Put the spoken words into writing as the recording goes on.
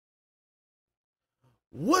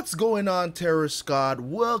What's going on, Terror Squad?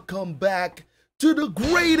 Welcome back to the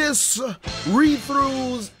greatest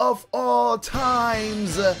read-throughs of all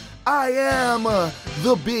times. I am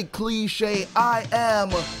the big cliche. I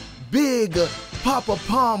am Big Papa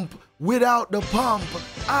Pump without the pump.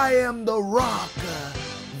 I am the rock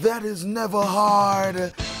that is never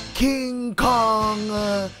hard. King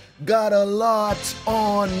Kong got a lot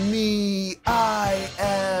on me. I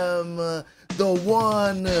am the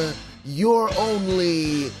one, your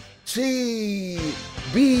only TBR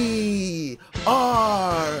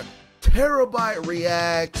Terabyt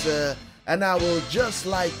Reacts, and I will just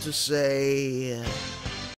like to say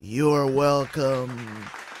you're welcome.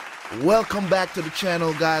 Welcome back to the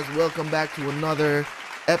channel, guys. Welcome back to another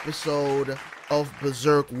episode of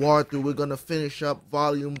Berserk Readthrough. We're gonna finish up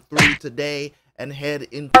volume 3 today and head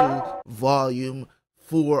into volume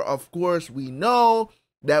 4. Of course, we know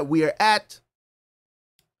that we are at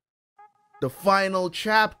the final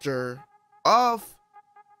chapter of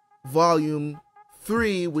volume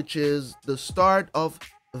 3, which is the start of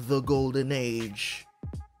the Golden Age.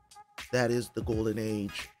 That is the Golden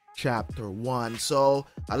Age chapter 1. So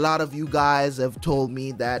a lot of you guys have told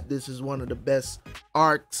me that this is one of the best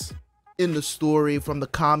arcs in the story. From the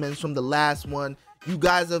comments from the last one, you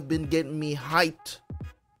guys have been getting me hyped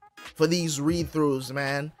for these read-throughs,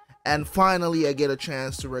 man, and finally I get a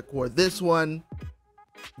chance to record this one.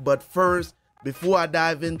 But first, before I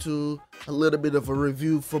dive into a little bit of a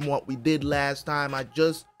review from what we did last time, I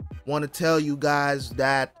just want to tell you guys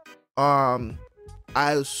that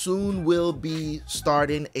I soon will be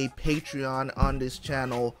starting a Patreon on this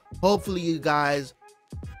channel. Hopefully you guys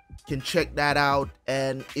can check that out,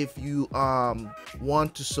 and if you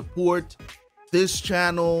want to support this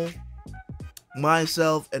channel,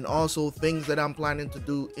 myself, and also things that I'm planning to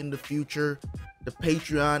do in the future, the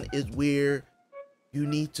Patreon is where you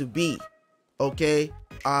need to be. Okay,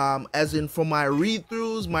 as in for my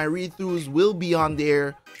read-throughs will be on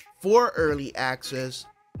there for early access.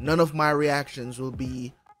 None of my reactions will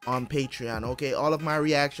be on Patreon. Okay, all of my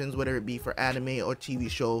reactions, whether it be for anime or TV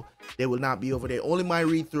show, they will not be over there. Only my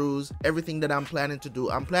read-throughs, everything that I'm planning to do.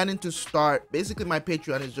 I'm planning to start, basically my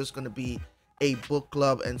Patreon is just going to be a book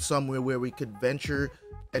club and somewhere where we could venture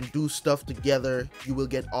and do stuff together. You will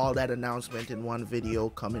get all that announcement in one video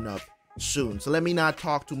coming up soon. So let me not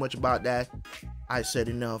talk too much about that. I said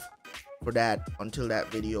enough for that until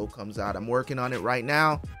that video comes out. I'm working on it right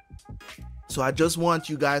now. So I just want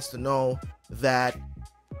you guys to know that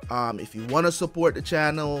if you want to support the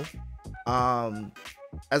channel,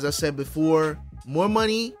 as I said before, more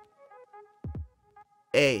money,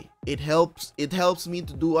 hey, it helps me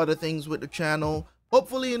to do other things with the channel.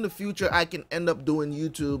 Hopefully in the future I can end up doing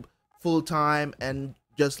YouTube full-time and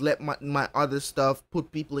just let my other stuff,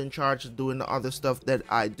 put people in charge of doing the other stuff that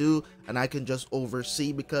I do, and I can just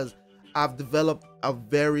oversee, because I've developed a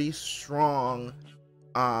very strong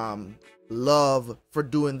love for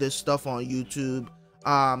doing this stuff on YouTube.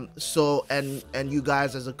 So and you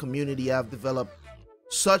guys as a community, I've developed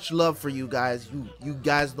such love for you guys. You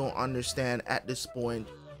guys don't understand at this point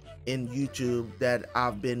in YouTube that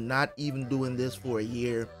I've been not even doing this for a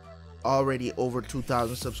year, already over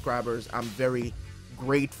 2,000 subscribers. I'm very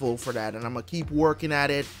grateful for that, and I'm gonna keep working at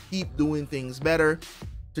it, keep doing things better.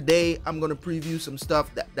 Today I'm gonna preview some stuff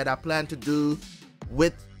that I plan to do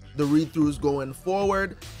with the read-throughs going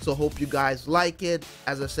forward, so hope you guys like it.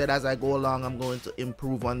 As I said, as I go along, I'm going to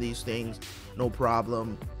improve on these things, no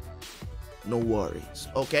problem, no worries.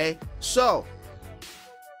 Okay, so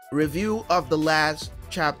review of the last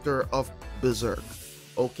chapter of Berserk.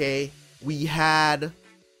 Okay, we had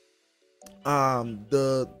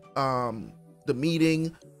the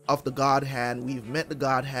meeting of the God Hand. We've met the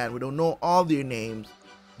God Hand. We don't know all their names,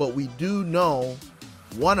 but we do know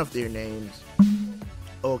one of their names,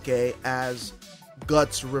 okay, as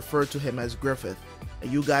Guts referred to him as Griffith. And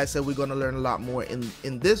you guys said we're going to learn a lot more in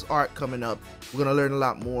this arc coming up. We're going to learn a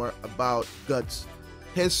lot more about Guts'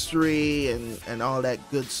 history and all that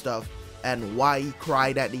good stuff, and why he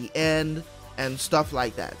cried at the end and stuff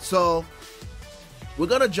like that. So we're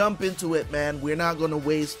gonna jump into it, man. We're not gonna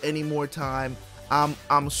waste any more time.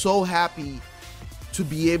 I'm so happy to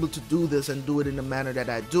be able to do this and do it in the manner that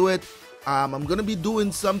I do it. I'm gonna be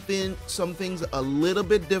doing some things a little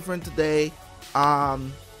bit different today,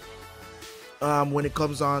 when it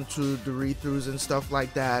comes on to the read-throughs and stuff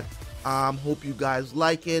like that. Hope you guys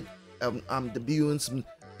like it. I'm debuting some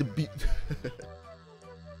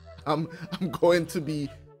I'm going to be,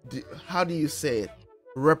 how do you say it,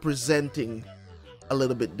 representing a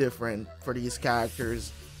little bit different for these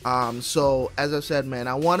characters. So as I said, man,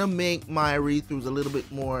 I want to make my read-throughs a little bit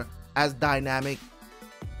more as dynamic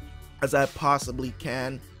as I possibly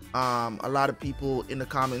can. A lot of people in the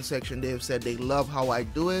comment section, they've said they love how I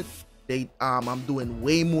do it. I'm doing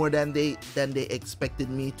way more than they expected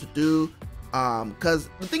me to do. Because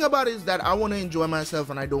the thing about it is that I want to enjoy myself,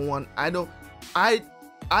 and I don't want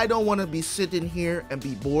to be sitting here and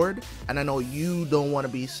be bored, and I know you don't want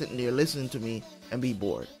to be sitting there listening to me and be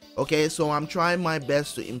bored. Okay, so I'm trying my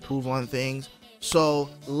best to improve on things. So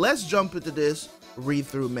let's jump into this read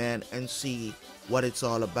through, man, and see what it's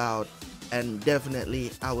all about. And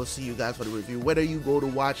definitely I will see you guys for the review, whether you go to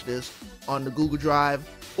watch this on the Google Drive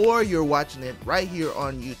or you're watching it right here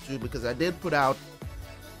on YouTube, because I did put out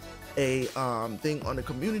a thing on the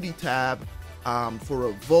community tab for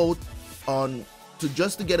a vote on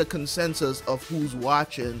just to get a consensus of who's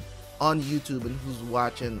watching on YouTube and who's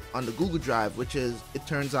watching on the Google Drive, which is, it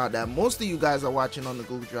turns out that most of you guys are watching on the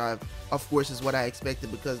Google Drive. Of course, is what I expected,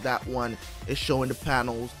 because that one is showing the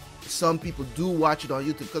panels. Some people do watch it on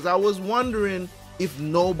YouTube, because I was wondering if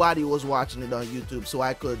nobody was watching it on YouTube, so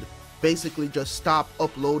I could basically just stop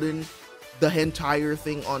uploading the entire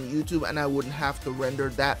thing on YouTube and I wouldn't have to render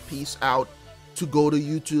that piece out to go to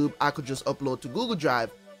YouTube. I could just upload to Google Drive.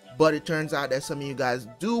 But it turns out that some of you guys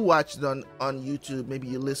do watch it on YouTube. Maybe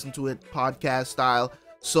you listen to it podcast style.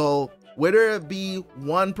 So whether it be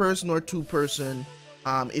one person or two person,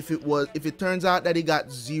 if it turns out that it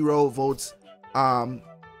got 0 votes,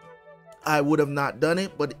 I would have not done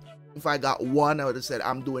it. But if I got 1, I would have said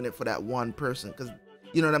I'm doing it for that one person, because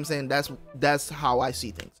you know what I'm saying. That's how I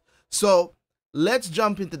see things. So let's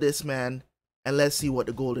jump into this, man, and let's see what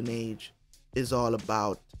the Golden Age is all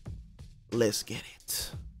about. Let's get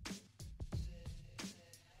it.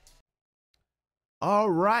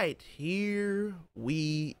 All right, here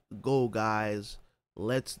we go, guys.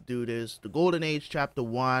 Let's do this. The Golden Age chapter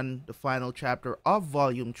 1, the final chapter of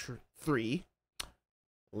volume 3.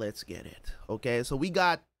 Let's get it. Okay, so we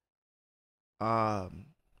got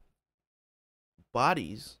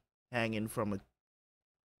bodies hanging from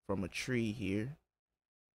a tree here.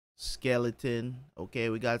 Skeleton. Okay,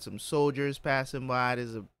 we got some soldiers passing by.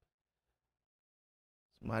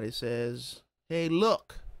 Somebody says, "Hey,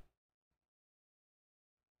 look."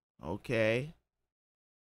 Okay.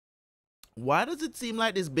 Why does it seem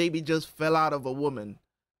like this baby just fell out of a woman?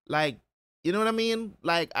 Like, you know what I mean?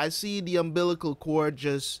 Like, I see the umbilical cord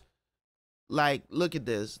just, like, look at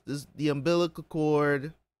this. The umbilical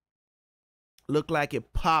cord looked like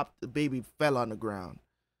it popped. The baby fell on the ground.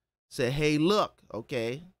 Say, "Hey, look."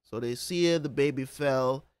 Okay. So they see it. The baby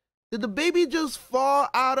fell. Did the baby just fall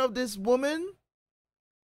out of this woman?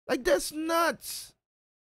 Like, that's nuts.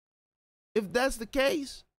 If that's the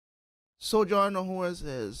case, Soldier on the Horse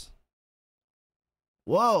says,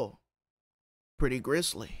 "Whoa, pretty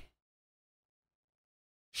grisly.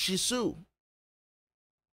 Shisu.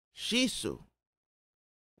 Shisu.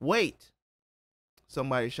 Wait."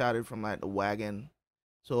 Somebody shouted from like the wagon.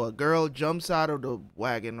 So a girl jumps out of the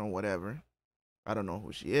wagon or whatever. I don't know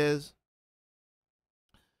who she is.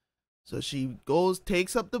 So she goes,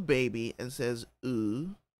 takes up the baby and says,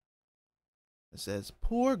 "Ooh." It says,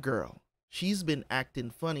 "Poor girl. She's been acting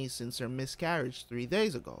funny since her miscarriage 3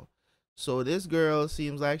 days ago." So this girl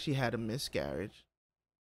seems like she had a miscarriage.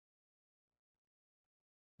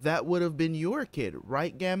 That would have been your kid,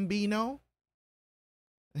 right, Gambino?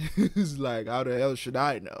 He's like, how the hell should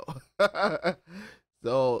I know?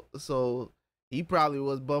 So he probably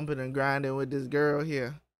was bumping and grinding with this girl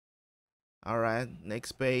here. All right,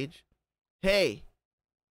 next page. "Hey,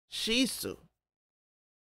 Shisu,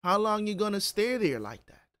 how long you gonna stay there like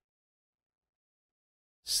that?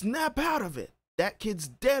 Snap out of it. That kid's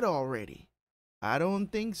dead already." "I don't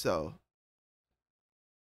think so."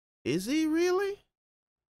 "Is he really?"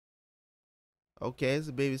 Okay, so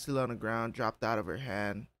the baby's still on the ground, dropped out of her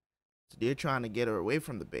hand. So they're trying to get her away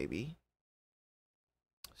from the baby.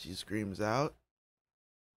 She screams out.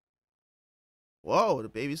 Whoa, the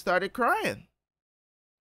baby started crying.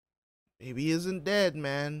 Baby isn't dead,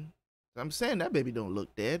 man. I'm saying that baby don't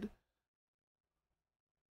look dead.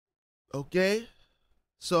 Okay,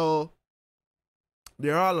 so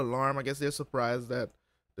they're all alarmed. I guess they're surprised that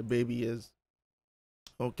the baby is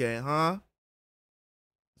okay, huh?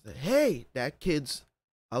 Say, "Hey, that kid's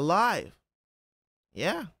alive."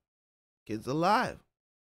 "Yeah, kid's alive."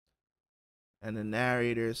 And the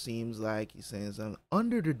narrator seems like he's saying something.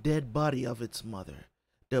 "Under the dead body of its mother,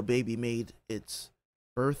 the baby made its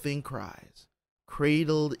birthing cries,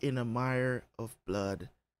 cradled in a mire of blood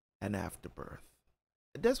and afterbirth."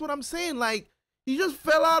 That's what I'm saying. Like, he just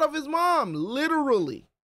fell out of his mom, literally.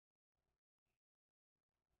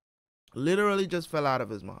 Literally just fell out of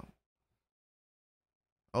his mom.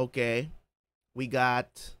 Okay, we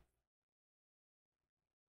got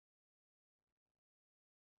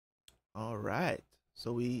All right.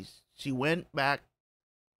 So she went back,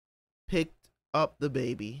 picked up the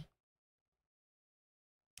baby,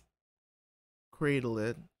 cradled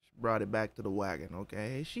it, brought it back to the wagon. Okay,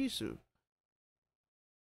 hey Shisu.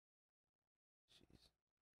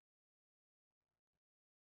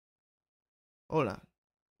 Hold on.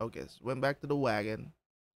 Okay, so went back to the wagon.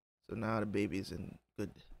 So now the baby's in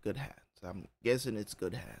good hands. I'm guessing it's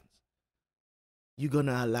good hands. You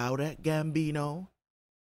gonna allow that, Gambino?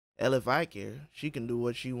 Hell, if I care, she can do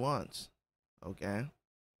what she wants. Okay.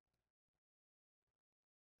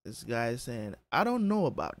 This guy is saying, I don't know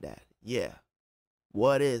about that. Yeah.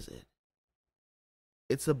 What is it?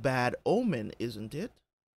 It's a bad omen, isn't it?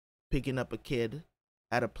 Picking up a kid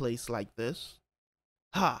at a place like this.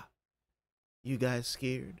 Ha! You guys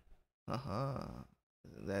scared? Uh-huh.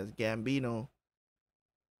 That's Gambino.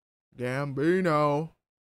 Gambino.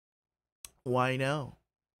 Why no?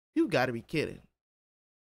 You gotta be kidding.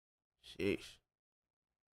 Sheesh.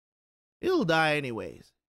 He'll die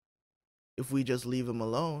anyways if we just leave him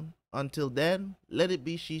alone. Until then, let it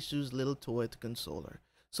be Shisu's little toy to console her.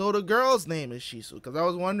 So the girl's name is Shisu, because I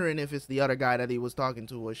was wondering if it's the other guy that he was talking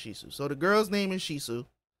to was Shisu. So the girl's name is Shisu.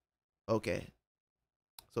 Okay.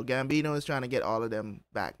 So Gambino is trying to get all of them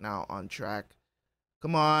back now on track.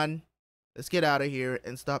 Come on. Let's get out of here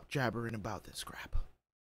and stop jabbering about this crap.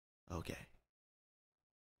 Okay.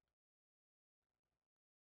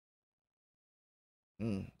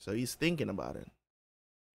 So he's thinking about it.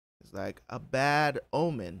 It's like a bad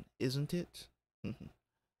omen, isn't it?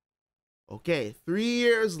 Okay, 3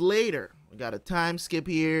 years later, we got a time skip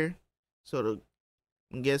here. So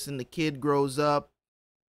I'm guessing the kid grows up.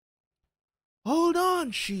 Hold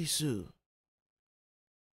on, Shisu.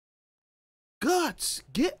 Guts,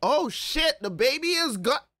 get, oh shit, the baby is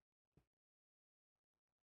gut.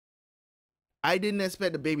 I didn't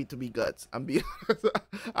expect the baby to be Guts. I'm being honest.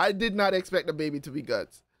 I did not expect the baby to be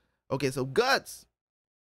Guts. Okay, so Guts,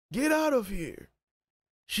 get out of here.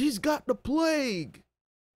 She's got the plague.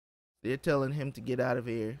 They're telling him to get out of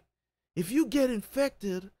here. If you get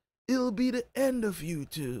infected, it'll be the end of you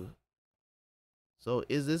two. So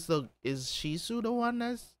is Shisu the one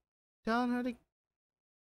that's telling her to?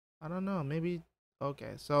 I don't know. Maybe.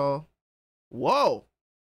 Okay. So, whoa.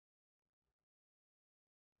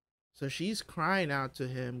 So she's crying out to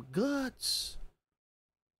him, Guts.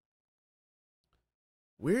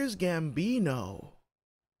 Where's Gambino?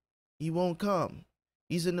 He won't come.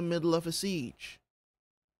 He's in the middle of a siege.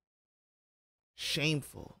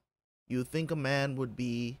 Shameful. You'd think a man would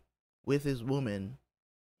be with his woman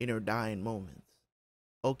in her dying moments.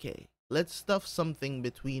 Okay, let's stuff something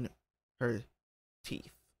between her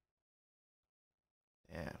teeth.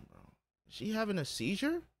 Damn, bro. Is she having a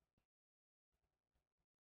seizure?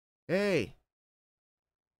 Hey.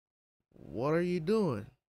 What are you doing?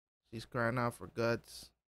 She's crying out for Guts.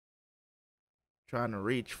 Trying to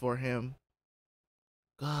reach for him.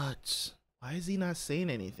 Guts. Why is he not saying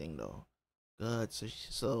anything, though? Guts.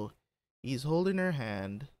 So he's holding her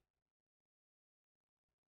hand.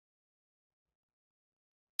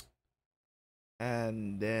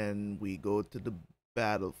 And then we go to the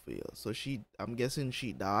battlefield. So I'm guessing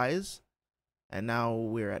she dies. And now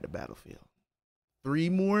we're at the battlefield. 3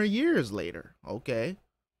 more years later. Okay.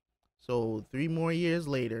 So 3 more years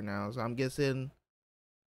later now. So I'm guessing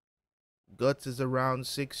Guts is around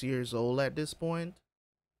 6 years old at this point.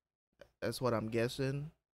 That's what I'm guessing.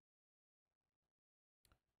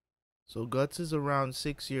 So Guts is around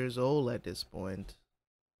 6 years old at this point.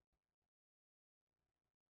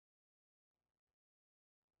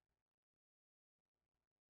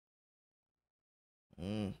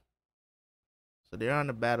 So they're on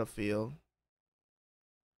the battlefield.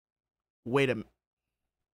 Wait a minute.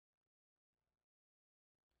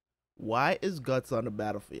 Why is Guts on the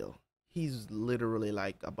battlefield? He's literally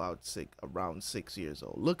like around 6 years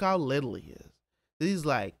old. Look how little he is. He's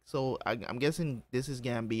like, so I'm guessing this is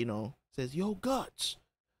Gambino. Says, yo, Guts,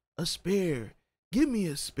 a spear. Give me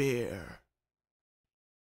a spear.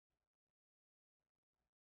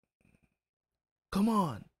 Come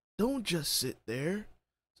on, don't just sit there.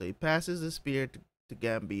 So he passes the spear to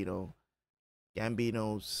Gambino.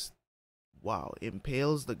 Gambino's, wow,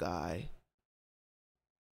 impales the guy.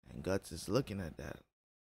 And Guts is looking at that.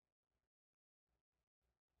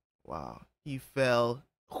 Wow, he fell.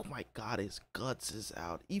 Oh my God, his Guts is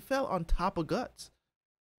out. He fell on top of Guts.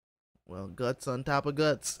 Well, Guts on top of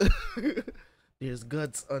Guts. There's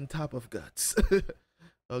Guts on top of Guts.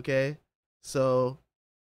 Okay, so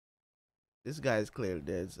this guy's clearly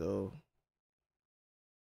dead. So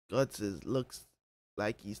Guts looks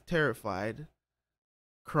like he's terrified,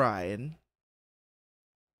 crying.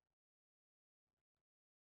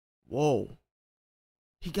 Whoa.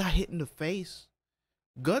 He got hit in the face.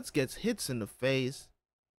 Guts gets hits in the face.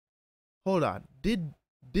 Hold on.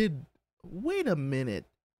 Wait a minute.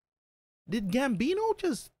 Did Gambino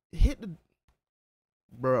just hit the...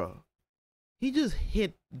 Bro. He just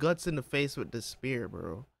hit Guts in the face with the spear,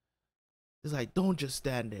 bro. It's like, don't just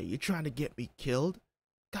stand there. You're trying to get me killed?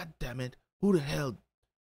 God damn it. Who the hell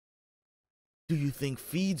do you think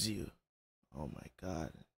feeds you? Oh my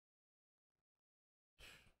God.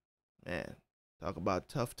 Man, talk about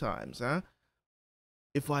tough times, huh?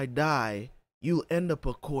 If I die, you'll end up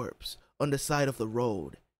a corpse on the side of the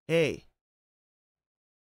road. Hey.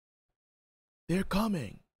 They're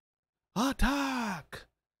coming. Attack!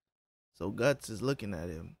 So Guts is looking at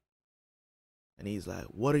him. And he's like,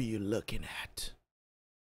 what are you looking at?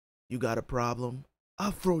 You got a problem?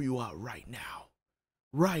 I'll throw you out right now.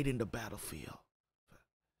 Right in the battlefield.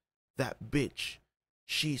 That bitch,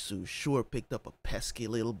 Shisu, sure picked up a pesky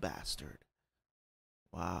little bastard.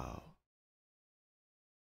 Wow.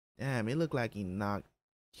 Damn, it looked like he knocked...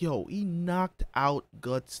 Yo, he knocked out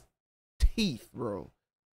Guts' teeth, bro.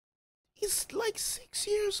 He's like 6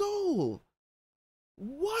 years old.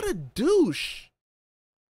 What a douche.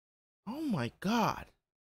 Oh my God.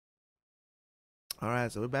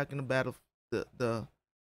 Alright, so we're back in the battle, the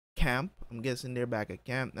camp. I'm guessing they're back at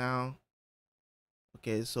camp now.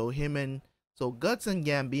 Okay, so Guts and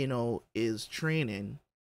Gambino is training.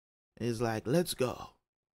 Is like, let's go.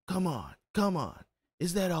 Come on, come on.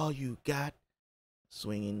 Is that all you got?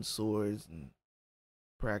 Swinging swords and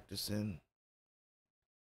practicing.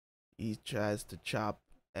 He tries to chop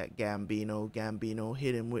at Gambino. Gambino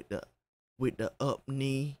hit him with the up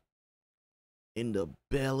knee in the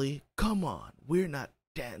belly. Come on, we're not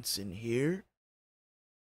dancing here.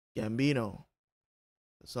 Gambino.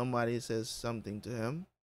 Somebody says something to him.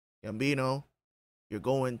 Gambino, you're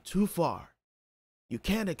going too far. You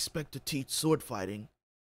can't expect to teach sword fighting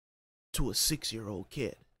to a 6-year-old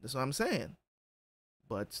kid. That's what I'm saying.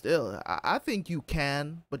 But still, I think you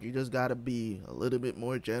can, but you just gotta be a little bit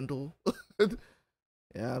more gentle. You know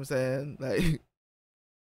what I'm saying? Like,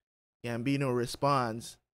 Gambino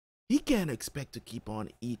responds, he can't expect to keep on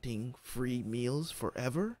eating free meals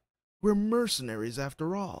forever. We're mercenaries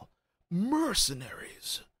after all.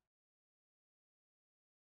 Mercenaries.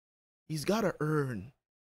 He's gotta earn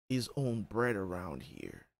his own bread around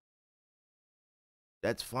here.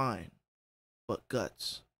 That's fine. But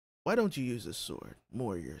Guts, why don't you use a sword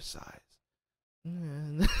more your size?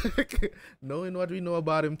 Knowing what we know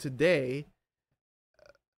about him today.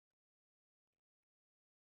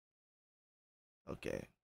 Okay.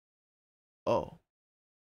 Oh.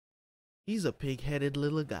 He's a pig-headed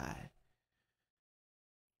little guy.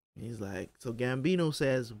 He's like, so Gambino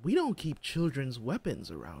says, we don't keep children's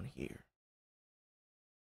weapons around here.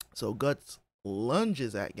 So Guts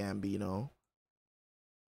lunges at Gambino.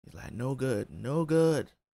 He's like, no good, no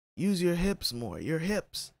good. Use your hips more, your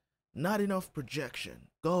hips. Not enough projection.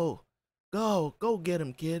 Go, go, go get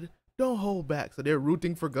him, kid. Don't hold back. So they're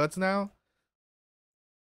rooting for Guts now?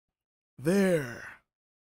 There.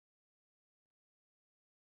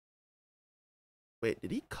 Wait,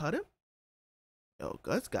 did he cut him? Yo,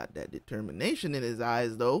 Guts got that determination in his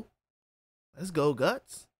eyes, though. Let's go,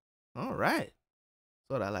 Guts. All right. That's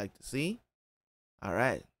what I like to see. All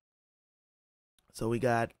right. So we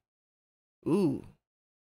got... Ooh.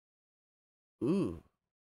 Ooh.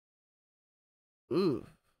 Ooh.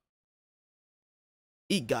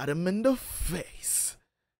 He got him in the face.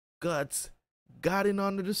 Guts got in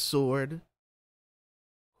under the sword.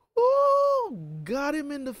 Ooh. Got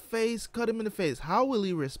him in the face. Cut him in the face. How will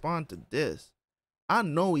he respond to this? I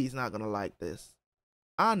know he's not going to like this.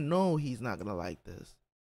 I know he's not going to like this.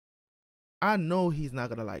 I know he's not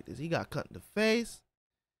going to like this. He got cut in the face.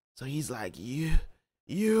 So he's like, you.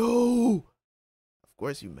 Of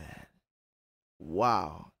course you mad.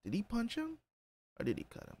 Wow. Did he punch him? Or did he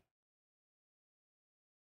cut him?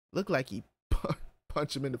 Looked like he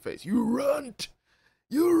punched him in the face. You runt!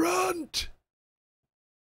 You runt!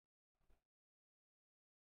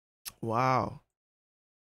 Wow.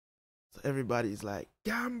 So everybody's like,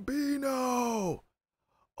 Gambino!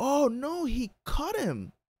 Oh no, he cut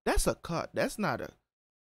him. That's a cut. That's not a...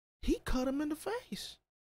 He cut him in the face.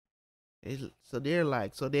 So they're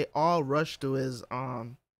like, so they all rush to his,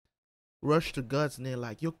 rush to Guts, and they're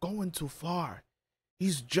like, you're going too far.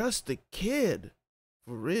 He's just a kid.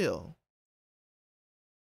 For real.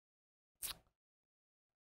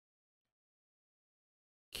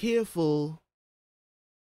 Careful.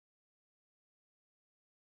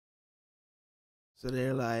 So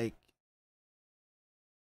they're like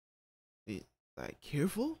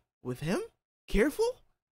careful with him? Careful?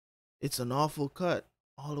 It's an awful cut.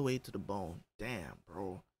 all the way to the bone. Damn,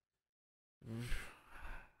 bro.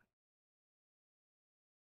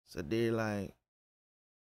 So they're like,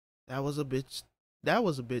 that was a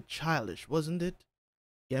bit childish, wasn't it?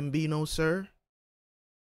 Gambino, sir?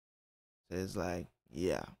 So it's like,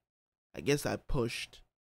 yeah. I guess I pushed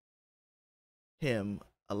him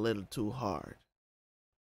a little too hard.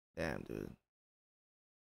 Damn, dude.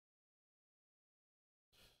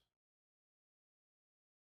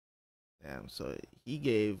 Damn, so he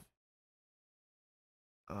gave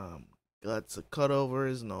um Guts a cut over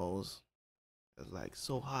his nose. It's like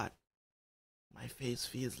so hot. My face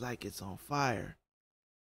feels like it's on fire.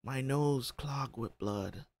 My nose clogged with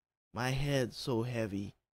blood. My head so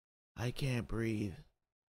heavy. I can't breathe.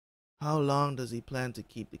 How long does he plan to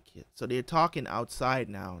keep the kid? So they're talking outside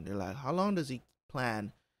now. And they're like, how long does he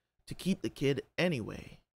plan to keep the kid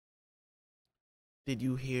anyway? Did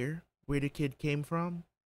you hear where the kid came from?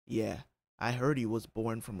 Yeah, I heard he was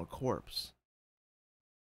born from a corpse.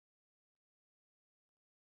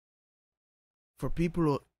 For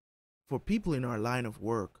people in our line of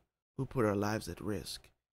work who put our lives at risk,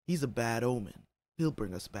 he's a bad omen. He'll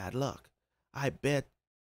bring us bad luck. I bet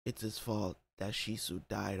it's his fault that Shisu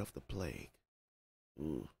died of the plague.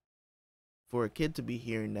 Ooh. For a kid to be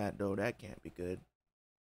hearing that, though, that can't be good.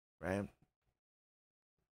 Right?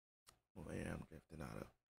 Oh, yeah, I'm drifting out of.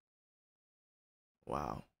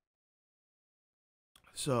 Wow.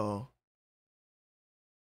 So,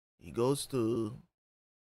 he goes to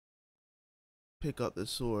pick up the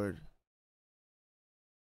sword.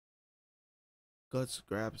 Guts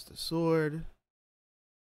grabs the sword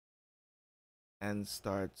and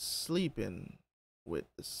starts sleeping with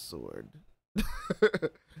the sword.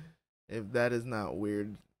 If that is not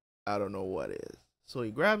weird, I don't know what is. So he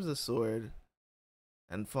grabs the sword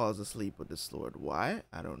and falls asleep with the sword. Why?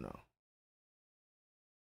 I don't know.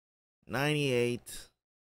 98,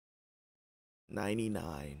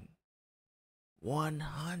 99,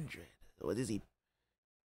 100. What is he?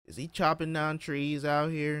 Is he chopping down trees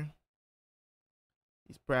out here?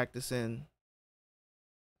 He's practicing.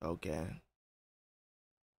 Okay.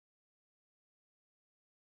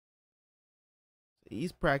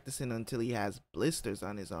 He's practicing until he has blisters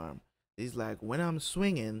on his arm. He's like, when I'm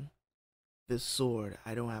swinging this sword,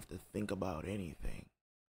 I don't have to think about anything.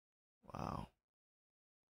 Wow.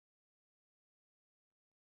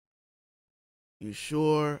 You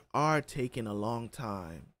sure are taking a long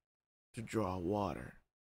time to draw water.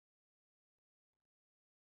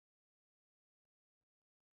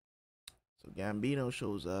 So Gambino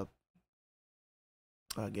shows up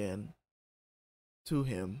again to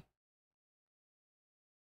him.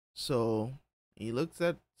 So he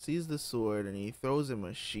sees the sword, and he throws him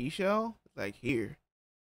a seashell. Like, here.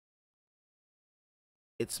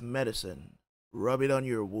 It's medicine. Rub it on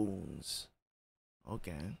your wounds.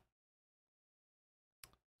 Okay.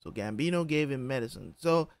 So Gambino gave him medicine.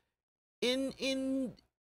 So in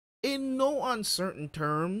no uncertain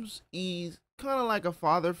terms, he's kind of like a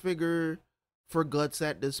father figure for Guts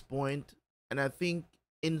at this point. And I think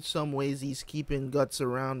in some ways he's keeping Guts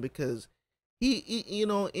around because he you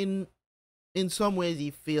know, in some ways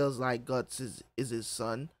he feels like Guts is his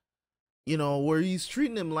son. You know, where he's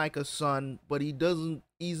treating him like a son, but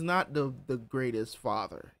he's not the greatest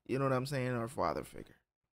father. You know what I'm saying? Or father figure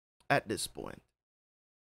at this point.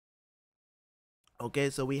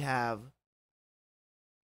 Okay, so we got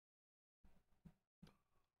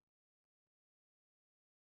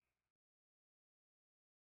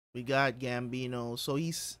Gambino. So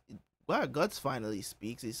Guts finally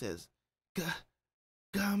speaks. He says,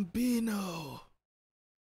 Gambino.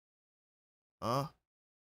 Huh?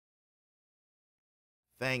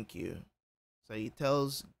 Thank you. So he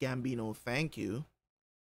tells Gambino thank you.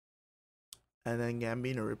 And then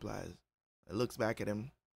Gambino replies. It looks back at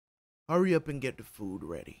him. Hurry up and get the food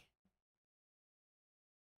ready.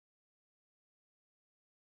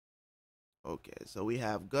 Okay, so we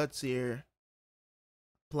have Guts here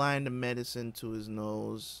applying the medicine to his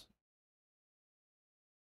nose.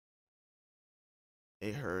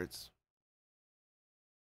 It hurts.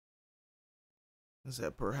 He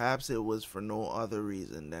said perhaps it was for no other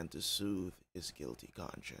reason than to soothe his guilty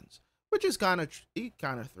conscience, which is kind of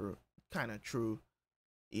true.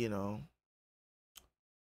 You know,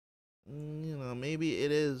 maybe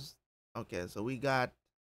it is. Okay, so we got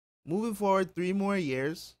moving forward 3 more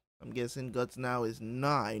years. I'm guessing Guts now is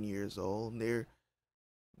 9 years old.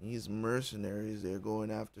 These mercenaries. They're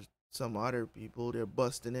going after some other people. They're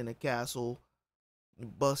busting in a castle,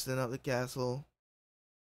 busting up the castle.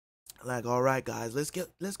 Like, all right, guys, let's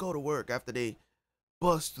go to work. After they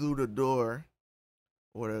bust through the door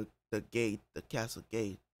or the gate, the castle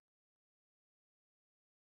gate.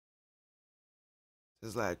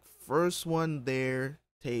 It's like first one there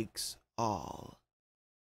takes all.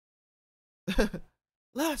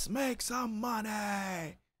 Let's make some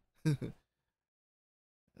money. And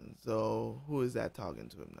so who is that talking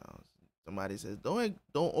to him now? Somebody says, don't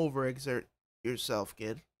overexert yourself,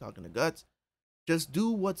 kid. Talking to Guts. Just do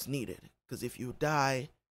what's needed, because if you die,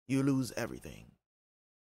 you lose everything.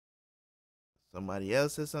 Somebody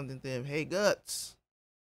else says something to him. Hey, Guts,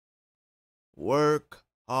 work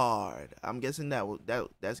hard. I'm guessing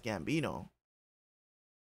that's Gambino.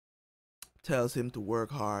 Tells him to work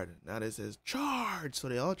hard. Now it says charge. So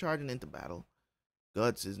they all charging into battle.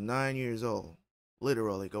 Guts is 9 years old.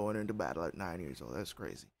 Literally going into battle at 9 years old. That's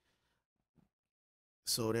crazy.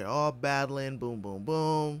 So they're all battling. Boom, boom,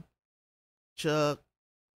 boom. Chuck.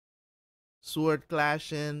 Sword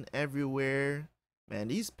clashing everywhere. Man,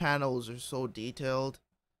 these panels are so detailed.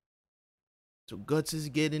 So Guts is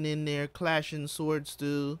getting in there, clashing swords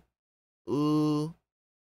too. Ooh.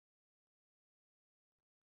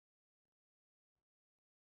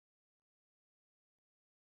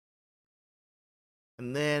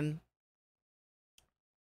 And then,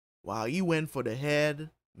 while he went for the head,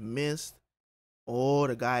 missed. Oh,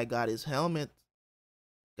 the guy got his helmet.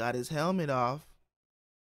 Got his helmet off.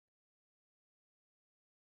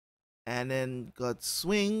 And then Guts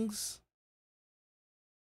swings.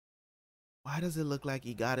 Why does it look like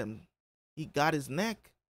he got him? He got his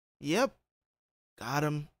neck. Yep. Got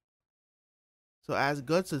him. So as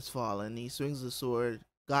Guts is falling, he swings the sword.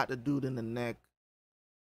 Got the dude in the neck.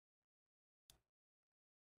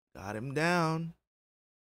 Got him down.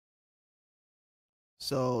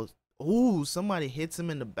 So, ooh, somebody hits him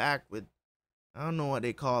in the back with, I don't know what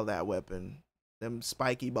they call that weapon. Them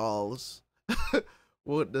spiky balls.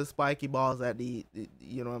 With the spiky balls at the,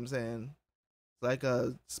 you know what I'm saying? It's like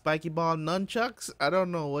a spiky ball nunchucks. I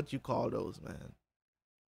don't know what you call those, man.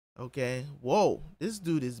 Okay. Whoa, this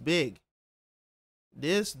dude is big.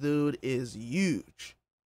 This dude is huge.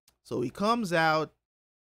 So he comes out,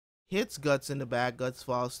 hits Guts in the back. Guts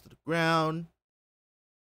falls to the ground.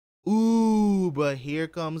 Ooh, but here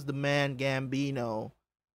comes the man Gambino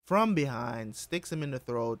from behind, sticks him in the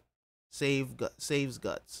throat, saves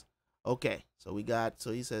Guts. Okay, so he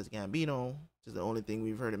says Gambino, which is the only thing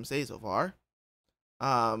we've heard him say so far.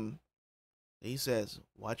 He says,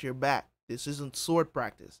 watch your back. This isn't sword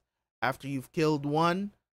practice. After you've killed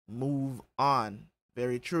one, move on.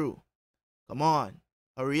 Very true. Come on,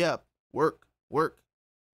 hurry up, work.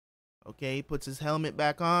 Okay, he puts his helmet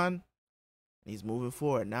back on. He's moving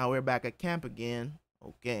forward. Now we're back at camp again.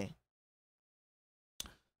 Okay.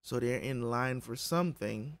 So they're in line for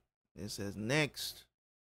something. It says next.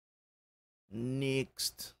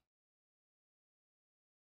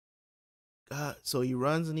 So he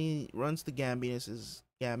runs to Gambino and says,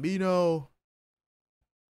 Gambino.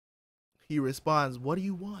 He responds, what do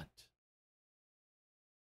you want?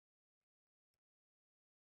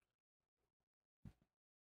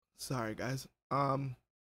 Sorry, guys.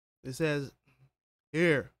 It says,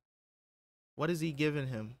 here. What is he giving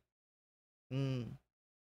him?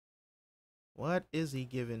 What is he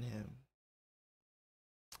giving him?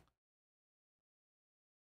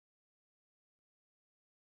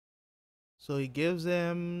 So he gives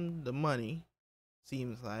him the money.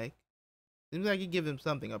 Seems like he gives him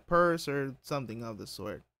something, a purse or something of the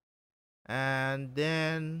sort. And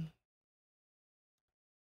then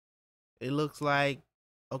it looks like,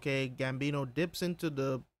 okay, Gambino dips into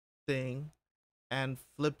the thing and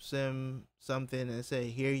flips him something and say,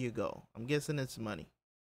 here you go. I'm guessing it's money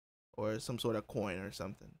or some sort of coin or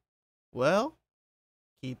something. Well,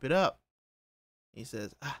 keep it up. He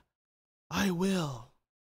says, I will.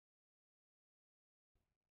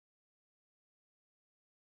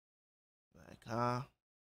 Like,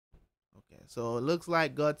 okay, so it looks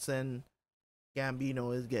like Guts and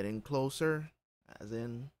Gambino is getting closer, as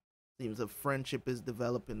in, seems a friendship is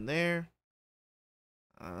developing there.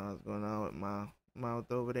 What's going on with my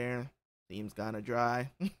mouth over there? Seems kind of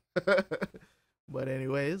dry. But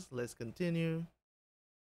anyways, let's continue.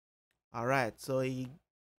 All right, so it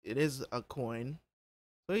is a coin.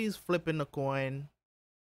 So he's flipping the coin.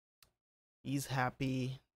 He's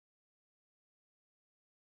happy.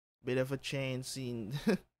 Bit of a change, seen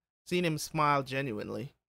him smile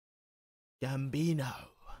genuinely. Gambino.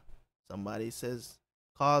 Somebody says,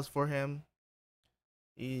 calls for him.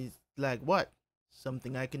 He's like, what?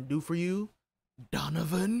 Something I can do for you,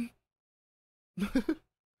 Donovan?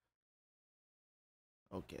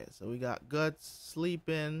 Okay, so we got Guts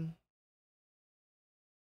sleeping.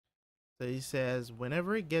 So he says,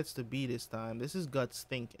 whenever it gets to be this time, this is Guts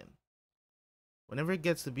thinking. Whenever it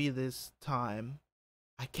gets to be this time,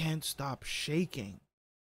 I can't stop shaking.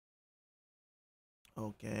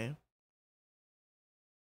 Okay.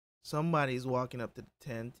 Somebody's walking up to the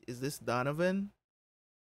tent. Is this Donovan?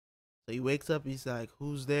 So he wakes up, he's like,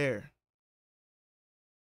 who's there?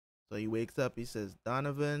 So he wakes up, he says,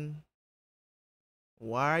 Donovan,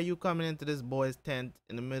 why are you coming into this boy's tent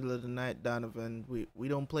in the middle of the night, Donovan? We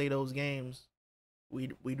don't play those games. We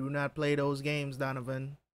do not play those games,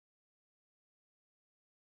 Donovan.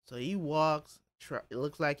 So he walks, it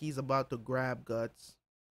looks like he's about to grab Guts.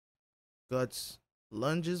 Guts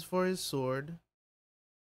lunges for his sword.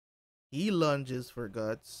 He lunges for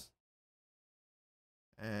Guts.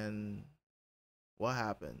 And what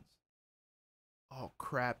happens? Oh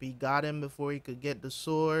crap, he got him before he could get the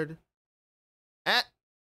sword.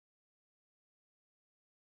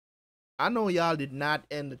 I know y'all did not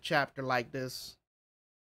end the chapter like this.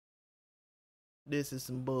 This is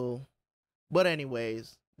some bull. But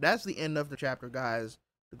anyways, that's the end of the chapter, guys.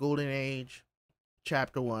 The Golden Age,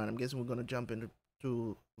 chapter 1. I'm guessing we're going to jump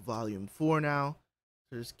into volume 4 now.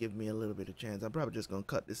 So just give me a little bit of chance. I'm probably just going to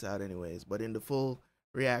cut this out anyways. But in the full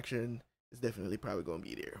reaction, it's definitely probably going to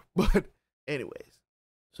be there. But anyways,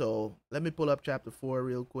 so let me pull up chapter 4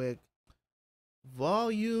 real quick.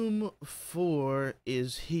 Volume 4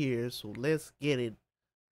 is here, so let's get it.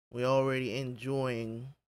 We're already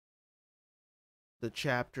enjoying the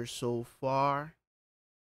chapter so far.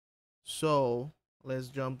 So let's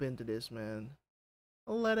jump into this, man.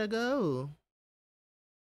 Let it go.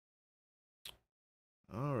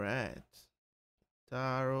 All right.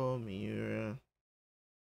 Taro Miura.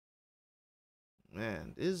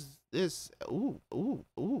 Man, this this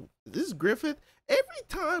Griffith. Every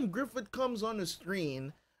time Griffith comes on the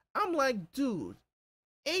screen, I'm like, dude,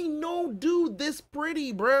 ain't no dude this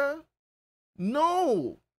pretty, bruh.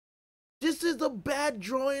 No, this is a bad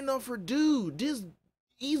drawing of her dude. He's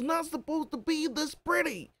not supposed to be this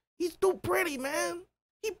pretty. He's too pretty, man.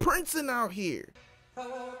 He prancing out here.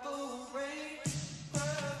 Purple rain,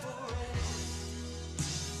 purple rain.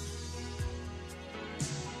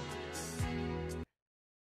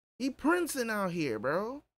 He prancing out here,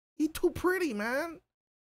 bro. He too pretty, man.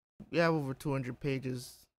 We have over 200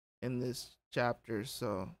 pages in this chapter,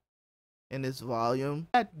 so in this volume.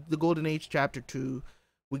 At the Golden Age chapter 2,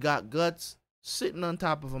 we got Guts sitting on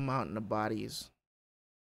top of a mountain of bodies.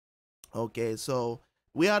 Okay, so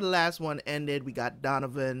we are the last one ended. We got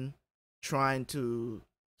Donovan trying to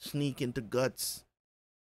sneak into Guts'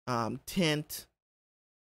 tent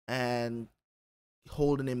and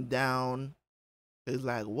holding him down. It's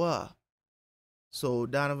like, what? So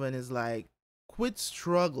Donovan is like, quit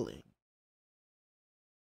struggling.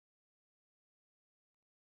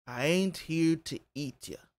 I ain't here to eat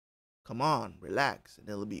ya. Come on, relax, and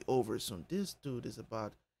it'll be over soon. This dude is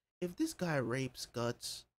about, if this guy rapes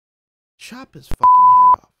Guts, chop his fucking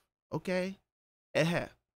head off, okay?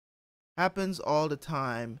 Happens all the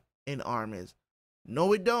time in armies.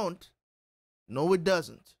 No, it don't. No, it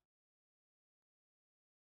doesn't.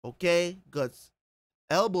 Okay? Guts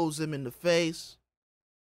elbows him in the face.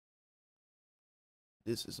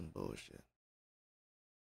 This is some bullshit.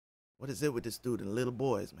 What is it with this dude and little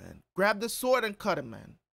boys, man? Grab the sword and cut him,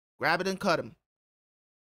 man. Grab it and cut him.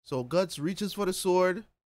 So Guts reaches for the sword.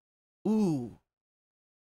 Ooh.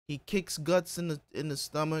 He kicks Guts in the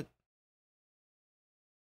stomach.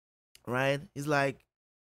 Right? He's like,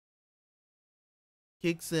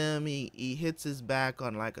 kicks him. He hits his back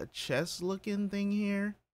on like a chest looking thing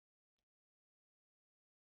here.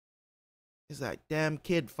 He's like, damn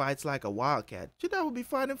kid fights like a wildcat. Shit, I would be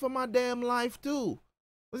fighting for my damn life too.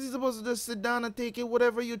 Was he supposed to just sit down and take it,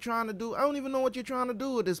 whatever you're trying to do? I don't even know what you're trying to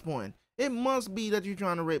do at this point. It must be that you're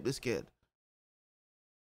trying to rape this kid.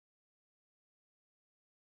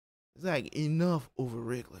 It's like, enough over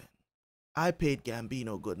wriggling. I paid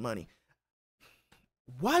Gambino good money.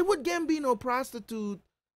 Why would Gambino prostitute?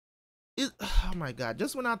 Oh my God.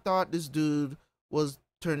 Just when I thought this dude was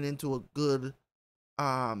turned into a good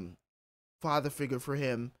father figure for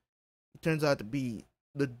him, it turns out to be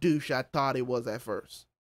the douche I thought he was at first.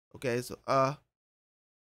 Okay, so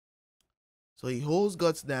he holds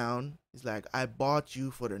Guts down. He's like, I bought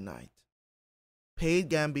you for the night. Paid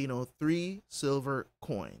Gambino 3 silver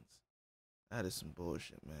coins. That is some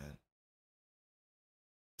bullshit, man.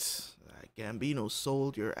 Like, Gambino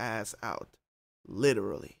sold your ass out.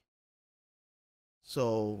 Literally.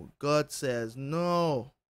 So Guts says,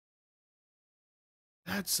 no.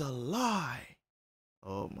 That's a lie.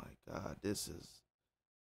 Oh my God, this is,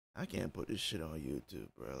 I can't put this shit on YouTube,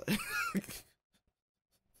 bro.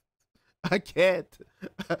 I can't.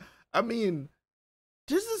 I mean,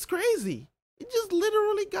 this is crazy. He just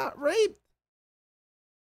literally got raped.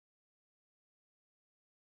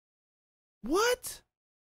 What?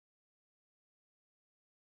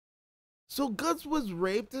 So Guts was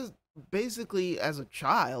raped basically as a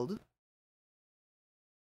child,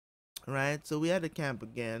 right? So we had to camp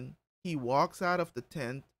again. He walks out of the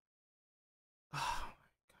tent. Oh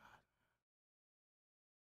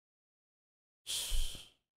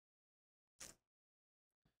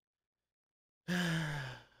my god.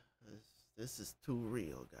 This is too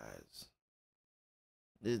real, guys.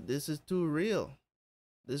 This is too real.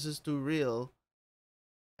 This is too real.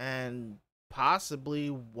 And possibly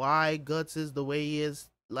why Guts is the way he is,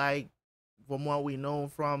 like, from what we know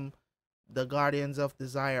from the Guardians of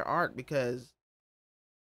Desire arc, because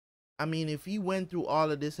I mean, if he went through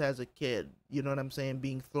all of this as a kid, you know what I'm saying,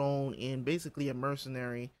 being thrown in basically a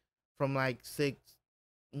mercenary from like 6,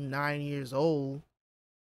 9 years old,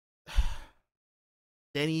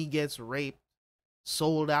 then he gets raped,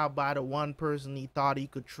 sold out by the one person he thought he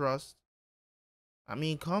could trust. I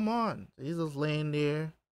mean, come on. He's just laying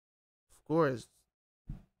there. Of course.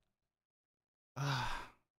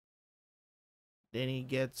 Then he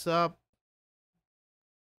gets up.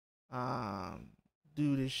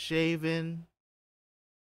 Dude is shaving.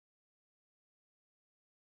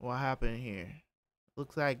 What happened here?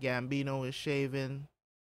 Looks like Gambino is shaving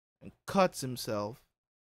and cuts himself.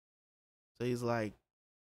 So he's like,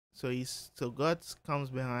 so Guts comes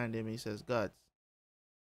behind him. He says, Guts.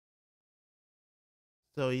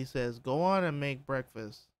 So he says, go on and make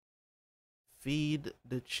breakfast. Feed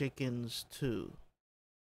the chickens too.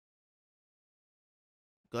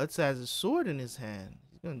 Guts has a sword in his hand.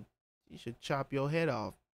 He should chop your head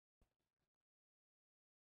off.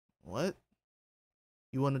 What?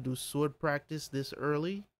 You want to do sword practice this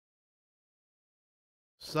early?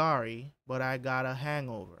 Sorry, but I got a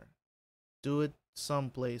hangover. Do it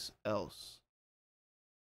someplace else.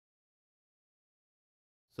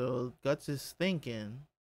 So Guts is thinking,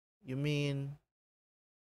 you mean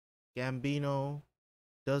Gambino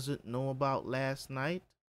doesn't know about last night?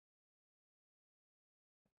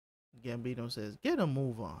 Gambino says, get a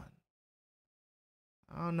move on.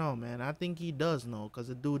 I don't know, man. I think he does know, because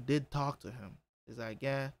the dude did talk to him. He's like,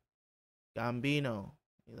 yeah, Gambino.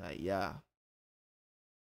 He's like, yeah.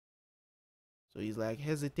 So he's like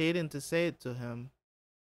hesitating to say it to him.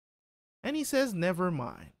 And he says, never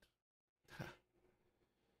mind.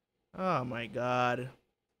 Oh my god.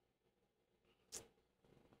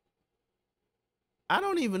 I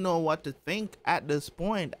don't even know what to think at this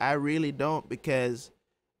point. I really don't, because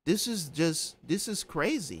this is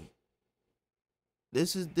crazy.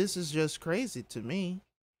 This is just crazy to me.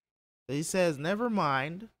 He says, never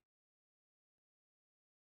mind.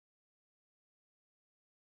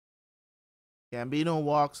 Gambino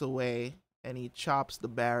walks away and he chops the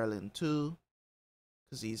barrel in two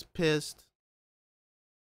because he's pissed.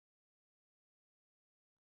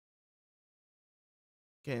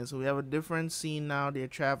 Okay, so we have a different scene now. They're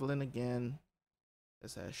traveling again. It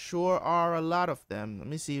says, sure are a lot of them. Let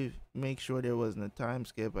me see, make sure there wasn't a time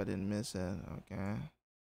skip. I didn't miss it. Okay.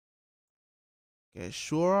 Okay,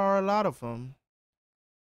 sure are a lot of them.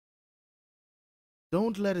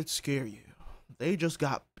 Don't let it scare you. They just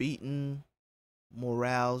got beaten.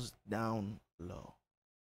 Morale's down low.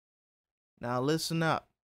 Now listen up.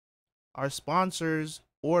 Our sponsors'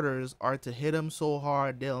 orders are to hit them so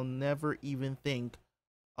hard they'll never even think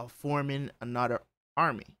of forming another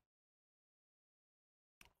army.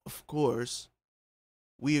 Of course,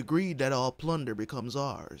 we agreed that all plunder becomes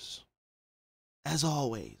ours. As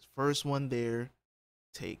always, first one there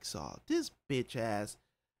takes all. This bitch ass.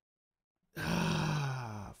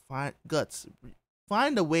 Guts.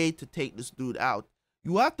 Find a way to take this dude out.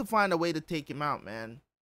 You have to find a way to take him out, man.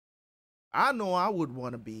 I know I would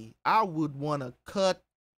want to cut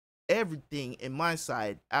everything in my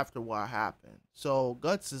side after what happened. So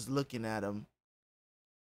Guts is looking at him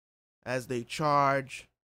as they charge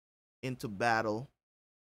into battle.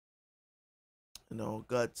 You know,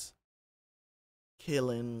 Guts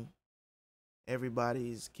killing.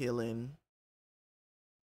 Everybody's killing.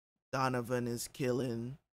 Donovan is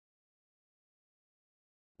killing.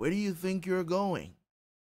 Where do you think you're going?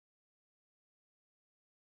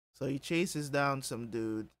 So he chases down some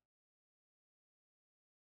dude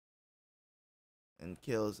and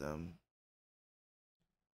kills him.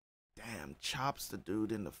 Damn, chops the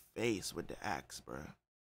dude in the face with the axe, bro.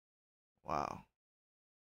 Wow.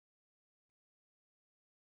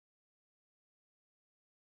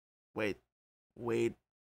 Wait.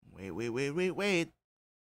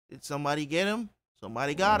 Did somebody get him?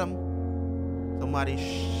 Somebody got him. Somebody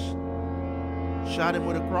shot him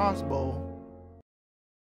with a crossbow.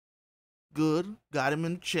 Good. Got him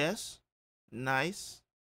in the chest. Nice.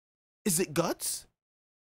 Is it Guts?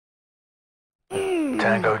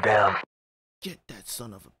 Tango down. Get that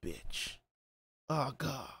son of a bitch. Oh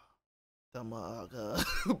God. Oh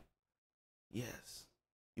God. Yes.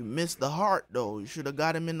 You missed the heart though. You should have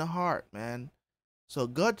got him in the heart, man. So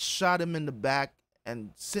Guts shot him in the back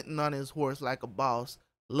and sitting on his horse like a boss,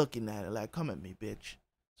 looking at it like, come at me, bitch,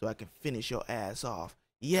 so I can finish your ass off.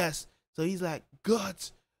 Yes. So he's like,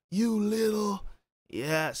 Guts, you little.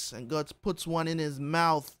 Yes. And Guts puts one in his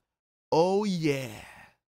mouth. Oh, yeah.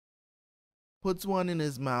 Puts one in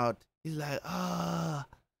his mouth. He's like, ah.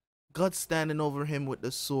 Guts standing over him with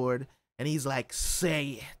the sword. And he's like,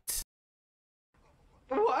 say it.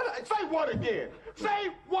 What? Say what again? Say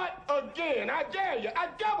what again? I dare you. I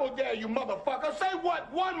double dare you, motherfucker. Say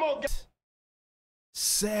what one more again.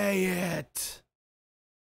 Say it.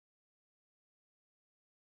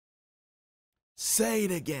 Say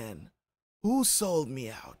it again. Who sold me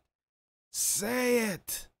out? Say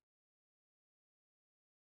it.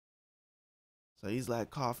 So he's like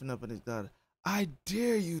coughing up in his gut. I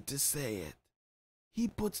dare you to say it. He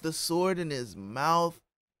puts the sword in his mouth.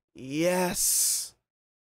 Yes.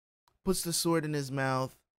 Puts the sword in his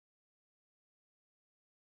mouth.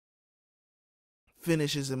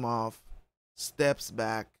 Finishes him off. Steps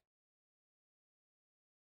back.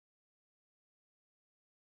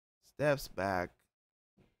 Steps back.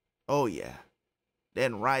 Oh yeah.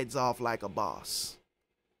 Then rides off like a boss.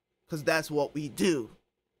 'Cause that's what we do.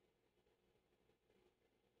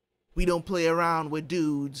 We don't play around with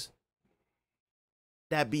dudes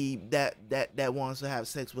that wants to have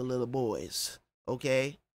sex with little boys.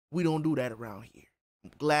 Okay? We don't do that around here.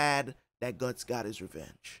 I'm glad that Guts got his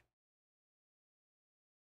revenge.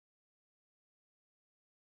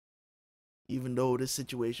 Even though this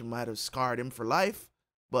situation might have scarred him for life,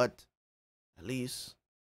 but at least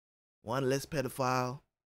one less pedophile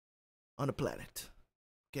on the planet.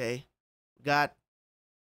 Okay? Got,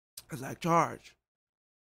 it's like, charge.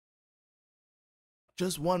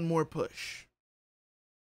 Just one more push.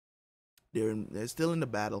 They're still in the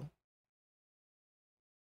battle.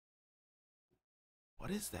 What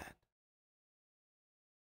is that?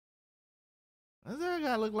 Does that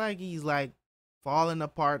guy look like he's like falling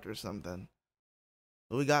apart or something?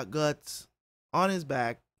 So we got Guts on his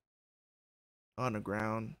back on the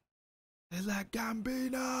ground. It's like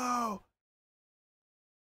Gambino.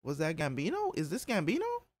 Was that Gambino? Is this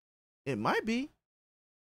Gambino? It might be.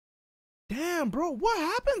 Damn, bro, what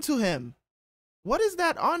happened to him? What is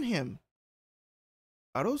that on him?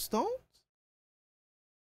 Are those stones?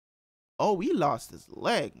 Oh, he lost his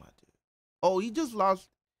leg, my dude. Oh, he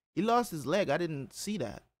lost his leg. I didn't see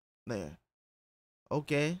that there.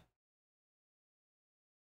 Okay.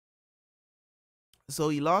 So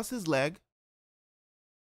he lost his leg.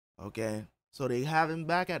 Okay. So they have him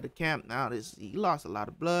back at the camp now. He lost a lot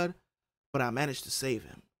of blood, but I managed to save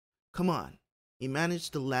him. Come on. He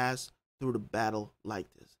managed to last through the battle like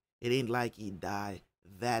this. It ain't like he died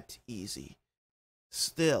that easy.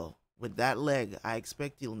 Still, with that leg, I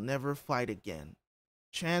expect he'll never fight again.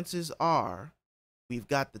 Chances are, we've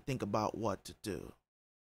got to think about what to do.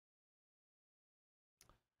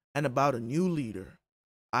 And about a new leader,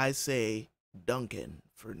 I say Duncan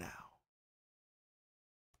for now.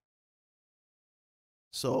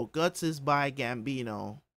 So Guts is by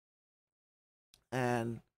Gambino,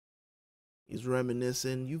 and he's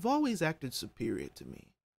reminiscing. You've always acted superior to me.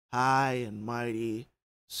 High and mighty,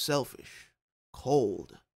 selfish,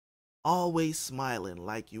 cold, always smiling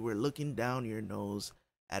like you were looking down your nose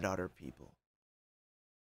at other people.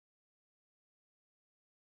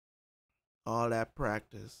 All that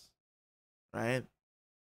practice, right?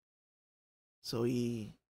 So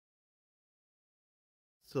he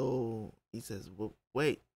says, well,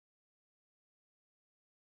 wait.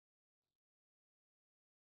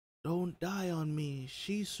 Don't die on me,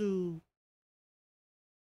 Shisu.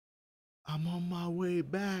 I'm on my way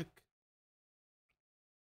back.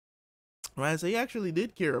 Right? So he actually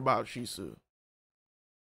did care about Shisu.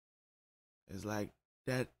 It's like,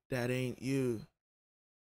 that ain't you.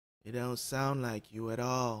 It don't sound like you at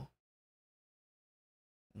all.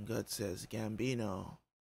 And God says, Gambino.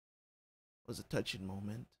 Was a touching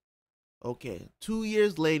moment. Okay, 2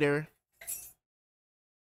 years later.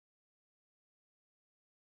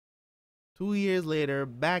 2 years later,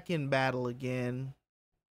 back in battle again.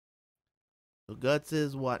 So Guts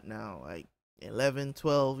is what now? Like 11,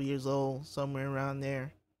 12 years old, somewhere around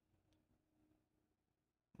there.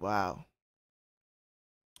 Wow.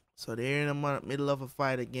 So they're in the middle of a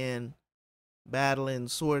fight again. Battling,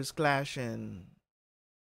 swords clashing.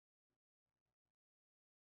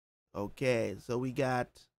 Okay, so we got...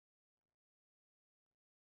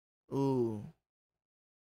 Ooh.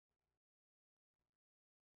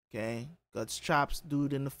 Okay, Guts chops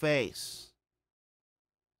dude in the face.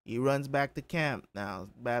 He runs back to camp. Now,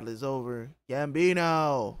 battle is over.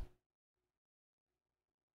 Gambino!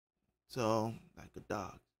 So, like a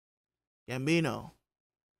dog. Gambino,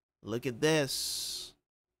 look at this.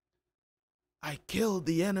 I killed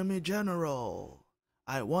the enemy general.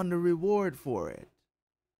 I won the reward for it.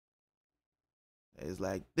 It's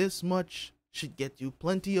like, this much should get you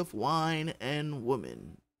plenty of wine and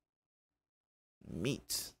women.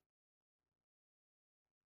 Meat.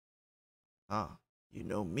 Ah, you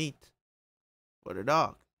know, meat for the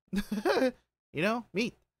dog. You know,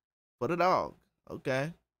 meat for the dog.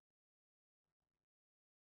 Okay.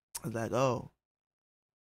 It's like, oh,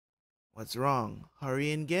 what's wrong?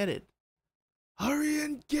 Hurry and get it. Hurry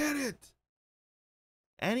and get it.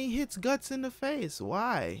 And he hits Guts in the face.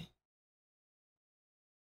 Why?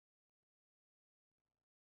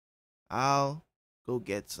 I'll go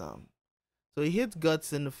get some. So he hits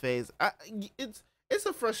Guts in the face. It's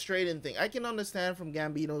a frustrating thing. I can understand from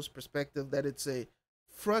Gambino's perspective that it's a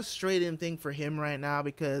frustrating thing for him right now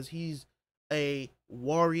because he's a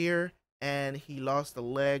warrior and he lost a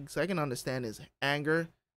leg. So I can understand his anger.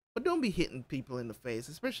 But don't be hitting people in the face,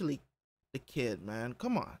 especially the kid, man.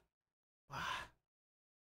 Come on.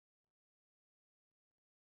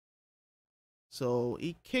 So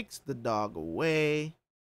he kicks the dog away.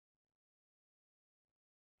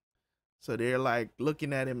 So they're like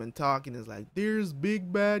looking at him and talking. It's like, there's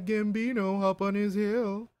big bad Gambino up on his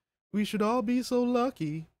hill. We should all be so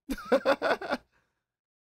lucky.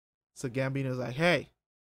 So Gambino's like, hey,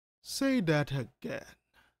 say that again.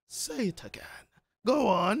 Say it again. Go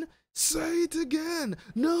on. Say it again.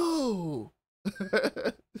 No.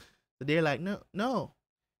 So they're like, no.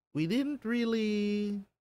 We didn't really.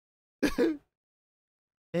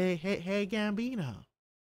 Hey, Gambino.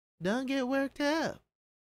 Don't get worked up.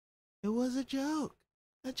 It was a joke.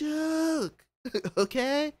 A joke.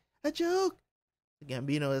 Okay? A joke.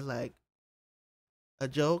 Gambino is like, a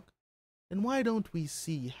joke? Then why don't we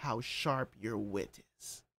see how sharp your wit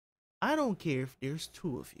is? I don't care if there's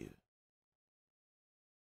two of you.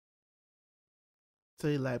 So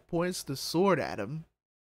he like points the sword at him.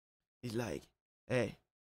 He's like, hey,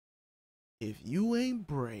 if you ain't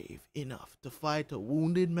brave enough to fight a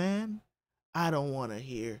wounded man, I don't want to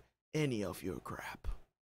hear any of your crap.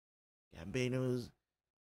 Gambino's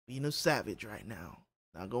being a savage right now.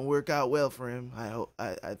 Not gonna work out well for him,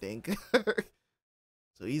 I think.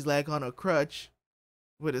 So he's like on a crutch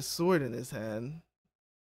with a sword in his hand.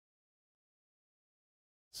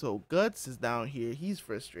 So Guts is down here. He's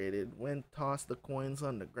frustrated. Went toss the coins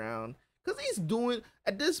on the ground. Cause he's doing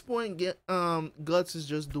at this point, Guts is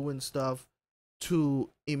just doing stuff to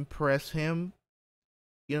impress him.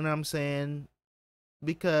 You know what I'm saying?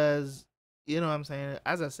 Because you know what I'm saying?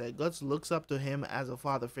 As I said, Guts looks up to him as a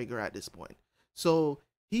father figure at this point. So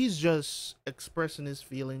he's just expressing his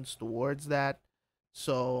feelings towards that.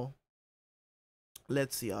 So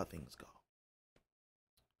let's see how things go.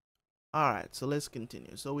 Alright, so let's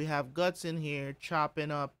continue. So we have Guts in here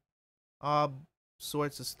chopping up all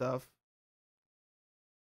sorts of stuff.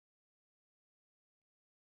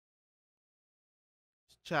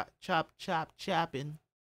 Chopping.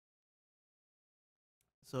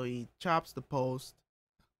 So he chops the post,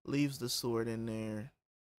 leaves the sword in there.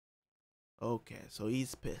 Okay, so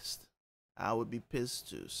he's pissed. I would be pissed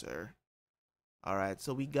too, sir. Alright,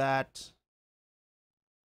 so we got...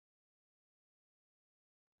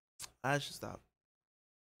 I should stop.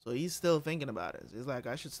 So he's still thinking about it. It's like,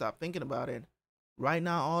 I should stop thinking about it. Right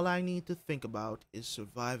now, all I need to think about is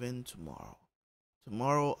surviving tomorrow.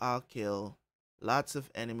 Tomorrow, I'll kill lots of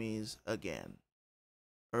enemies again.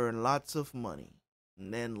 Earn lots of money.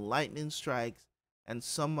 And then lightning strikes and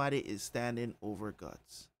somebody is standing over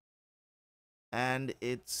Guts. And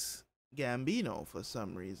it's Gambino for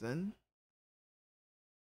some reason.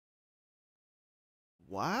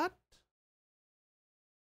 What?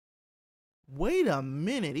 Wait a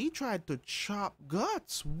minute, he tried to chop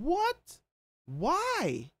Guts. What?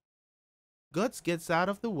 Why? Guts gets out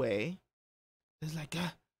of the way. It's like,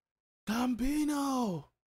 Gambino,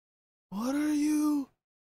 what are you?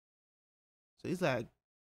 So he's like,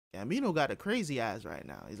 Gambino got a crazy eyes right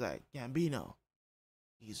now. He's like, Gambino,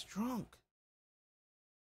 he's drunk.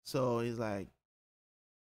 So he's like,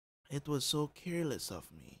 it was so careless of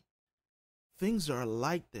me. Things are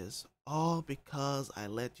like this all because I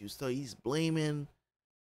let you. So he's blaming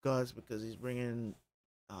Guts because he's bringing,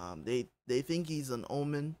 they think he's an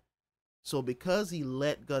omen. So because he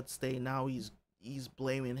let Guts stay, now he's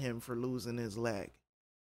blaming him for losing his leg.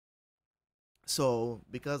 So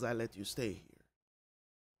because I let you stay here,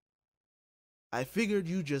 I figured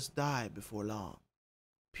you just die before long.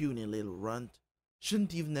 Puny little runt.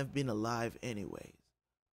 Shouldn't even have been alive anyways.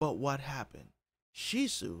 But what happened?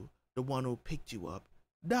 Shisu, the one who picked you up,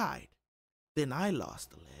 died. Then I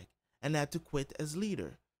lost a leg and had to quit as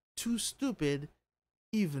leader. Too stupid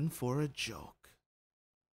even for a joke.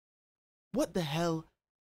 What the hell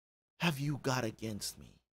have you got against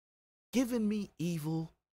me? Giving me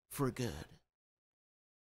evil for good.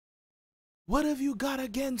 What have you got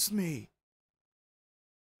against me?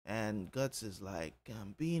 And Guts is like,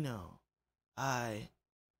 Gambino,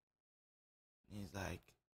 he's like,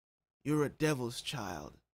 you're a devil's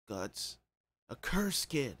child, Guts. A cursed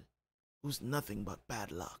kid who's nothing but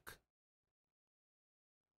bad luck.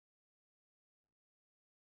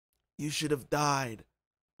 You should have died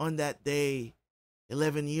on that day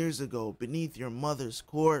 11 years ago beneath your mother's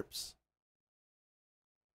corpse.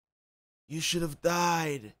 You should have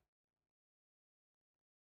died.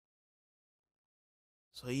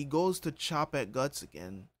 So he goes to chop at Guts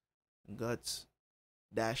again. And Guts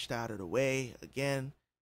dashed out of the way again,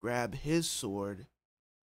 grabbed his sword,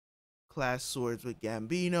 clashed swords with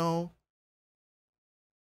Gambino,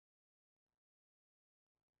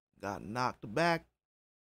 got knocked back.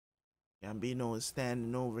 Gambino is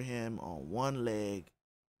standing over him on one leg.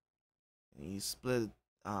 And he split,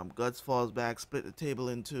 Guts falls back, split the table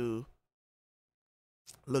in two,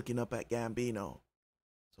 looking up at Gambino.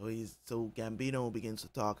 So Gambino begins to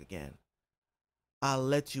talk again. I'll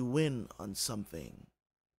let you win on something.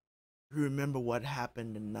 You remember what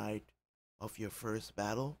happened the night of your first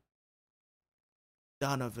battle?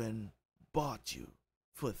 Donovan bought you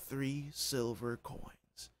for 3 silver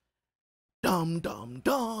coins. Dum dum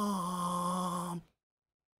dum.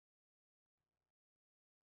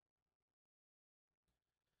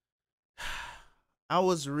 I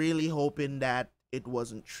was really hoping that it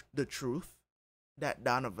wasn't the truth that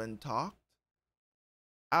Donovan talked.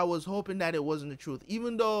 I was hoping that it wasn't the truth,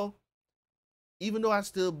 even though I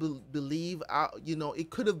still believe, it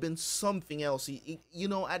could have been something else.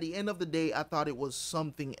 At the end of the day, I thought it was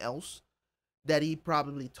something else that he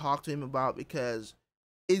probably talked to him about, because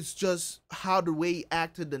it's just how the way he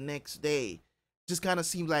acted the next day just kind of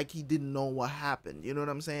seemed like he didn't know what happened. You know what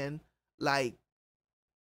I'm saying? Like,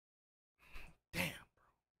 damn, bro,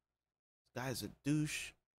 this guy's a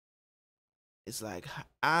douche. It's like,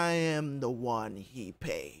 I am the one he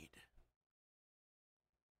paid.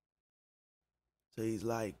 So he's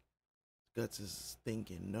like, Guts is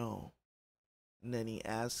thinking no. And then he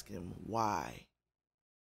asks him why.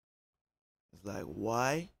 He's like,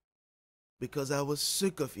 why? Because I was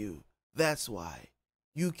sick of you. That's why.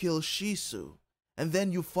 You killed Shisu. And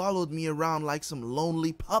then you followed me around like some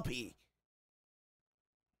lonely puppy.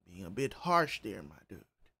 Being a bit harsh there, my dude.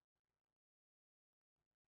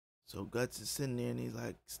 So Guts is sitting there and he's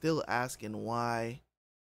like still asking why.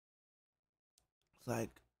 It's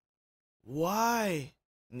like, why?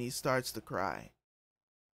 And he starts to cry.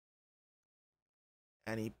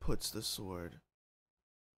 And he puts the sword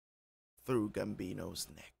through Gambino's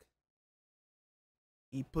neck.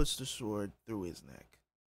 He puts the sword through his neck.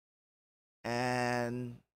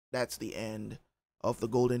 And that's the end of the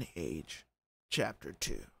Golden Age, Chapter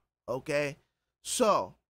 2. Okay?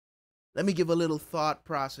 So, let me give a little thought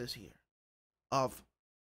process here of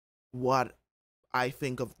what I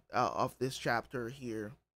think of this chapter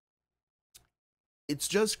here. It's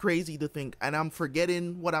just crazy to think, and I'm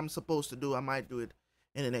forgetting what I'm supposed to do. I might do it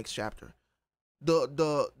in the next chapter.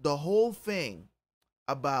 The whole thing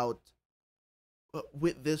about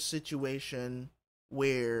with this situation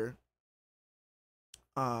where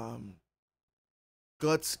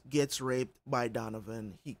Guts gets raped by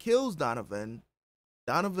Donovan. He kills Donovan.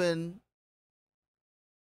 Donovan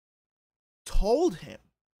told him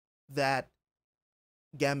that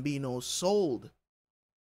Gambino sold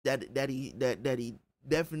that he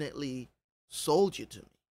definitely sold you to me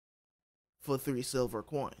for 3 silver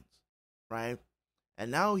coins, right? And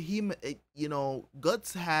now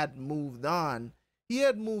Guts had moved on. He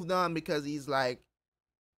had moved on because he's like,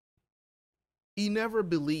 he never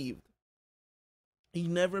believed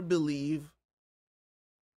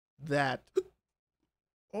that,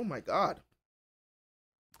 oh my God.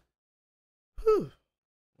 Whew.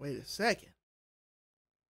 Wait a second.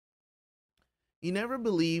 He never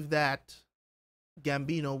believed that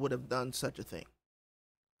Gambino would have done such a thing.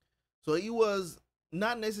 So he was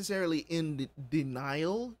not necessarily in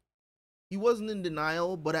denial. He wasn't in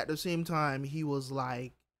denial, but at the same time, he was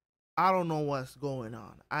like, I don't know what's going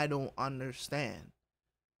on. I don't understand.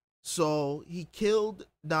 So he killed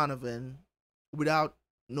Donovan without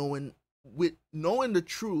knowing the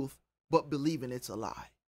truth, but believing it's a lie.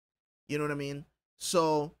 You know what I mean?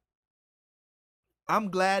 So I'm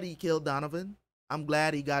glad he killed Donovan. I'm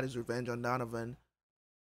glad he got his revenge on Donovan.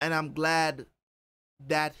 And I'm glad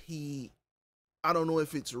that he, I don't know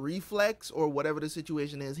if it's reflex or whatever the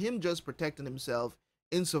situation is, him just protecting himself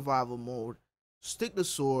in survival mode, stick the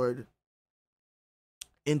sword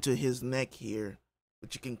into his neck here,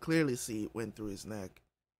 but you can clearly see it went through his neck.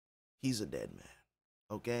 He's a dead man.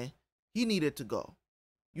 Okay? He needed to go.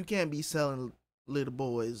 You can't be selling little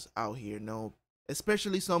boys out here, no.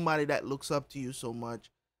 Especially somebody that looks up to you so much.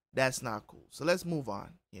 That's not cool. So let's move on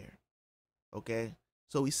here. Okay?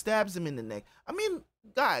 So he stabs him in the neck. I mean,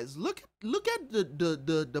 guys, look at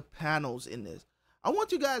the panels in this. I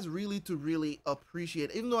want you guys to really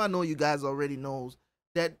appreciate, even though I know you guys already knows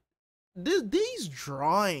that these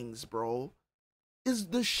drawings, bro, is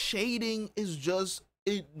the shading is just,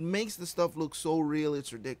 it makes the stuff look so real,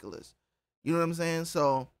 it's ridiculous. You know what I'm saying?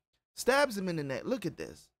 So stabs him in the neck. Look at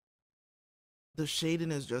this. The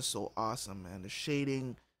shading is just so awesome, man. The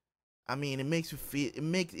shading, I mean, it makes you feel,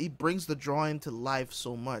 it brings the drawing to life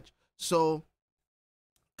so much. So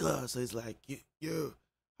so he's like, you,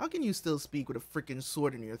 how can you still speak with a freaking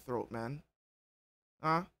sword in your throat, man?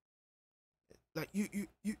 Huh? Like you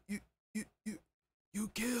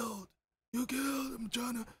killed. I'm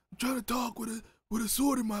trying to talk with a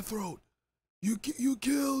sword in my throat. You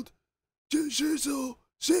killed Shizu.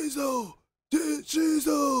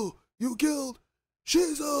 You killed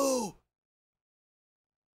Shizu.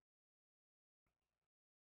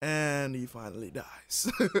 And he finally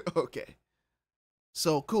dies. Okay.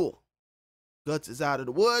 So cool. Guts is out of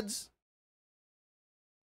the woods.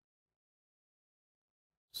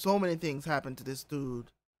 So many things happen to this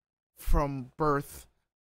dude from birth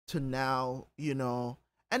to now, you know.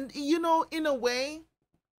 And you know, in a way,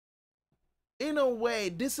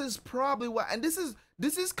 this is probably why, and this is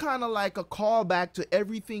kind of like a callback to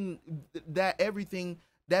everything that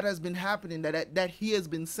has been happening, that he has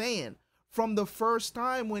been saying from the first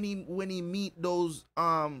time when he met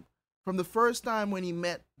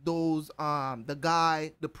those the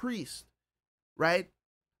guy, the priest, right?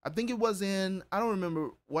 I think it was in, I don't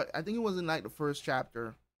remember what, I think it was in like the first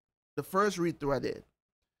chapter, the first read through I did,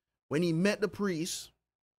 when he met the priest,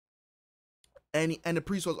 and the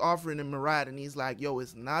priest was offering him a ride, and he's like, yo,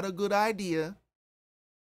 it's not a good idea.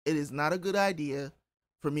 It is not a good idea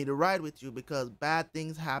for me to ride with you because bad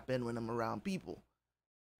things happen when I'm around people.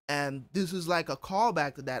 And this is like a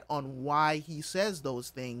callback to that on why he says those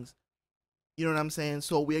things. You know what I'm saying?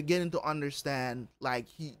 So we're getting to understand like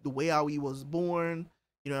the way how he was born.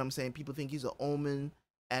 You know what I'm saying? People think he's an omen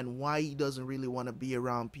and why he doesn't really want to be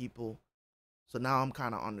around people. So now I'm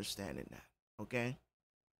kind of understanding that. Okay.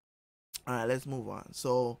 All right, let's move on.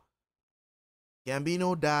 So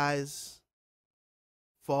Gambino dies,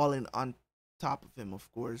 falling on top of him,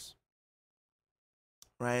 of course.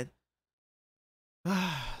 Right?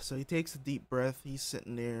 So he takes a deep breath. He's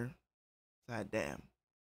sitting there. Like, damn.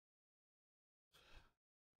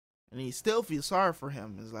 And he still feels sorry for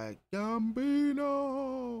him. It's like,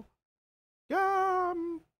 Gambino!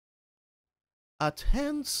 A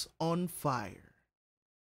tent's on fire.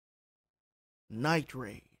 Night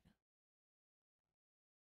raid.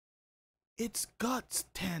 It's Guts'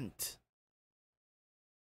 tent.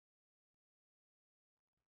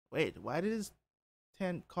 Wait, why did his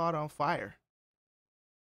tent caught on fire?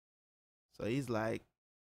 So he's like,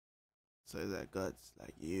 Guts,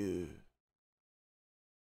 like, you.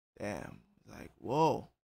 Damn. Like, whoa.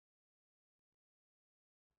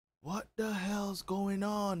 What the hell's going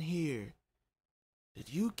on here?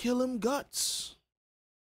 Did you kill him, Guts?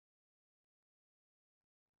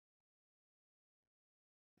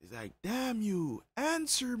 He's like, damn you,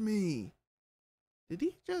 answer me. Did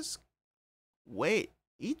he just wait?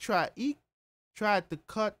 He tried to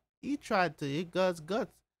cut, Guts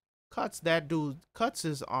cuts that dude, cuts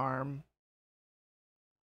his arm.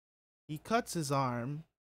 He cuts his arm.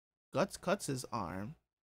 Guts cuts his arm.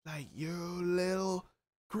 Like, you little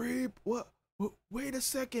creep. What? Wait a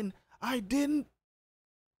second. I didn't.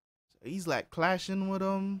 So he's like clashing with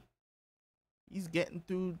him. He's getting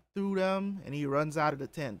through them, and he runs out of the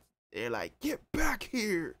tent. They're like, get back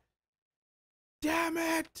here. Damn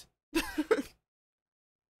it. Like,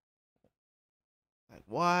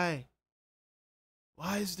 why?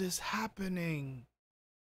 Why is this happening?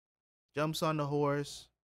 Jumps on the horse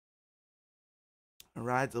and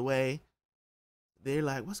rides away. They're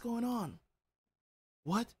like, what's going on?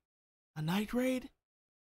 What? A night raid?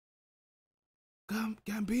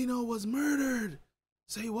 Gambino was murdered.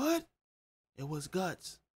 Say what? It was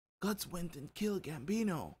Guts. Guts went and killed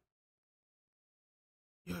Gambino.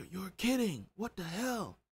 You're kidding. What the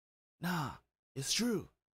hell? Nah, it's true.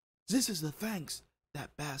 This is the thanks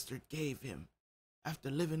that bastard gave him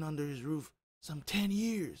after living under his roof some 10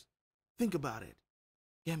 years. Think about it.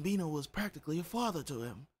 Gambino was practically a father to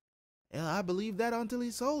him. And I believed that until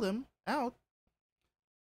he sold him out.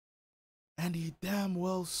 And he damn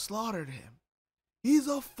well slaughtered him. He's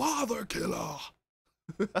a father killer.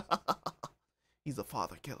 He's a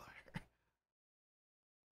father killer.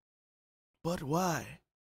 But why?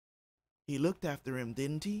 He looked after him,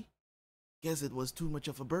 didn't he? Guess it was too much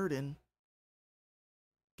of a burden.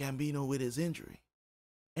 Gambino with his injury.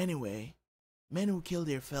 Anyway, men who kill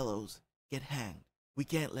their fellows get hanged. We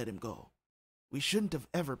can't let him go. We shouldn't have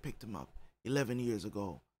ever picked him up 11 years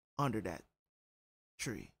ago under that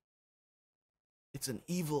tree. It's an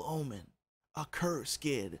evil omen, a cursed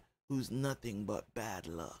kid who's nothing but bad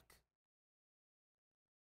luck.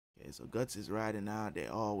 Okay, so Guts is riding out. They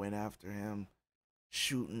all went after him,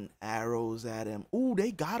 shooting arrows at him. Ooh,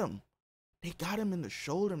 they got him. They got him in the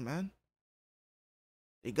shoulder, man.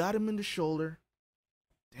 They got him in the shoulder.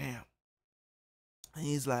 Damn. And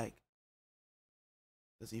he's like,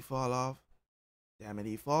 does he fall off? Damn it,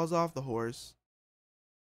 he falls off the horse.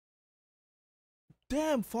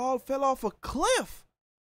 Damn, fell off a cliff.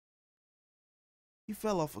 He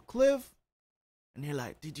fell off a cliff. And they're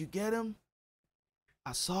like, did you get him?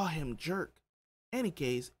 I saw him jerk. Any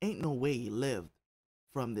case, ain't no way he lived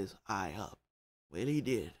from this high up. Well, he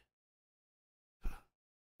did.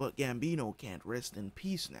 But Gambino can't rest in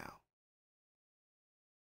peace now.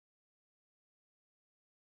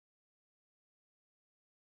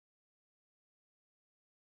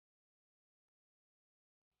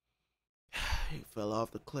 He fell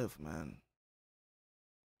off the cliff, man.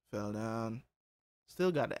 Fell down.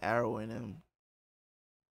 Still got the arrow in him.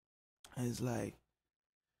 And it's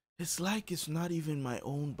like it's not even my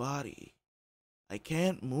own body. I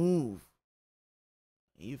can't move.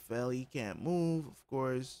 He fell, he can't move, of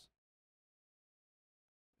course.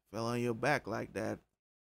 Fell on your back like that.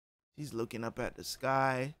 He's looking up at the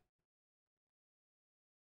sky.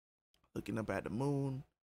 Looking up at the moon.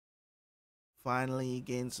 Finally, he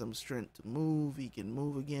gains some strength to move. He can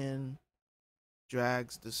move again.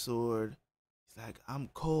 Drags the sword. He's like,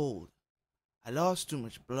 I'm cold. I lost too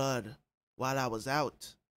much blood while I was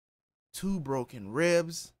out. 2 broken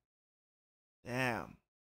ribs. Damn.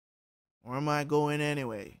 Where am I going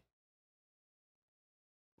anyway?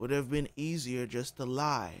 Would have been easier just to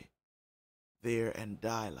lie there and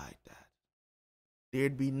die like that.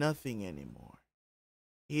 There'd be nothing anymore.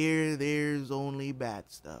 Here, there's only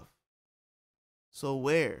bad stuff. So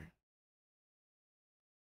where?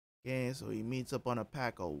 Okay, so he meets up on a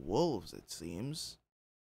pack of wolves, it seems.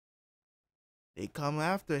 They come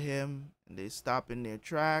after him, and they stop in their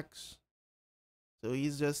tracks. So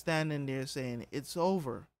he's just standing there saying, it's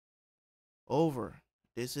over. Over.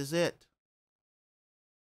 This is it.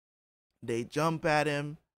 They jump at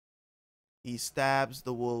him. He stabs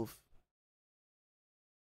the wolf.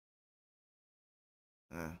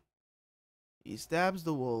 He stabs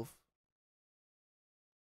the wolf.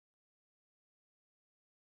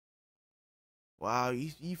 Wow,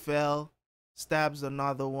 he fell. Stabs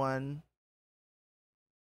another one.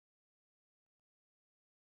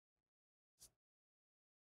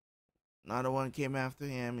 Another one came after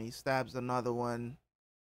him. He stabs another one.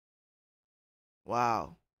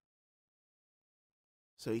 Wow.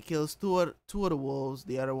 So he kills two of the wolves.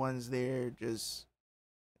 The other one's there just,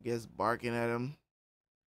 I guess, barking at him.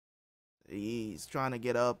 He's trying to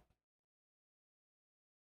get up.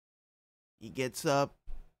 He gets up.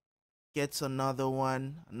 Gets another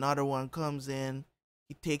one. Another one comes in.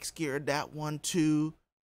 He takes care of that one too.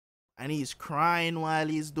 And he's crying while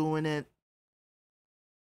he's doing it.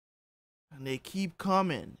 And they keep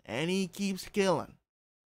coming. And he keeps killing.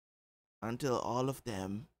 Until all of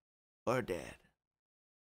them are dead.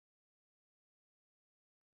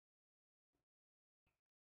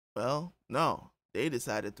 Well, no. They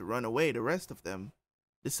decided to run away. The rest of them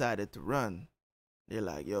decided to run. They're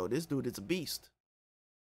like, yo, this dude is a beast.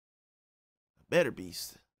 A better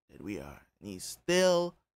beast than we are. And he's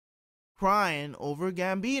still crying over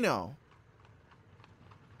Gambino.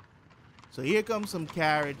 So here comes some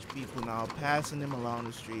carriage people now passing him along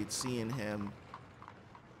the street, seeing him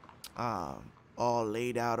all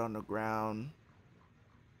laid out on the ground.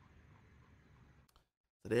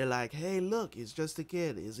 So they're like, hey, look, it's just a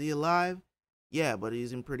kid. Is he alive? Yeah, but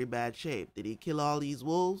he's in pretty bad shape. Did he kill all these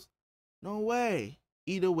wolves? No way.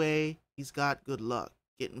 Either way, he's got good luck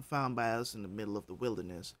getting found by us in the middle of the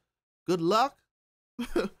wilderness. Good luck?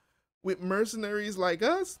 With mercenaries like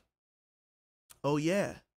us? Oh,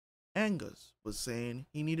 yeah. Angus was saying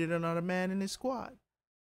he needed another man in his squad.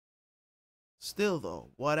 Still, though,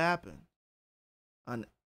 what happened?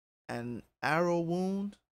 An arrow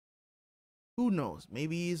wound? Who knows?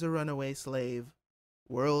 Maybe he's a runaway slave.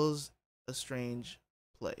 World's a strange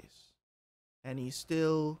place. And he's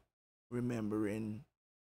still remembering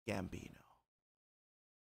Gambino.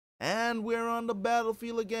 And we're on the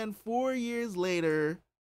battlefield again 4 years later.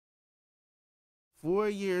 4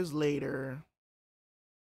 years later.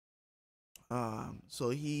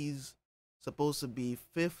 So he's supposed to be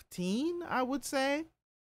 15, I would say.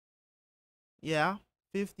 Yeah,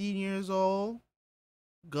 15 years old.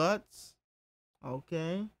 Guts.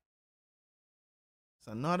 Okay. It's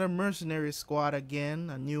another mercenary squad again,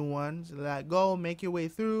 a new one. So like, go, make your way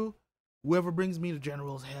through. Whoever brings me the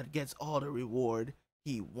general's head gets all the reward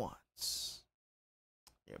he wants.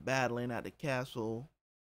 They're battling at the castle.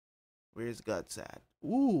 Where's Guts at?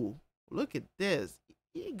 Ooh, look at this.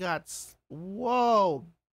 He got, whoa.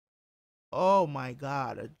 Oh my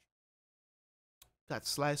God. Got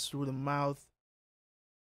sliced through the mouth.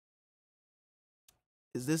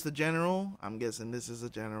 Is this the general? I'm guessing this is a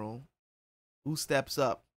general. Who steps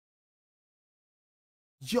up?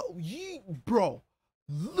 Yo, bro,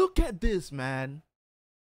 look at this, man.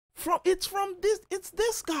 It's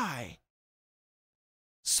this guy.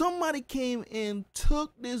 Somebody came in,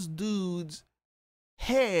 took this dude's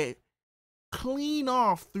head clean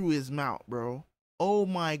off through his mouth, bro. Oh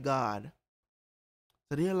my God.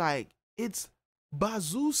 So they're like, it's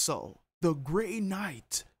Bazuso, the Grey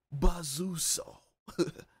Knight, Bazuso.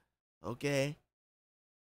 Okay.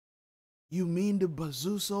 You mean the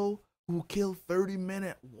Bazuso who killed 30 men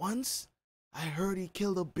at once? I heard he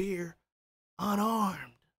killed a bear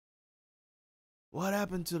unarmed. What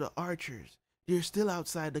happened to the archers? They're still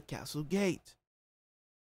outside the castle gate.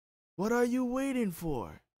 What are you waiting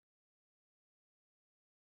for?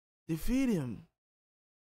 Defeat him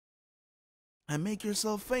and make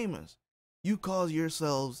yourself famous. You call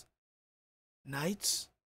yourselves knights?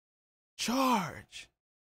 Charge!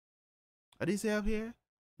 What do you say up here?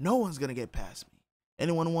 No one's gonna get past me.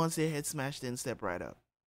 Anyone who wants their head smashed in, step right up.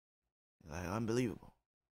 Like, unbelievable.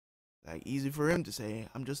 Like, easy for him to say,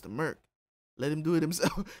 I'm just a merc. Let him do it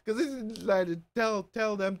himself. Because it's like to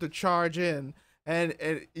tell them to charge in, and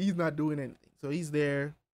he's not doing anything. So he's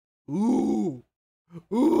there. Ooh.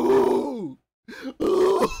 Ooh.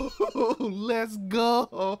 Ooh. Let's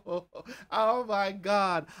go. Oh my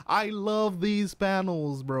God. I love these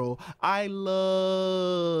panels, bro. I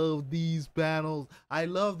love these panels. I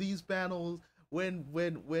love these panels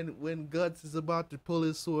when Guts is about to pull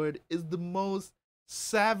his sword. Is the most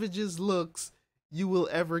savagest looks you will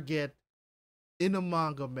ever get in a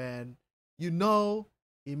manga, man. You know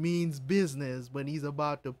it means business when he's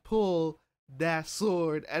about to pull that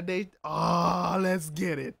sword, and let's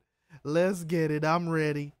get it. Let's get it. I'm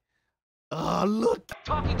ready. Look.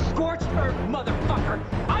 Talking scorched earth, motherfucker.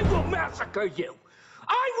 I will massacre you.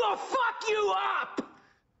 I will fuck you up.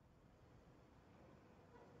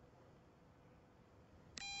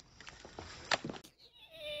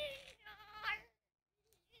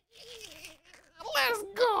 Let's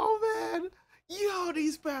go, man. Yo,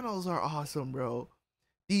 these panels are awesome, bro.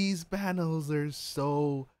 These panels are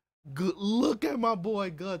so good. Look at my boy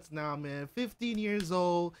Guts now, man. 15 years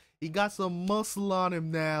old. He got some muscle on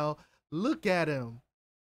him now. Look at him.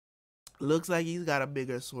 Looks like he's got a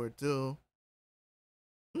bigger sword, too.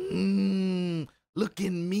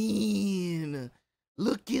 Looking mean.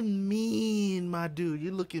 Looking mean, my dude.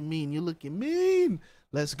 You're looking mean. You're looking mean.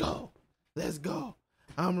 Let's go. Let's go.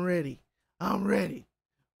 I'm ready. I'm ready.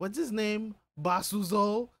 What's his name?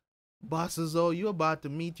 Basuzo? Basuzo, you about to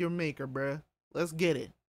meet your maker, bruh. Let's get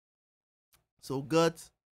it. So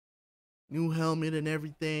Guts, new helmet and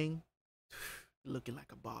everything. Looking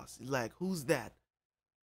like a boss. He's like, who's that?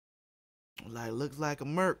 Like, looks like a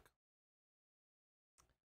merc.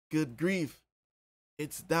 Good grief.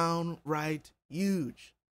 It's downright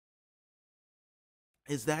huge.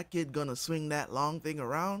 Is that kid gonna swing that long thing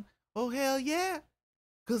around? Oh, hell yeah.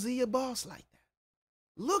 Cause he a boss like that.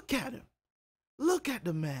 Look at him. Look at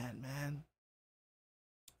the man, man.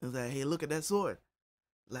 He's like, hey, look at that sword.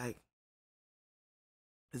 Like,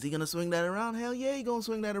 is he gonna swing that around? Hell yeah, he gonna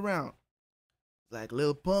swing that around. Like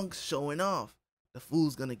little punks showing off. The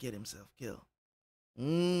fool's gonna get himself killed.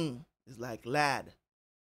 It's like, lad,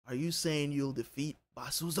 are you saying you'll defeat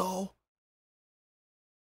Basuzo?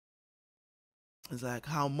 It's like,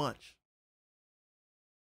 how much?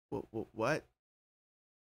 What?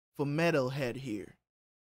 For Metalhead here,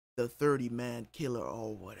 the 30-man killer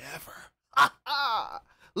or whatever.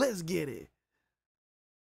 Let's get it.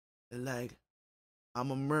 Like,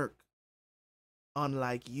 I'm a merc.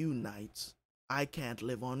 Unlike you knights, I can't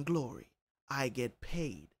live on glory. I get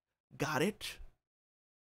paid. Got it?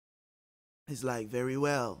 He's like, very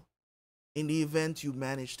well. In the event you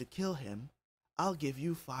manage to kill him, I'll give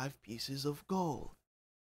you 5 pieces of gold.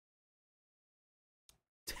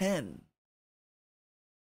 10,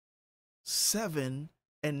 7,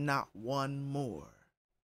 and not one more.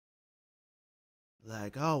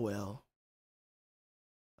 Like, oh well.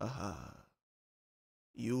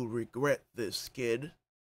 You'll regret this, kid.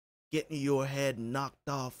 Getting your head knocked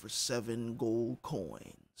off for 7 gold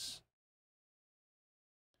coins.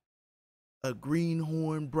 A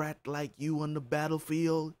greenhorn brat like you on the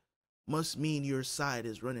battlefield must mean your side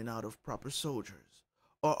is running out of proper soldiers.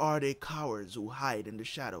 Or are they cowards who hide in the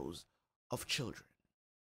shadows of children?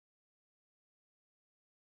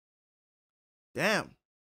 Damn.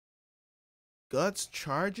 Guts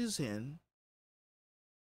charges in.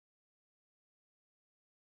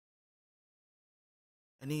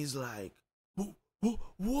 And he's like,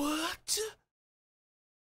 what?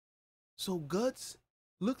 So Guts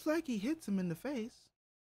looks like he hits him in the face.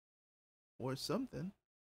 Or something.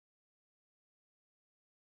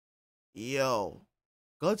 Yo.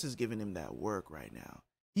 Guts is giving him that work right now.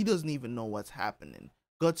 He doesn't even know what's happening.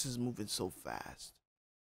 Guts is moving so fast.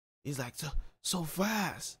 He's like, so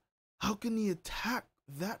fast. How can he attack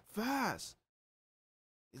that fast?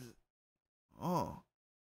 Oh,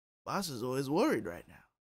 boss is always worried right now.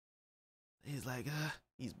 He's like,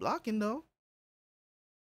 he's blocking though.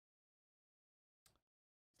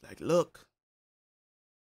 He's like, look,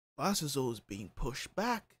 boss is always being pushed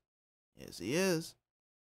back. Yes, he is.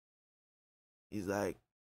 He's like,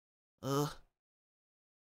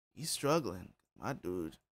 he's struggling. My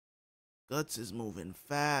dude, Guts is moving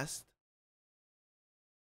fast.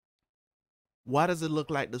 Why does it look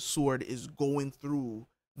like the sword is going through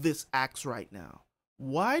this axe right now?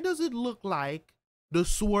 Why does it look like the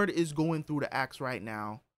sword is going through the axe right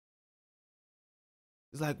now?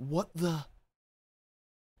 It's like, what the?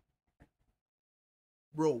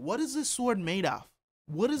 Bro, what is this sword made of?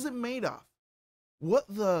 What is it made of? What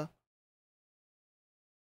the?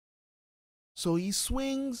 So he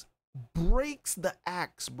swings, breaks the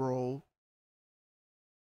axe, bro.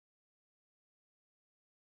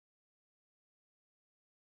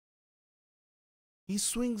 He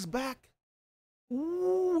swings back.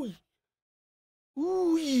 Ooh.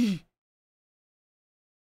 Ooh.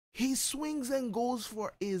 He swings and goes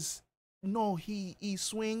for his, no, he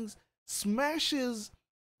swings, smashes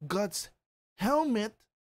Guts' helmet,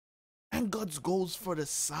 and Guts goes for the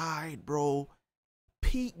side, bro.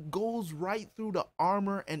 Pete goes right through the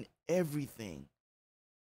armor and everything.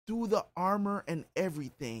 Through the armor and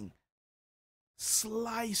everything.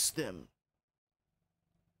 Sliced him.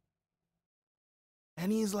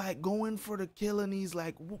 And he's like going for the kill, and he's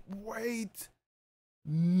like, wait.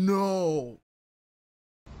 No.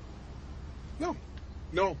 No.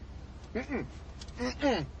 No. Mm-mm.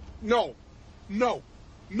 Mm-mm. No. No.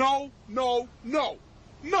 No. No. No.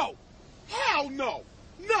 No. Hell no.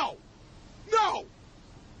 No. No.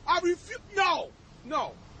 I refuse. No.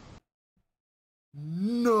 No.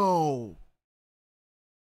 No.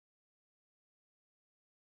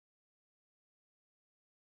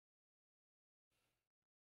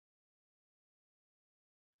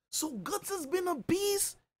 So Guts has been a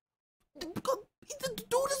beast? The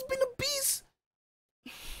dude has been a beast?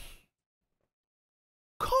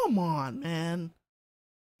 Come on, man.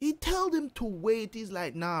 He told him to wait. He's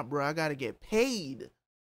like, nah, bro, I gotta get paid.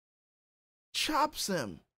 Chops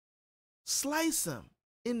him. Slice him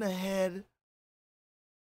in the head.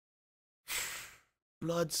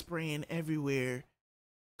 Blood spraying everywhere.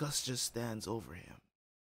 Gus just stands over him.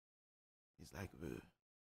 He's like, ugh.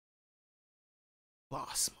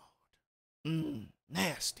 Boss mode.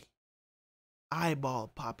 Nasty.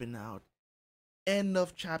 Eyeball popping out. End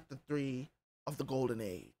of chapter 3 of the Golden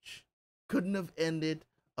Age. Couldn't have ended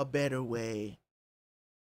a better way.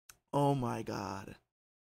 Oh my god.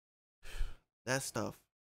 That stuff.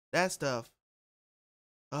 That stuff.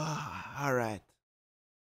 Alright.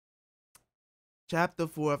 Chapter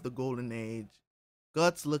 4 of the Golden Age.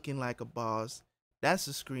 Guts looking like a boss. That's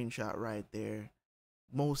a screenshot right there.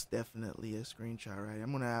 Most definitely a screenshot, right?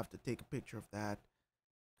 I'm gonna have to take a picture of that,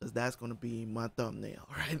 because that's gonna be my thumbnail,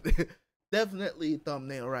 right there. Definitely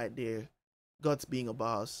thumbnail right there. Guts being a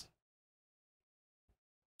boss.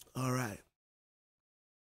 Alright.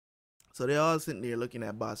 So they're all sitting there looking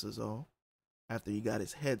at Bossazo after he got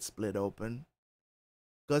his head split open.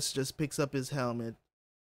 Guts just picks up his helmet,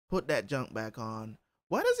 put that junk back on.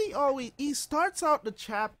 Why does he always, he starts out the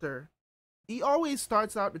chapter, he always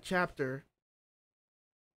starts out the chapter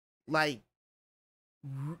like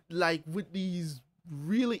with these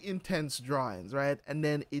really intense drawings, right? And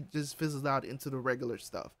then it just fizzles out into the regular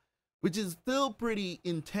stuff, which is still pretty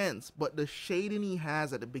intense, but the shading he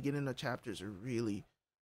has at the beginning of chapters are really,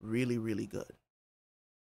 really, really good.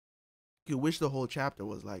 You wish the whole chapter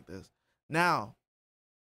was like this. Now,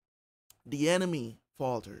 The enemy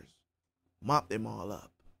falters. Mop them all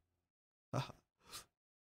up. So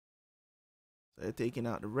they're taking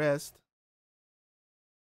out the rest.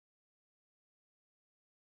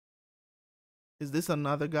 Is this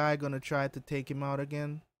another guy gonna try to take him out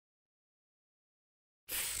again?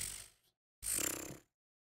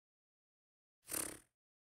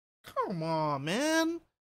 Come on, man.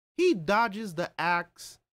 He dodges the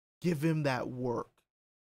axe. Give him that work.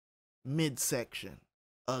 Midsection.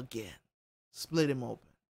 Again. Split him open.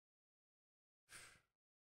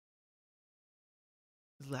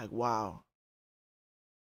 It's like, wow.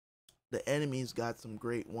 The enemy's got some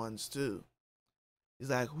great ones too. He's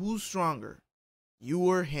like, who's stronger? You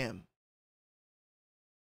or him?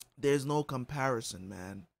 There's no comparison,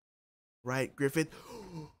 man. Right, Griffith?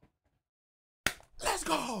 Let's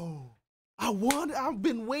go! I've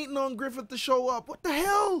been waiting on Griffith to show up. What the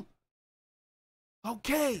hell?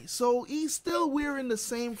 Okay, so he's still wearing the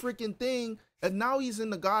same freaking thing, and now he's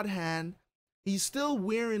in the God Hand. He's still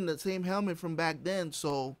wearing the same helmet from back then,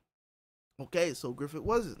 so... Okay, so Griffith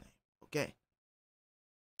was his name. Okay.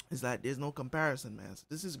 It's like, there's no comparison, man. So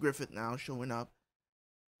this is Griffith now showing up.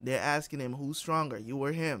 They're asking him, who's stronger, you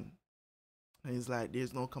or him? And he's like,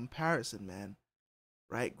 there's no comparison, man.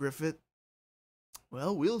 Right, Griffith?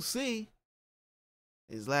 Well, we'll see.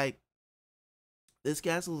 He's like, this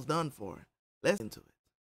castle's done for. Let's get into it.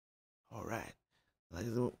 All right. Like,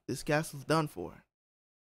 this castle's done for.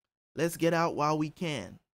 Let's get out while we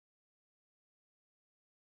can.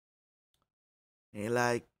 And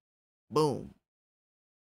like, boom.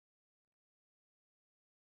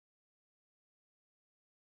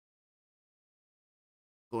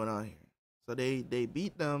 Going on here. So they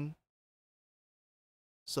beat them.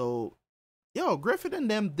 So, yo, Griffith and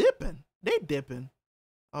them dipping. They dipping.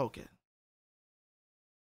 Okay.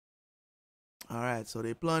 All right, so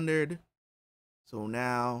they plundered. So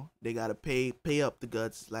now they gotta pay up the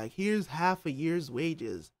guts. Like, here's half a year's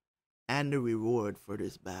wages and the reward for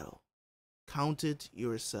this battle. Count it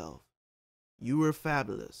yourself. You were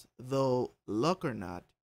fabulous, though luck or not.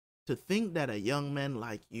 To think that a young man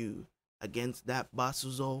like you against that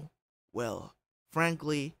Basuzo, well,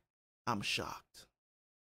 frankly, I'm shocked.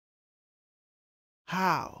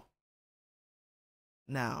 How?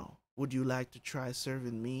 Now, would you like to try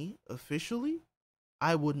serving me officially?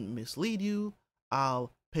 I wouldn't mislead you.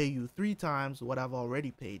 I'll pay you 3 times what I've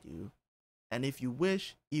already paid you. And if you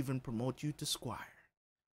wish, even promote you to squire.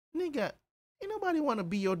 Nigga, ain't nobody want to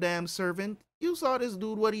be your damn servant. You saw this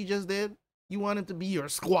dude, what he just did. You want him to be your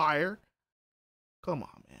squire? Come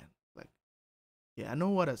on, man. Like, yeah, I know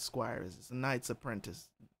what a squire is. It's a knight's apprentice.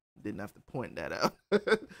 Didn't have to point that out.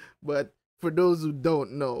 But for those who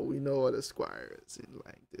don't know, we know what a squire is. It's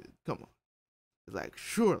like, dude, come on. It's like,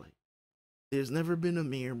 surely there's never been a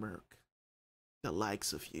mere merc the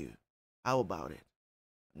likes of you. How about it?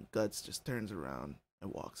 And Guts just turns around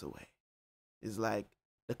and walks away. It's like,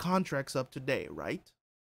 the contract's up today, right?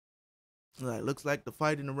 It's like, looks like the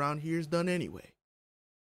fighting around here is done anyway.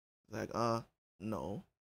 It's like, no.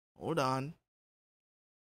 Hold on.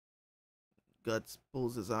 Guts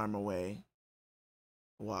pulls his arm away,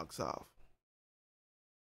 walks off.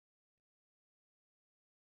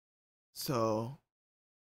 So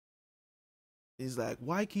he's like,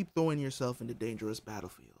 why keep throwing yourself into dangerous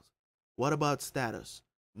battlefields? What about status,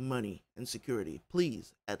 money, and security?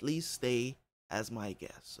 Please, at least stay as my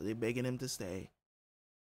guest. So they're begging him to stay.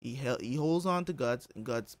 He holds on to Guts, and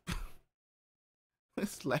Guts,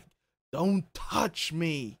 it's like, don't touch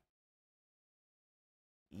me.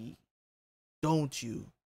 Don't you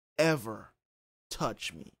ever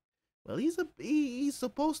touch me. Well, he's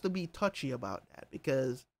supposed to be touchy about that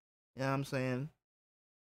because, you know what I'm saying?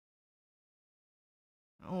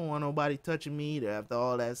 I don't want nobody touching me either after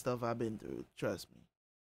all that stuff I've been through. Trust me.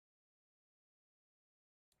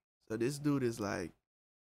 So this dude is like,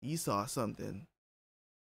 he saw something.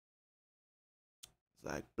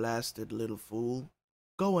 It's like, blasted little fool.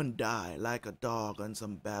 Go and die like a dog on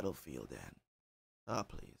some battlefield then. Oh,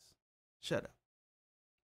 please. Shut up.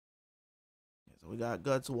 So we got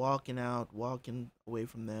Guts walking away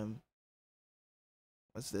from them.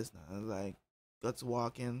 What's this now? It's like, Guts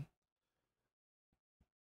walking.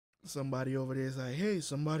 Somebody over there is like, hey,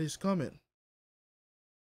 somebody's coming.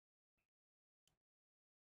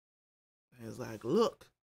 And it's like, look,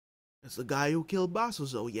 it's the guy who killed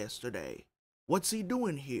Basuzo yesterday. What's he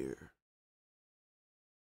doing here?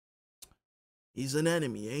 He's an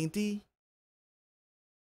enemy, ain't he?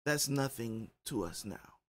 That's nothing to us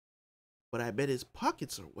now. But I bet his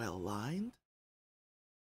pockets are well lined.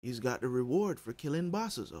 He's got the reward for killing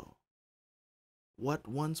Basuzo. What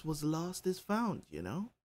once was lost is found, you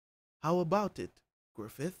know? How about it,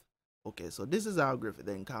 Griffith? Okay, so this is how Griffith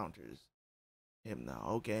encounters him now.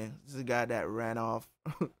 Okay, this is the guy that ran off.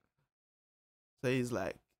 So he's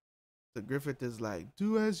like, so Griffith is like,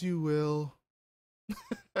 do as you will.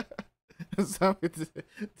 So it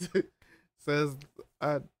says,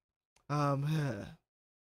 all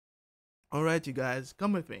right, you guys,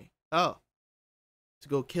 come with me. Oh, to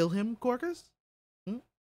go kill him, Corcus? Hmm?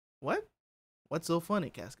 What? What's so funny,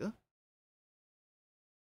 Casca?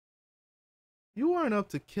 You aren't up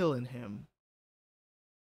to killing him,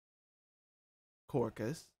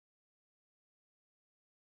 Corcus.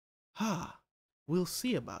 Ha, we'll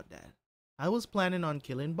see about that. I was planning on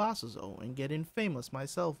killing Bossozo and getting famous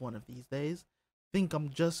myself one of these days. Think I'm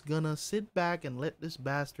just gonna sit back and let this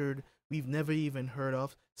bastard we've never even heard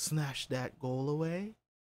of snatch that goal away?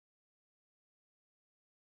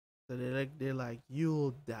 So they're like,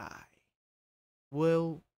 you'll die.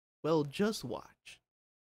 Well, just watch.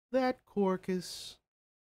 That Corcus.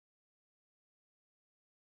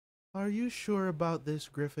 Are you sure about this,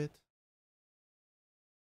 Griffith?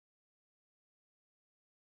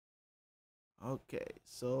 Okay,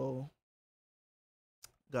 so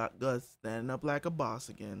got Gus standing up like a boss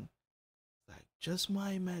again. Like, just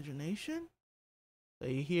my imagination? So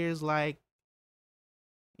he hears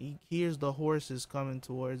the horses coming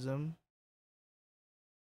towards him.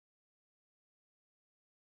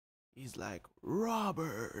 He's like,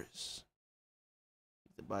 robbers.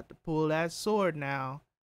 He's about to pull that sword now.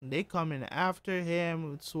 And they coming after him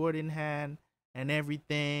with sword in hand and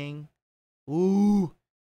everything. Ooh,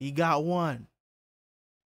 he got one.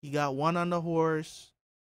 He got one on the horse.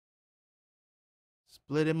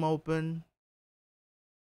 Split him open.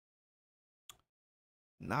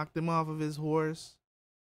 Knocked him off of his horse.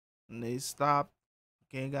 And they stopped.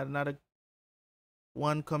 Okay, got another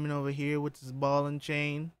one coming over here with his ball and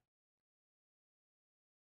chain.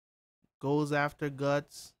 Goes after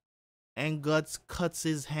Guts. And Guts cuts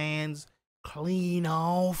his hands clean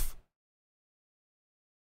off.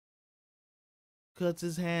 Cuts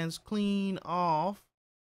his hands clean off.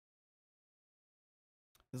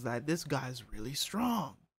 It's like, this guy's really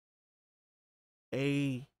strong.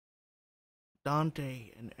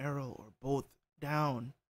 Dante and Errol are both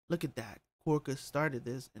down. Look at that. Corcus started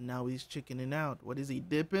this and now he's chickening out. What is he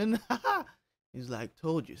dipping? He's like,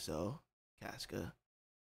 told you so, Casca.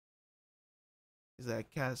 He's like,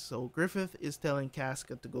 so Griffith is telling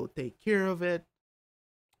Casca to go take care of it.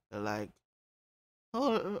 They're like,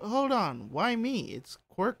 hold on, why me? It's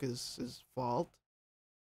Corcus's fault.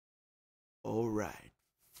 Alright,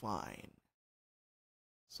 fine.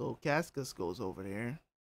 So Cascus goes over there.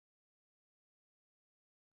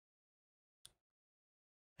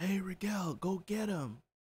 Hey, Rigel, go get him.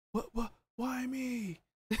 What, why me?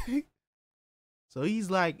 So he's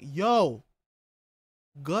like, yo,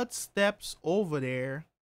 Guts steps over there.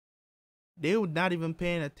 They were not even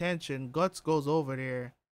paying attention. Guts goes over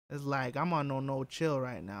there. It's like, I'm on no chill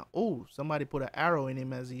right now. Oh, somebody put an arrow in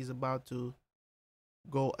him as he's about to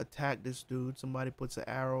go attack this dude. Somebody puts an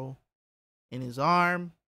arrow in his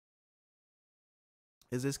arm.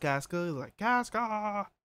 Is this Casca? He's like, Casca.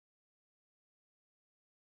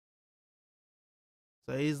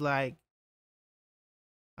 So he's like,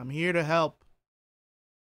 I'm here to help.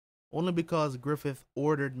 Only because Griffith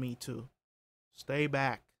ordered me to. Stay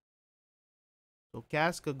back. So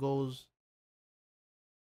Casca goes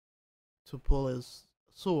to pull his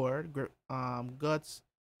sword. Guts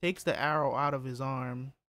takes the arrow out of his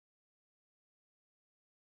arm.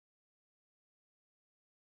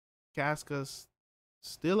 Casca's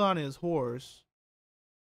still on his horse.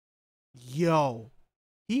 Yo.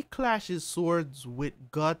 He clashes swords with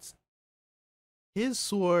Guts. His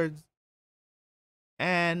swords.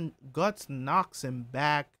 And Guts knocks him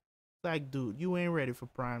back. It's like, dude, you ain't ready for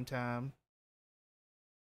prime time.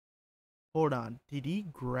 Hold on. Did he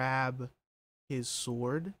grab his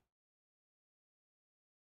sword?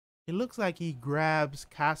 It looks like he grabs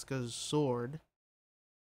Casca's sword.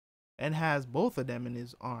 And has both of them in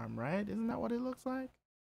his arm, right? Isn't that what it looks like?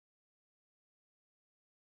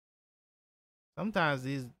 Sometimes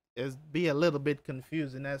these be a little bit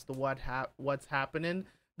confusing as to what's happening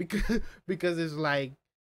because it's like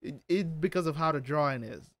because of how the drawing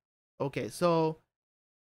is. Okay, so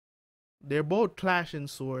they're both clashing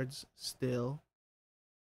swords still.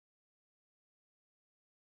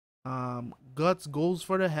 Guts goes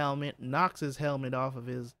for the helmet, knocks his helmet off of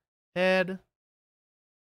his head.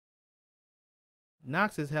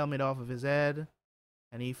 Knocks his helmet off of his head,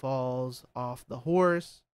 and he falls off the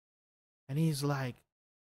horse. And he's like,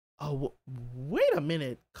 oh, wait a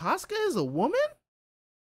minute. Casca is a woman?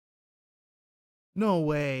 No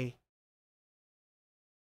way.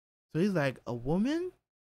 So he's like, a woman?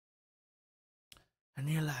 And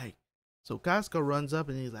you're like, so Casca runs up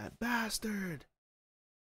and he's like, bastard.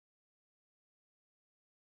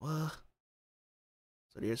 Well,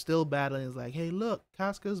 so they're still battling. It's like, hey, look,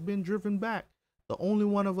 Casca's been driven back. The only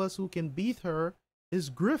one of us who can beat her is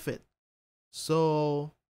Griffith.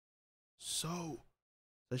 So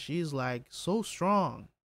she's like so strong,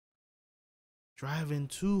 driving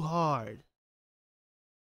too hard.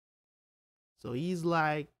 So he's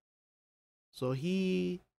like, so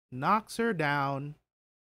he knocks her down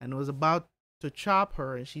and was about to chop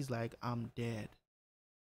her, and she's like, I'm dead.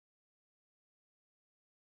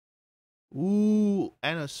 Ooh,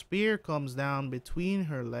 and a spear comes down between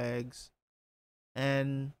her legs,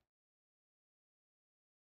 and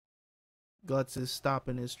Guts is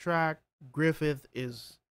stopping his track. Griffith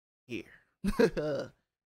is here.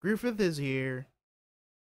 Griffith is here,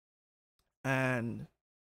 and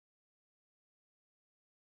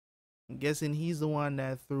I'm guessing he's the one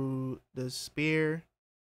that threw the spear.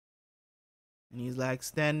 And he's like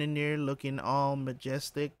standing there looking all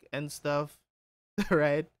majestic and stuff,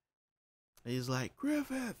 right? He's like,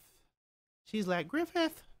 Griffith. She's like,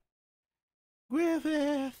 Griffith.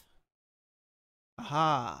 Griffith.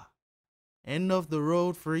 Aha. End of the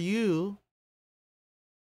road for you.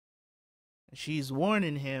 She's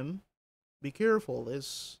warning him, be careful,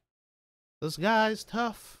 this guy's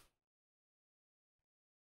tough.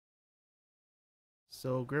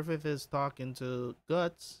 So Griffith is talking to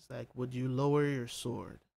Guts. It's like, would you lower your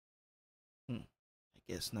sword? I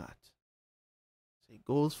guess not. So he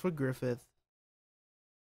goes for Griffith.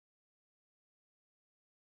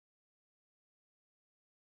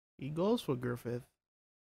 Griffith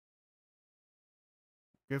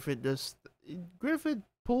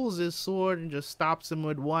pulls his sword and just stops him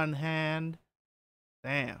with one hand.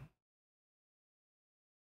 Damn.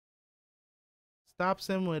 Stops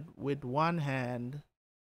him with one hand.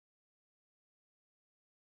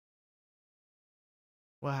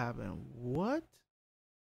 What happened? What?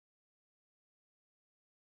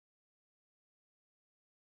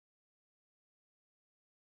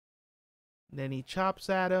 Then he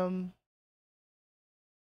chops at him.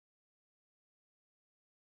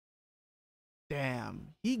 Damn.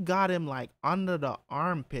 He got him like under the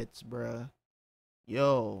armpits, bruh.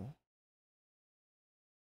 Yo.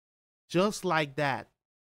 Just like that.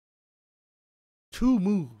 2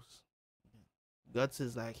 moves. Guts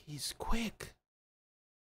is like, he's quick.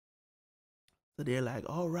 So they're like,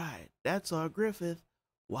 all right, that's our Griffith.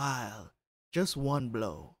 Wow, just 1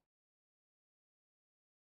 blow.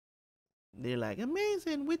 They're like,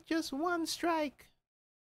 amazing, with just 1 strike.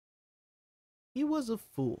 He was a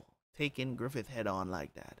fool, taking Griffith head on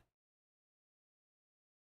like that.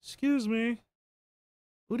 Excuse me.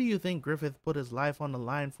 Who do you think Griffith put his life on the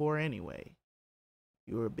line for anyway?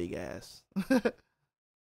 You're a big ass.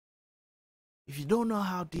 If you don't know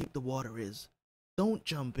how deep the water is, don't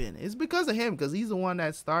jump in. It's because of him, because he's the one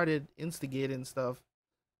that started instigating stuff.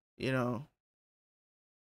 You know.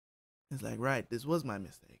 It's like, right, this was my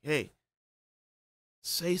mistake. Hey,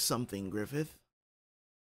 say something, Griffith.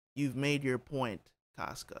 You've made your point,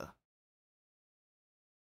 Casca.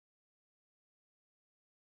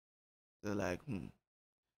 They're like,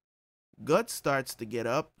 Guts starts to get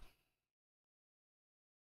up.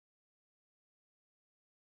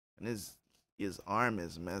 And his arm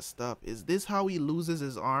is messed up. Is this how he loses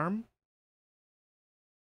his arm?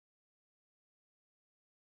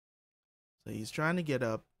 So he's trying to get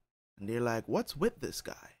up. And they're like, what's with this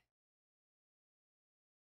guy?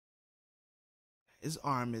 His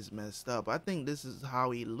arm is messed up. I think this is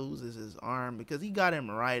how he loses his arm, because he got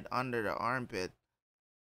him right under the armpit.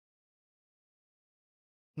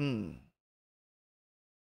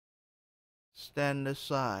 Stand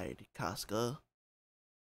aside, Casca.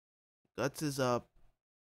 Guts is up.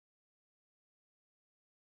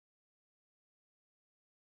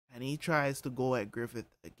 And he tries to go at Griffith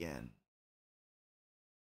again.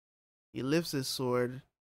 He lifts his sword.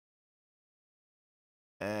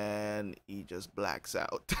 And he just blacks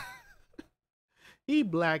out. He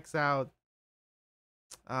blacks out.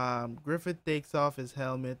 Griffith takes off his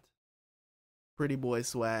helmet. Pretty boy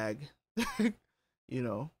swag. You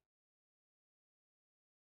know.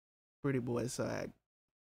 Pretty boy swag.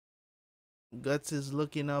 Guts is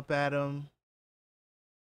looking up at him.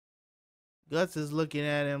 Guts is looking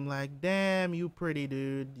at him like, damn, you pretty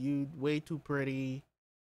dude. You way too pretty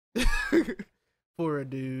for a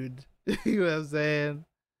dude. You know what I'm saying?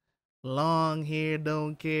 Long hair,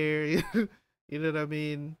 don't care. You know what I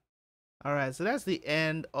mean? All right, so that's the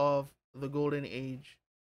end of the Golden Age,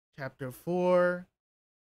 chapter 4.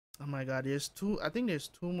 Oh my God, there's 2. I think there's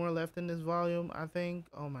 2 more left in this volume. I think.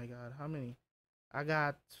 Oh my God, how many? I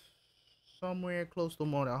got somewhere close to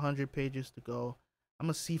more than 100 pages to go. I'm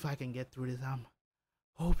gonna see if I can get through this. I'm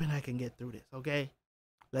hoping I can get through this. Okay,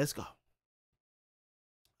 let's go.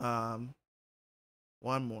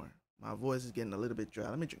 One more. My voice is getting a little bit dry.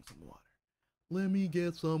 Let me drink some water. Let me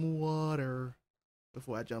get some water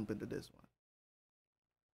before I jump into this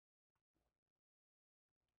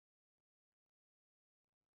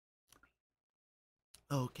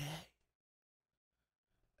one. Okay.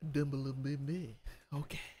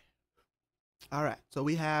 Okay. All right. So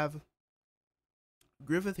we have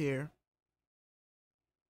Griffith here.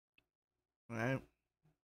 All right.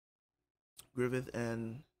 Griffith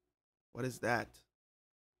and what is that?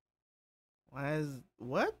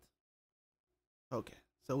 What? Okay.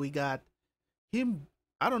 So we got him.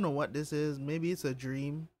 I don't know what this is. Maybe it's a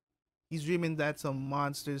dream. He's dreaming that some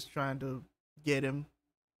monster's trying to get him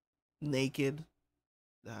naked.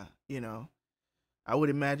 You know, I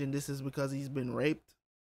would imagine this is because he's been raped.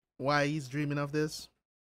 Why he's dreaming of this?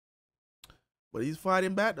 But he's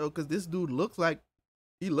fighting back though, because this dude looks like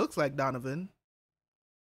Donovan,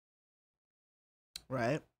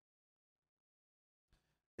 right?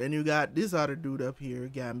 Then you got this other dude up here,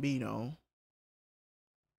 Gambino.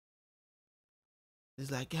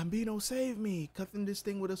 He's like, Gambino, save me! Cutting this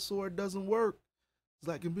thing with a sword doesn't work. It's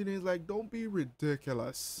like Gambino is like, don't be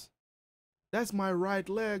ridiculous. That's my right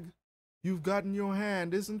leg. You've got in your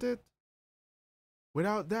hand, isn't it?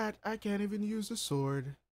 Without that, I can't even use the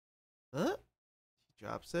sword. Huh? He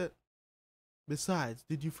drops it. Besides,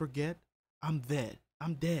 did you forget? I'm dead.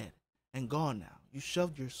 I'm dead and gone now. You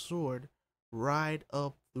shoved your sword right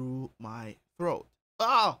up through my throat.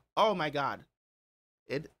 Oh my God.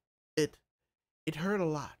 It hurt a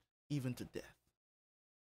lot, even to death.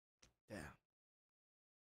 Damn.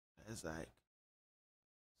 It's like,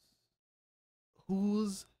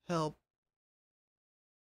 whose help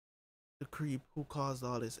the creep who caused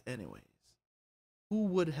all this anyways? Who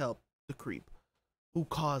would help the creep who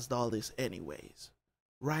caused all this anyways?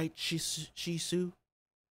 Right, Shisu?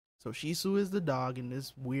 So Shisu is the dog in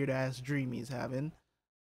this weird ass dream he's having.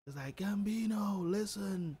 It's like, Gambino,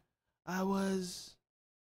 listen, I was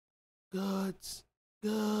guts.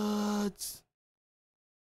 So,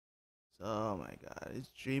 oh my God, he's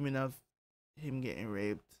dreaming of him getting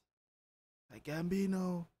raped. Like,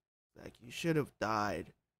 Gambino, like, you should have died.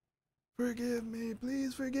 Forgive me,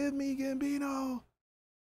 please forgive me, Gambino.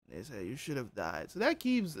 They say you should have died. So that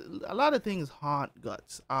keeps a lot of things haunt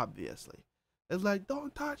Guts, obviously. It's like,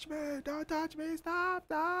 don't touch me,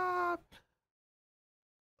 stop. A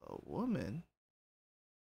woman,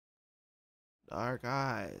 dark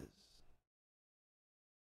eyes.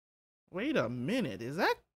 Wait a minute, is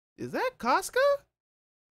that Casca?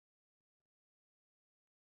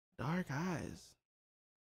 Dark eyes.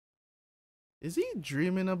 Is he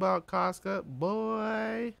dreaming about Casca?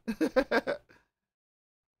 Boy.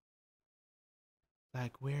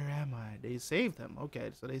 Like, where am I? They saved him.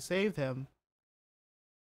 Okay, so they saved him.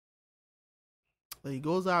 He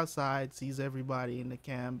goes outside, sees everybody in the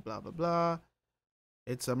camp, blah, blah, blah.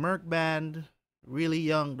 It's a merc band. Really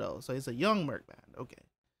young, though. So it's a young merc band. Okay.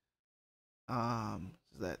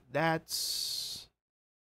 That's...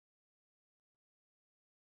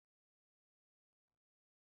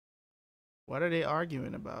 What are they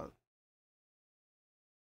arguing about?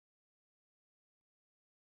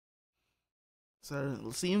 So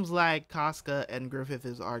it seems like Casca and Griffith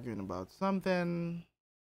is arguing about something.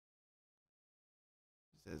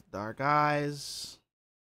 He says, dark eyes.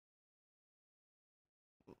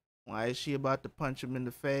 Why is she about to punch him in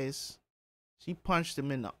the face? She punched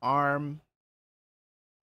him in the arm.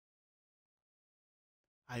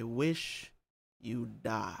 I wish you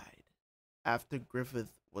died after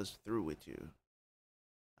Griffith was through with you.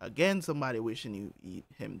 Again, somebody wishing you eat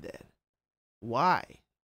him dead. Why?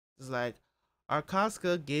 It's like, our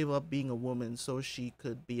Casca gave up being a woman so she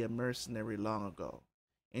could be a mercenary long ago.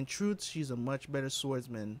 In truth, she's a much better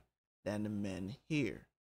swordsman than the men here.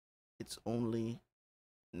 It's only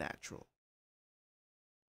natural.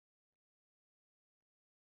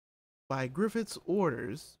 By Griffith's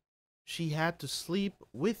orders, she had to sleep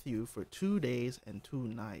with you for 2 days and 2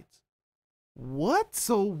 nights. What?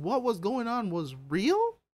 So what was going on was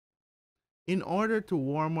real? In order to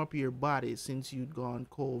warm up your body since you'd gone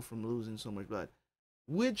cold from losing so much blood.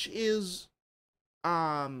 Which is,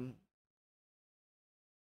 I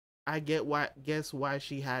guess why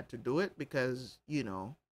she had to do it, because, you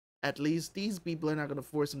know, at least these people are not going to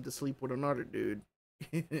force him to sleep with another dude.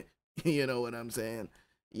 You know what I'm saying?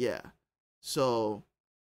 Yeah. So,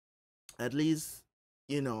 at least,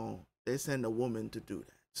 you know, they send a woman to do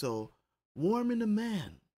that. So, warming a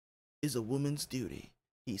man is a woman's duty,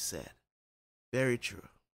 he said. Very true.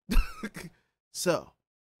 So,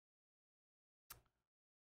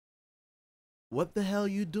 what the hell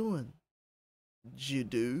you doing?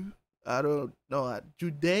 Judo? I don't know.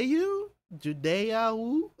 Judeu?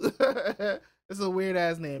 Judeu? It's a weird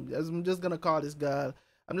ass name. I'm just gonna call this guy.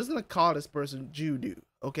 I'm just gonna call this person Judo.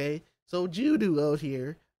 Okay. So Judo out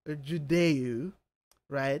here, or Judeu,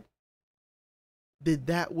 right? Did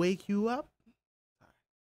that wake you up?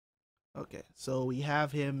 Okay. So we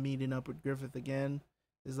have him meeting up with Griffith again.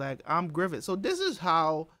 It's like, I'm Griffith. So this is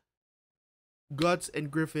how Guts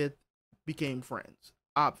and Griffith became friends.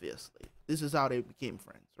 Obviously, this is how they became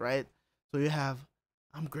friends, right? So you have,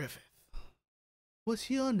 I'm Griffith. What's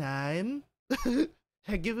your name?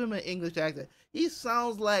 I give him an English accent. He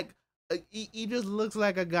sounds like he just looks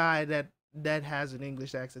like a guy that has an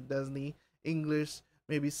English accent, doesn't he? English,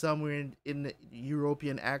 maybe somewhere in the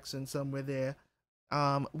European accent somewhere there.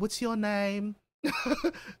 What's your name?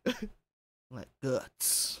 Like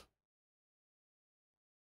Guts.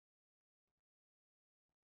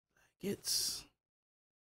 It's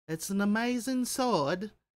an amazing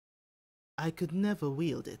sword. I could never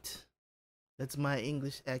wield it. That's my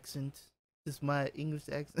English accent. It's my English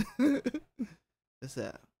accent. What's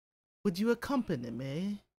that? Would you accompany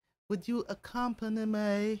me? Would you accompany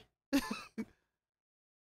me?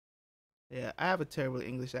 Yeah, I have a terrible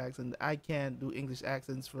English accent. I can't do English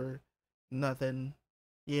accents for nothing.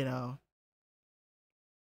 You know.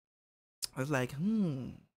 I was like,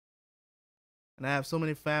 And I have so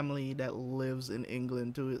many family that lives in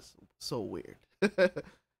England too. It's so weird. It's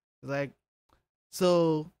like,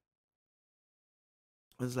 so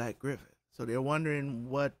it's like Griffith. So they're wondering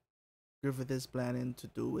what Griffith is planning to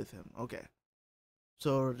do with him. Okay.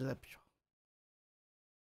 So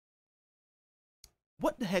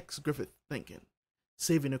what the heck's Griffith thinking?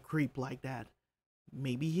 Saving a creep like that.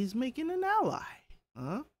 Maybe he's making an ally.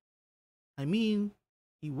 Huh? I mean,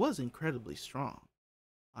 he was incredibly strong.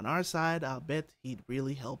 On our side, I'll bet he'd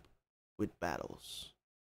really help with battles.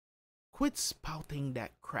 Quit spouting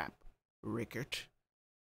that crap, Rickert.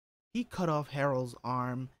 He cut off Harold's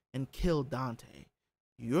arm and killed Dante.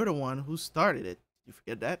 You're the one who started it. You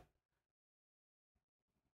forget that?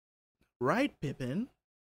 Right, Pippin?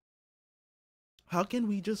 How can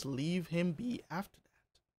we just leave him be after that?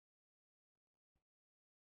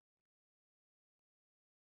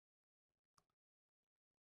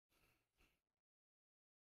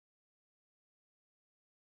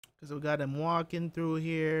 Because we got him walking through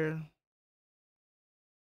here.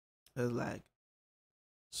 It's like,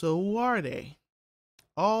 so who are they?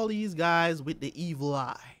 All these guys with the evil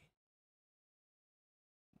eye.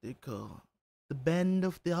 They call the Band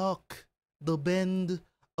of the Hawk. The Band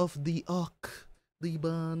of the Hawk. The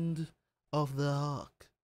Band of the Hawk.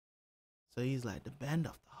 So he's like, the Band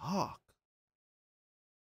of the Hawk.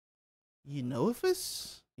 You know of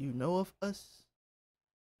us? You know of us?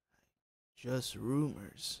 Just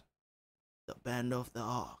rumors. The Band of the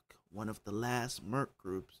Hawk, one of the last merc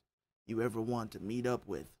groups you ever want to meet up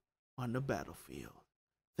with on the battlefield.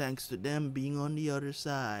 Thanks to them being on the other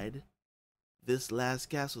side, this last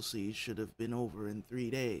castle siege should have been over in 3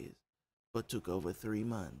 days, but took over 3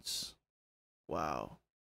 months. Wow.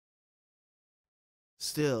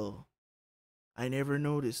 Still, I never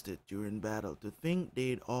noticed it during battle. To think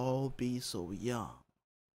they'd all be so young.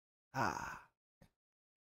 Ah.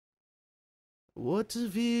 What a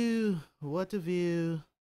view. What a view.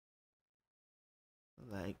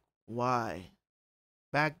 Like, why?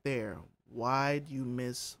 Back there, why'd you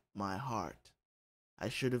miss my heart? I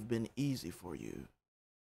should have been easy for you.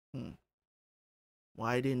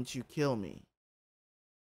 Why didn't you kill me?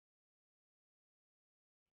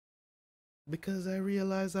 Because I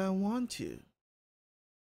realize I want you.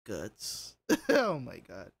 Guts. Oh my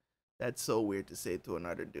god. That's so weird to say to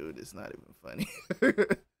another dude. It's not even funny.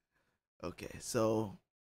 Okay, so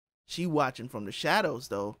she watching from the shadows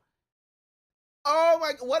though. Oh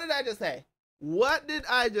my, what did I just say? What did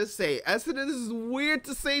I just say? I said this is weird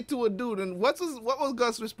to say to a dude, and what was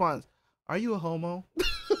Gus' response? Are you a homo?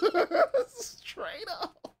 Straight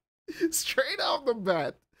up. Straight off the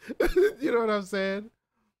bat. You know what I'm saying?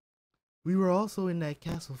 We were also in that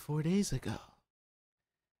castle 4 days ago.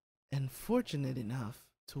 And fortunate enough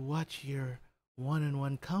to watch your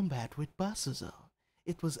one-on-one combat with Basazo.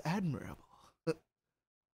 It was admirable.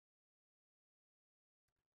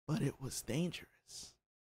 But it was dangerous.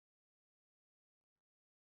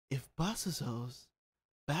 If Basazo's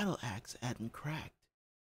battle axe hadn't cracked,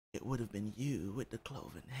 it would have been you with the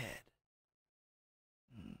cloven head.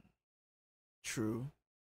 True.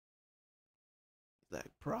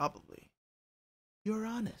 Like, probably. You're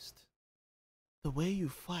honest. The way you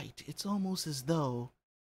fight, it's almost as though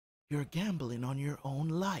You're gambling on your own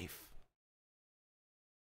life.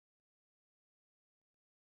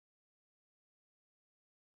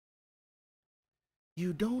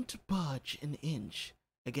 You don't budge an inch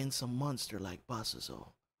against a monster like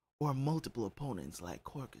Basazo or multiple opponents like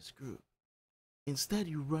Corcus Group. Instead,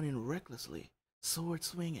 you run in recklessly, sword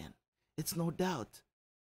swinging. It's no doubt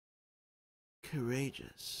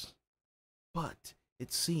courageous. But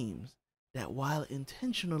it seems that while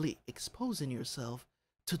intentionally exposing yourself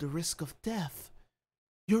to the risk of death,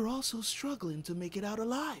 you're also struggling to make it out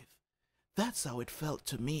alive. That's how it felt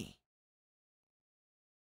to me.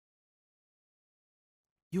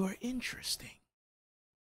 You're interesting.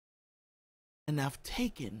 And I've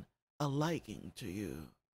taken a liking to you.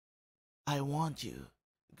 I want you,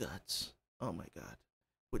 Guts. Oh my god.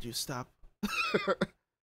 Would you stop?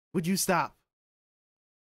 Would you stop?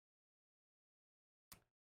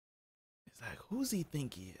 It's like, who's he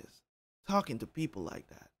think he is? Talking to people like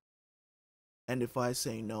that. And if I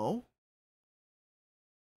say no?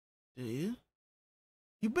 Do you?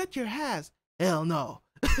 You bet your ass. Hell no.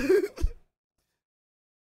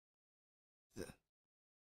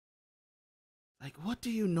 Like, what do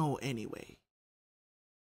you know anyway?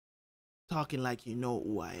 Talking like you know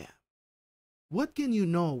who I am. What can you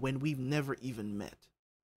know when we've never even met?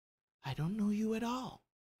 I don't know you at all.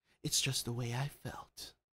 It's just the way I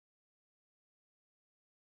felt.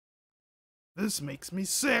 This makes me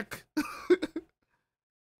sick.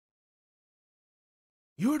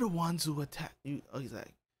 You're the ones who attacked you. Oh, he's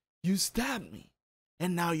like, you stabbed me.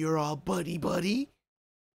 And now you're all buddy-buddy?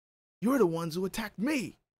 You're the ones who attacked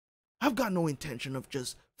me. I've got no intention of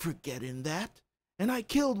just forgetting that. And I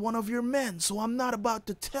killed one of your men, so I'm not about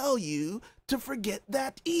to tell you to forget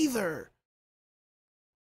that either.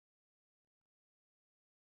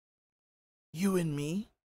 You and me,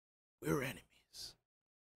 we're enemies.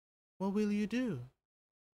 What will you do?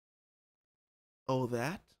 Oh,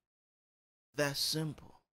 that? That's simple.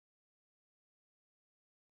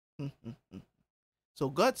 So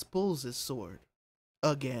Guts pulls his sword.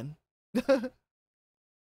 Again.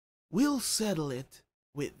 We'll settle it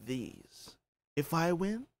with these. If I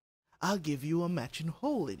win, I'll give you a matching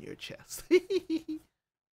hole in your chest.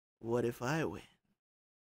 What if I win?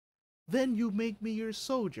 Then you make me your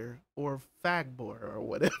soldier or fagbor or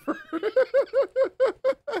whatever.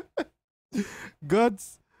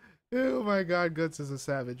 Guts. Oh my god, Guts is a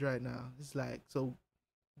savage right now. It's like, so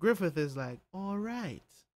Griffith is like, all right.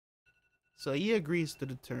 So he agrees to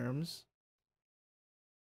the terms.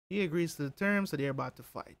 So they're about to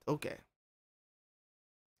fight. Okay.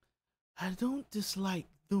 I don't dislike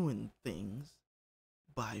doing things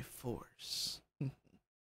by force.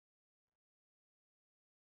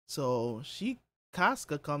 So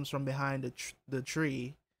Casca comes from behind the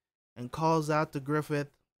tree and calls out to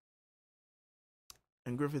Griffith.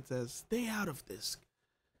 And Griffith says, stay out of this,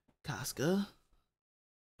 Casca.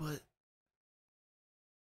 But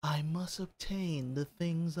I must obtain the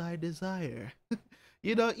things I desire.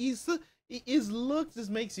 You know, his looks just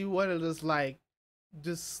makes you want to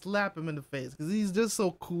just slap him in the face. Because he's just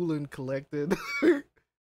so cool and collected.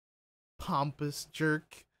 Pompous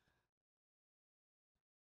jerk.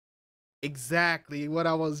 Exactly what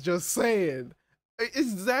I was just saying.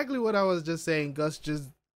 Exactly what I was just saying. Gus just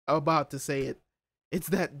about to say it. It's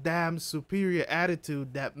that damn superior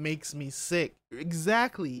attitude that makes me sick.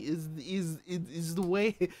 Exactly. Is the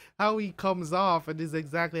way how he comes off, and is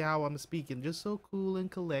exactly how I'm speaking. Just so cool and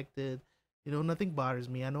collected. You know, nothing bothers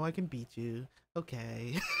me. I know I can beat you.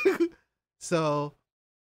 Okay. So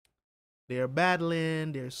they're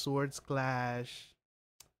battling, their swords clash,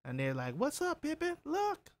 and they're like, what's up, Pippin?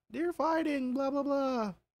 Look, they're fighting, blah blah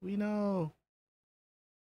blah. We know.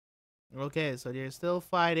 Okay, so they're still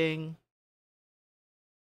fighting.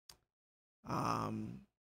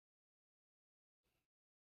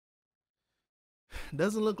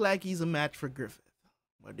 Doesn't look like he's a match for Griffith,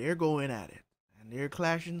 but they're going at it, and they're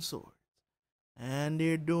clashing swords, and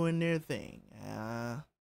they're doing their thing.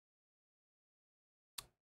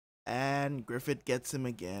 And Griffith gets him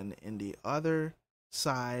again in the other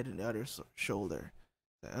side, in the other shoulder.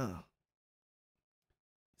 He's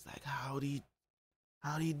like, how'd he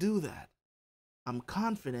do that? I'm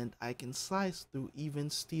confident I can slice through even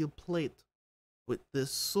steel plate with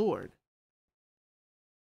this sword.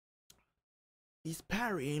 He's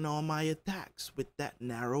parrying all my attacks with that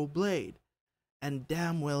narrow blade, and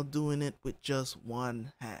damn well doing it with just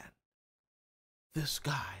one hand. This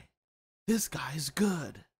guy's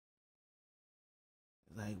good.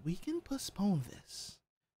 Like, we can postpone this.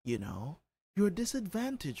 You know, you're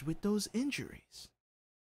disadvantaged with those injuries.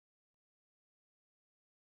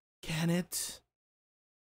 Can it?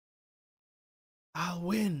 I'll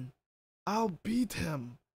win. I'll beat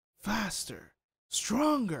him faster,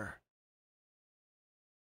 stronger.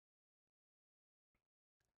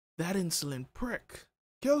 That insolent prick.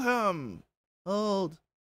 Kill him. Hold.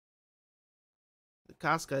 The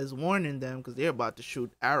Casca is warning them because they're about to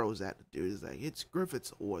shoot arrows at the dude. It's like, it's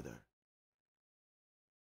Griffith's order.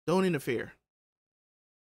 Don't interfere.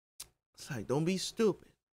 It's like, don't be stupid.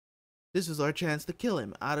 This is our chance to kill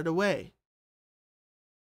him. Out of the way.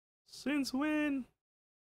 Since when?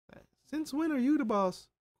 Since when are you the boss,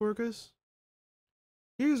 Quirkus?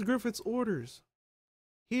 Here's Griffith's orders.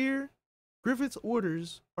 Here, Griffith's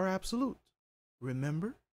orders are absolute.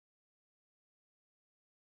 Remember?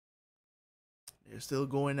 They're still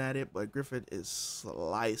going at it, but Griffith is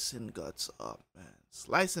slicing Guts up, man.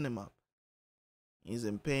 Slicing him up. He's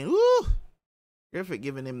in pain. Woo! Griffith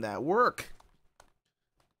giving him that work.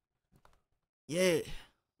 Yeah.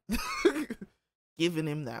 Giving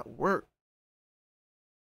him that work.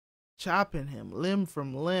 Chopping him limb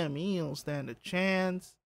from limb. He don't stand a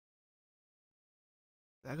chance.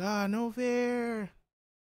 Like, ah, no fair.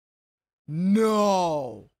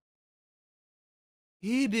 No.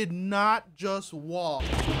 He did not just walk.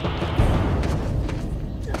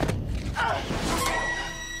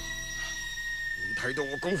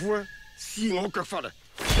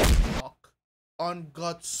 Walk on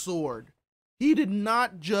Guts' sword. He did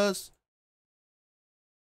not just.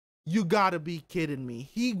 You gotta be kidding me.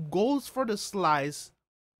 He goes for the slice,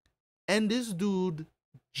 and this dude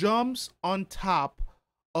jumps on top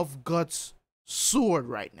of Guts' sword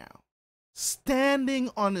right now.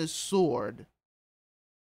 Standing on his sword.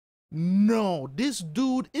 No, this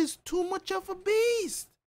dude is too much of a beast.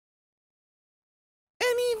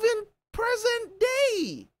 And even present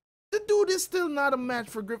day, the dude is still not a match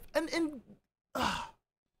for Griff.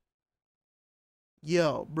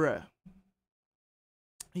 Yo, bruh.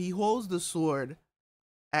 He holds the sword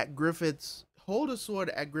at Griffith's.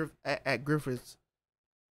 Griffith's.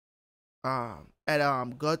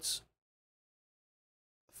 Guts'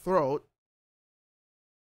 throat,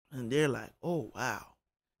 and they're like, "Oh wow,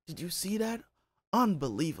 did you see that?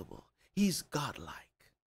 Unbelievable! He's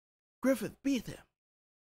godlike. Griffith beat him."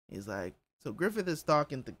 He's like, so Griffith is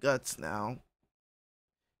talking to Guts now.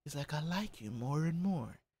 He's like, "I like you more and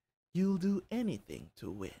more. You'll do anything to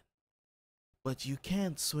win. But you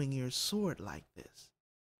can't swing your sword like this.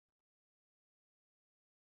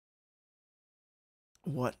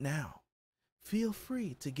 What now? Feel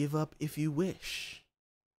free to give up if you wish."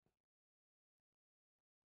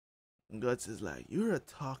 And Guts is like, "You're a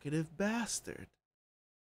talkative bastard.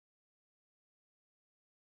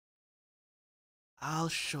 I'll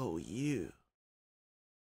show you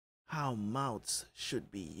how mouths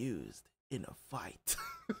should be used in a fight."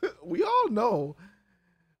 We all know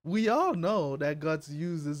that Guts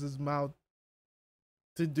uses his mouth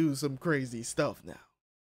to do some crazy stuff now.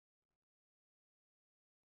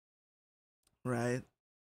 Right?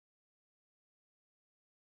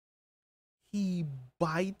 He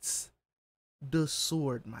bites the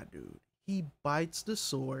sword, my dude. He bites the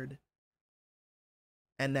sword.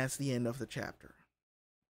 And that's the end of the chapter.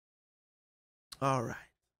 All right.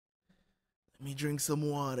 Let me drink some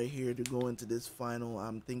water here to go into this final.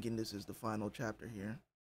 I'm thinking this is the final chapter here.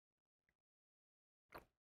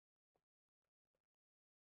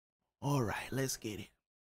 All right, let's get it.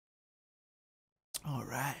 All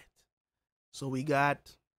right. So we got,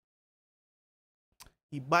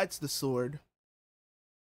 he bites the sword.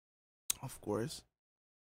 Of course.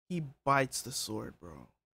 He bites the sword, bro.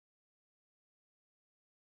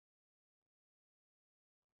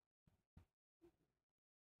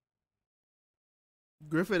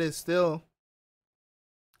 Griffith is still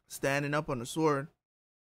standing up on the sword.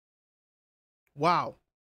 Wow.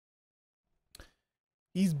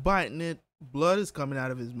 He's biting it. Blood is coming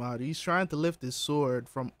out of his mouth. He's trying to lift his sword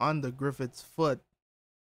from under Griffith's foot.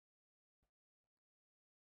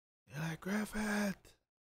 You're like, Griffith.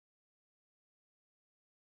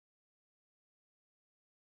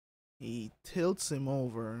 He tilts him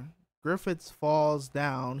over. Griffith falls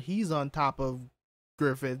down. He's on top of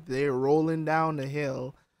Griffith. They're rolling down the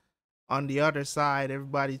hill. On the other side,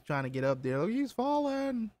 everybody's trying to get up there. Oh, he's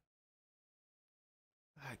falling.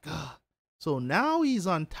 Like, so now he's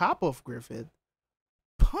on top of Griffith.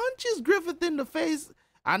 Punches Griffith in the face.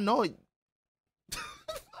 I know it. I'm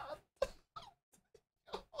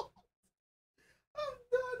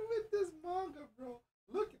done with this manga, bro.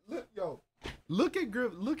 Look, yo. Look at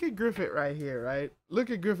Griffith right here, right? Look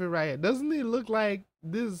at Griffith right here. Doesn't he look like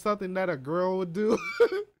this is something that a girl would do?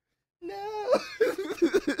 No.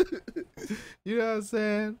 You know what I'm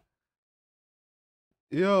saying?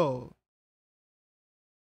 Yo.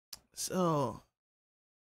 So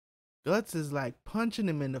Guts is like punching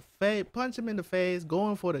him in the face,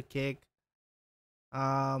 going for the kick.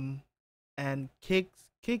 Um, and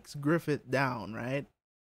kicks Griffith down, right?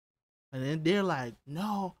 And then they're like,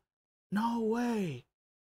 no, no way.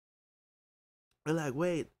 They're like,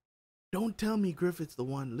 wait, don't tell me Griffith's the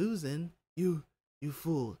one losing. You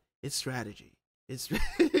fool. It's strategy. It's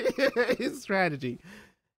it's strategy.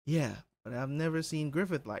 Yeah, but I've never seen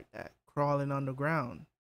Griffith like that, crawling on the ground.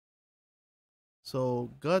 So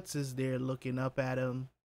Guts is there looking up at him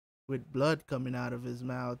with blood coming out of his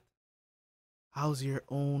mouth. How's your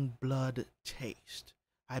own blood taste?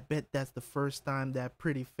 I bet that's the first time that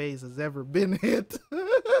pretty face has ever been hit.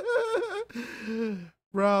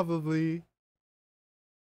 Probably.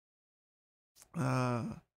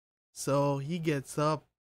 So he gets up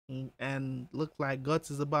and looks like Guts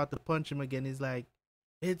is about to punch him again. He's like,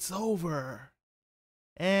 it's over.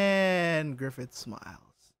 And Griffith smiles.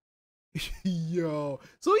 Yo.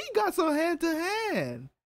 So he got some hand to hand.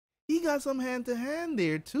 He got some hand to hand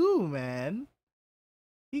there too, man.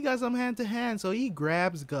 He got some hand to hand. So he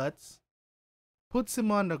grabs Guts, puts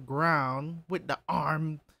him on the ground with the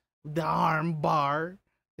arm bar.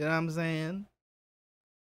 You know what I'm saying?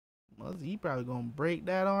 Well, he probably gonna break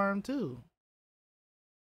that arm too.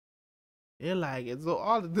 They're like, and so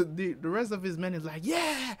all the rest of his men is like,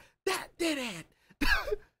 yeah, that did it.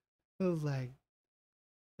 It was like,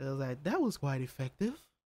 that was quite effective,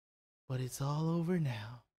 but it's all over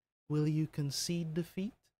now. Will you concede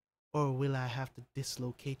defeat, or will I have to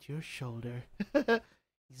dislocate your shoulder?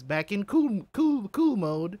 He's back in cool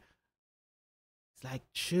mode. It's like,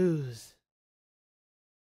 choose.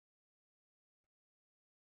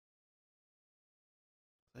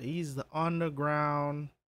 So he's on the ground,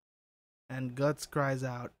 and Guts cries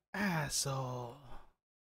out, asshole.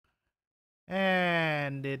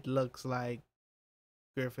 And it looks like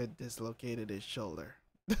Griffith dislocated his shoulder.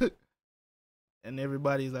 And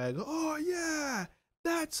everybody's like, oh yeah,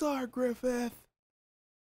 that's our Griffith.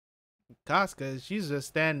 Casca, she's just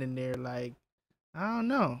standing there like, I don't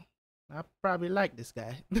know. I probably like this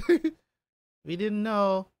guy. We didn't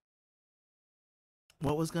know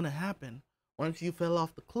what was gonna happen once you fell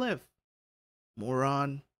off the cliff.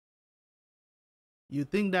 Moron. You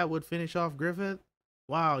think that would finish off Griffith?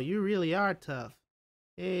 Wow, you really are tough.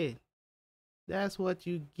 Hey, that's what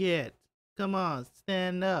you get. Come on,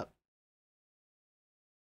 stand up.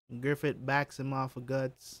 And Griffith backs him off of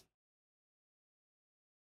Guts.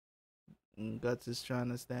 And Guts is trying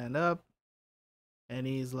to stand up. And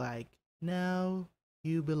he's like, now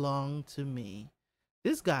you belong to me.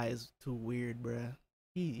 This guy is too weird, bruh.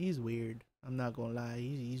 He's weird. I'm not gonna lie.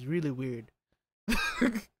 He's really weird.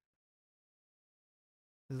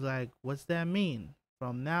 It's like, what's that mean?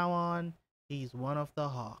 From now on, he's one of the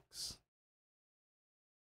Hawks.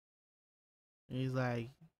 And he's like,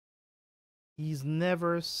 he's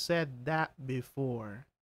never said that before.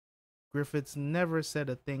 Griffith's never said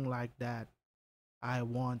a thing like that. I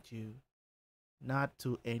want you. Not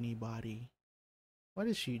to anybody. What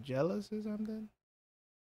is she, jealous or something?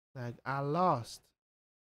 Like, I lost.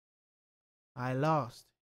 I lost.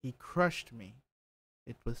 He crushed me.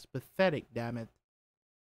 It was pathetic, damn it.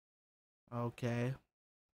 Okay.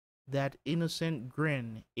 That innocent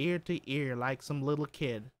grin, ear to ear like some little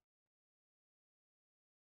kid.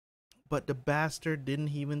 But the bastard didn't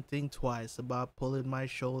even think twice about pulling my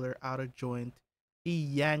shoulder out of joint. He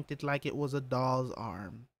yanked it like it was a doll's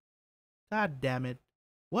arm. God damn it.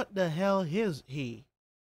 What the hell is he?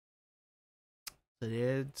 So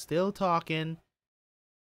they're still talking.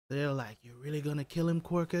 They're like, you really gonna kill him,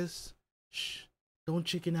 Quercus? Shh, don't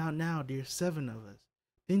chicken out now, there's 7 of us.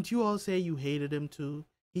 Didn't you all say you hated him too?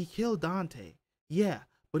 He killed Dante. Yeah,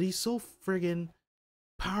 but he's so friggin'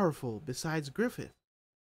 powerful besides Griffith.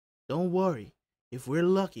 Don't worry. If we're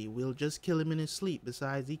lucky, we'll just kill him in his sleep.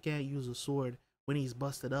 Besides, he can't use a sword when he's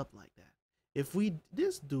busted up like that.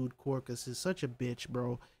 This dude Quercus is such a bitch,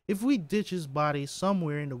 bro. If we ditch his body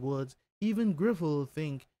somewhere in the woods, even Griffith will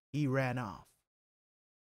think he ran off.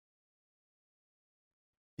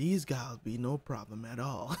 These guys be no problem at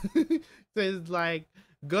all. So it's like,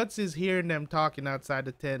 Guts is hearing them talking outside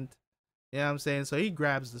the tent. You know what I'm saying? So he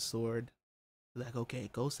grabs the sword. He's like, okay,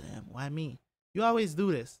 go Sam. Why me? You always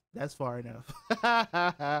do this. That's far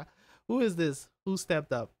enough. Who is this? Who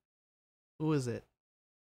stepped up? Who is it?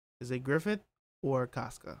 Is it Griffith or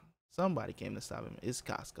Casca? Somebody came to stop him. It's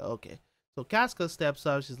Casca. Okay. So Casca steps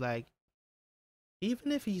up. She's like,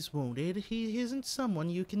 even if he's wounded, he isn't someone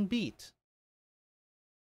you can beat.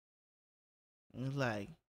 And he's like,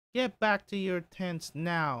 get back to your tents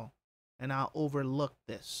now, and I'll overlook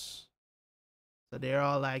this. So they're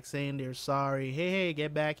all like saying they're sorry. Hey,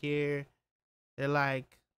 get back here. They're like,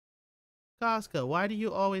 Casca, why do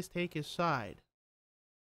you always take his side?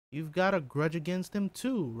 You've got a grudge against him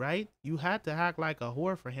too, right? You had to act like a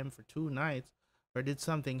whore for him for 2 nights, or did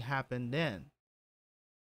something happen then?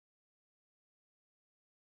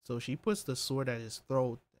 So she puts the sword at his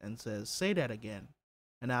throat and says, say that again,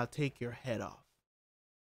 and I'll take your head off.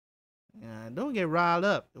 Yeah, don't get riled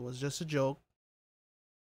up. It was just a joke.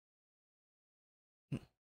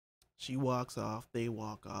 She walks off. They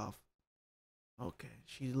walk off. Okay,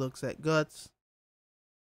 she looks at Guts.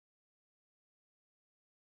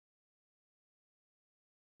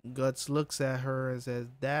 Guts looks at her and says,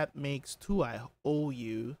 that makes 2 I owe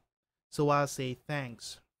you, so I'll say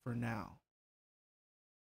thanks for now.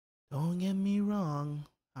 Don't get me wrong,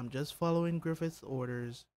 I'm just following Griffith's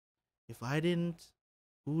orders. If I didn't,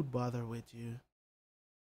 who'd bother with you?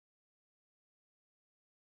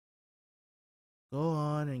 Go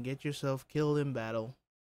on and get yourself killed in battle.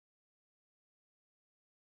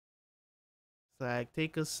 It's like,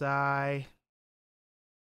 take a sigh.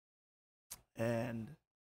 And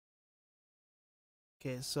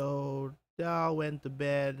okay, so Dal went to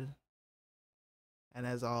bed. And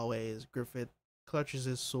as always, Griffith clutches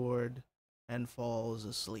his sword and falls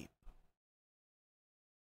asleep.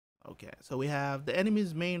 Okay, so we have the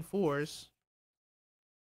enemy's main force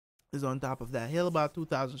is on top of that hill, about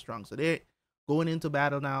 2,000 strong. So they're going into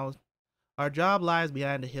battle now. Our job lies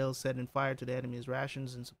behind the hill, setting fire to the enemy's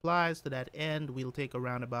rations and supplies. To that end, we'll take a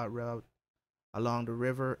roundabout route along the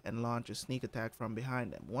river and launch a sneak attack from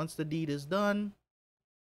behind them. Once the deed is done,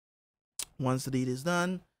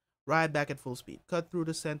 ride back at full speed. Cut through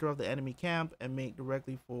the center of the enemy camp and make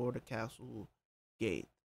directly for the castle gate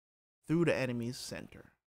through the enemy's center.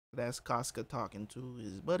 That's Casca talking to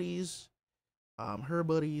his buddies. Her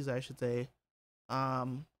buddies, I should say.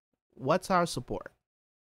 What's our support?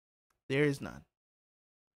 There is none.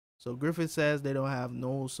 So Griffith says they don't have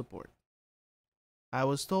no support. I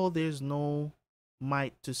was told there's no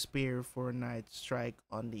might to spare for a night strike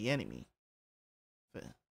on the enemy.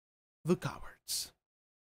 The cowards.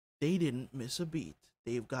 They didn't miss a beat.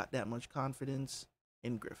 They've got that much confidence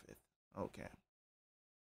in Griffith. Okay.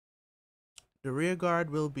 The rear guard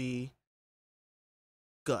will be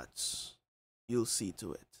Guts. You'll see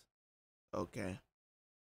to it. Okay.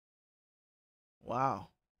 Wow.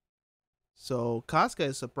 So Casca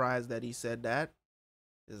is surprised that he said that.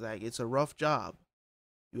 It's like, it's a rough job.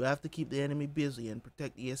 You have to keep the enemy busy and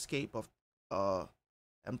protect the escape of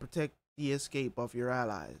your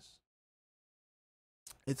allies.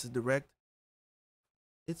 It's a direct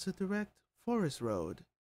forest road,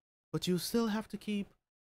 but you still have to keep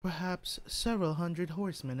perhaps several hundred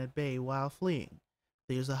horsemen at bay while fleeing.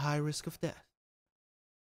 There's a high risk of death.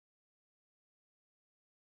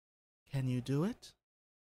 Can you do it?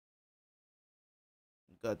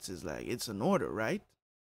 Guts is like, it's an order, right?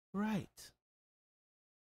 Right.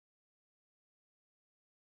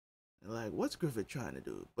 Like, what's Griffith trying to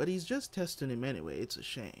do? But he's just testing him anyway. It's a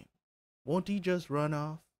shame. Won't he just run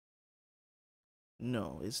off?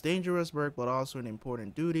 No, it's dangerous work, but also an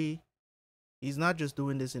important duty. He's not just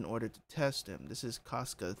doing this in order to test him. This is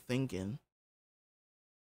Casca thinking.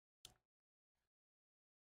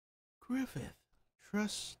 Griffith,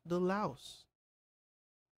 trust the louse.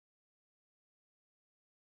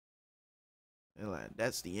 And like,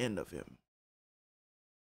 that's the end of him.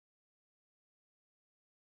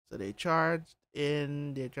 So they charged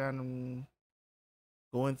in. They're trying to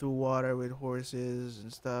going through water with horses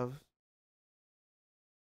and stuff.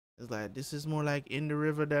 It's like, this is more like in the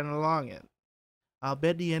river than along it. I'll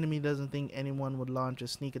bet the enemy doesn't think anyone would launch a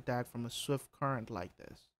sneak attack from a swift current like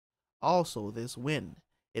this. Also, this wind,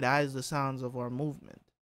 it hides the sounds of our movement.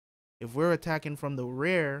 If we're attacking from the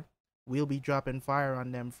rear, we'll be dropping fire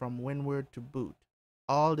on them from windward to boot.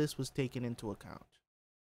 All this was taken into account.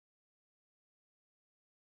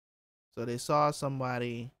 So they saw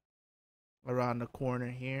somebody around the corner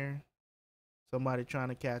here. Somebody trying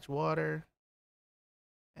to catch water.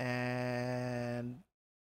 And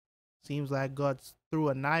seems like Guts threw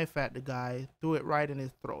a knife at the guy. Threw it right in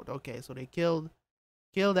his throat. Okay, so they killed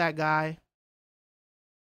that guy.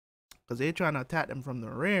 Because they're trying to attack them from the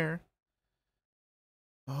rear.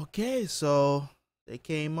 Okay, so they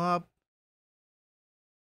came up.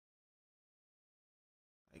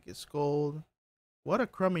 Like it's cold. What a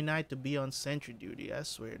crummy night to be on sentry duty, I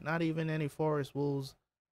swear. Not even any forest wolves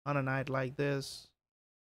on a night like this.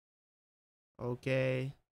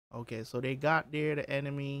 Okay. Okay, so they got there, the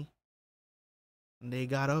enemy. And they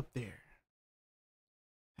got up there.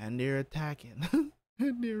 And they're attacking.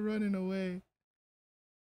 And they're running away.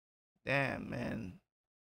 Damn, man.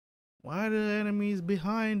 Why are the enemies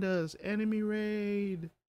behind us? Enemy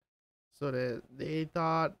raid. So that they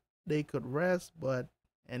thought they could rest, but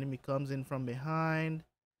enemy comes in from behind,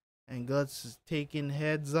 and Guts is taking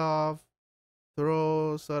heads off,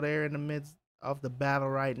 throws. So they're in the midst of the battle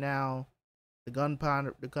right now. The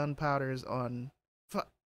gunpowder is on.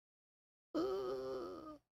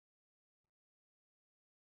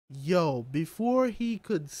 Yo, before he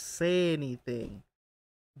could say anything,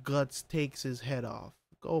 Guts takes his head off.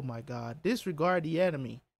 Oh my god. Disregard the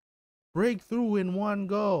enemy. Break through in one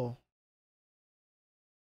go.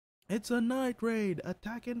 It's a night raid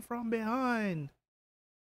attacking from behind.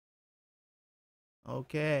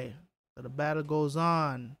 Okay. So the battle goes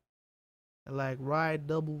on. Like ride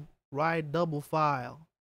double file.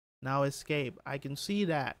 Now escape. I can see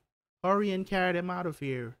that. Hurry and carry them out of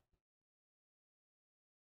here.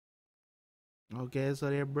 Okay, so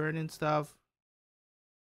they're burning stuff.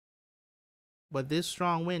 But this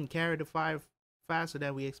strong wind carried the fire faster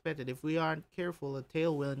than we expected. If we aren't careful, a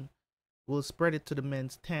tailwind will spread it to the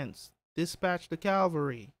men's tents. Dispatch the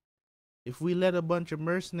cavalry. If we let a bunch of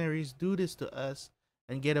mercenaries do this to us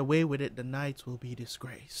and get away with it, the knights will be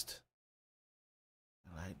disgraced.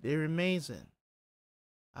 Like, they're amazing.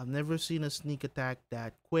 I've never seen a sneak attack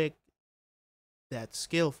that quick, that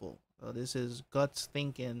skillful. So this is Guts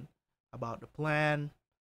thinking about the plan,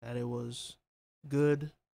 that it was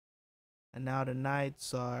good. And now the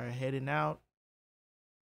knights are heading out.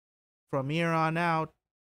 From here on out,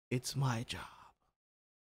 it's my job.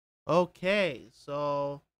 Okay,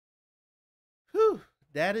 so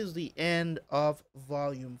that is the end of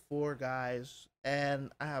volume 4, guys.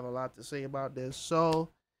 And I have a lot to say about this. So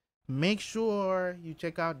make sure you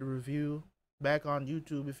check out the review back on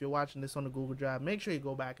YouTube. If you're watching this on the Google Drive, make sure you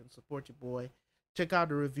go back and support your boy. Check out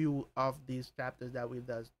the review of these chapters that we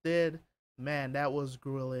just did. Man, that was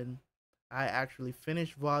grueling. I actually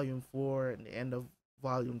finished volume 4 and the end of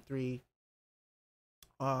volume 3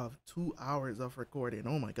 of 2 hours of recording.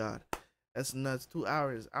 Oh my god, that's nuts. 2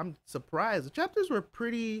 hours. I'm surprised. The chapters were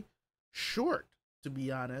pretty short, to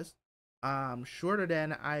be honest. Shorter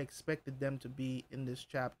than I expected them to be in this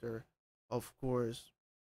chapter, of course.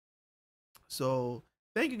 So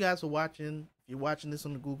thank you guys for watching. If you're watching this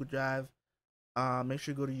on the Google Drive, make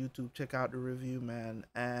sure you go to YouTube, check out the review, man.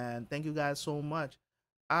 And thank you guys so much.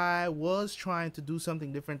 I was trying to do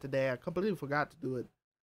something different today. I completely forgot to do it.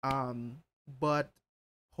 But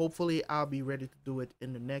hopefully I'll be ready to do it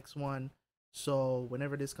in the next one. So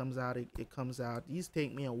whenever this comes out, it comes out. These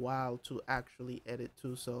take me a while to actually edit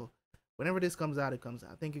too. So whenever this comes out, it comes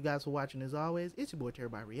out. Thank you guys for watching. As always, it's your boy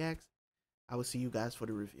Terabyt Reacts. I will see you guys for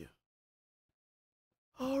the review.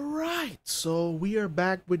 Alright, so we are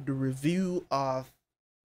back with the review of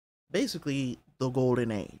basically the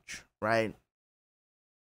Golden Age, right?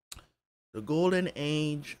 The Golden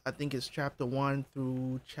Age, I think it's chapter 1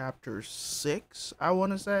 through chapter 6, I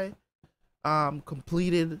want to say.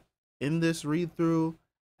 Completed in this read through,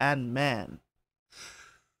 and man,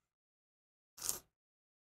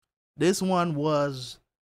 this one was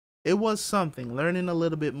something. Learning a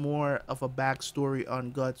little bit more of a backstory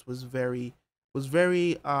on Guts was very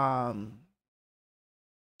it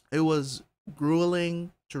was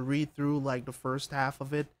grueling to read through, like the first half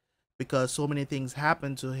of it, because so many things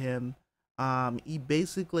happened to him. He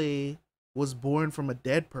basically was born from a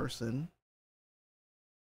dead person,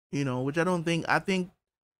 you know, which I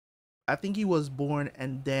think he was born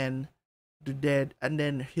and then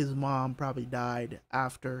his mom probably died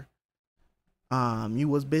after. He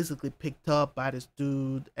was basically picked up by this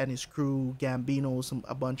dude and his crew, Gambino,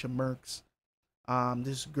 a bunch of mercs.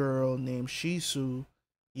 This girl named Shisu,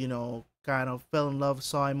 you know, kind of fell in love,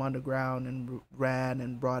 saw him on the ground and ran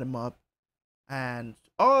and brought him up. And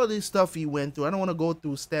all this stuff he went through. I don't want to go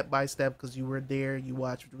through step by step because you were there, you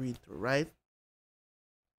watched the read through, right?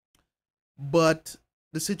 But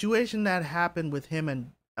the situation that happened with him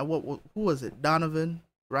and who was it? Donovan,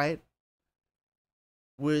 right?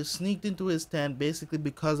 Was sneaked into his tent basically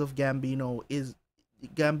because of Gambino's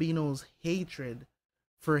hatred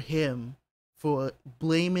for him, for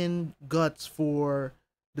blaming Guts for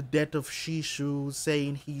the death of Shishu,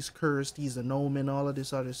 saying he's cursed, he's an omen, all of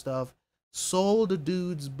this other stuff. Sold the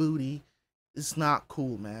dude's booty. It's not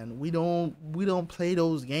cool, man. We don't play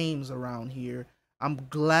those games around here. I'm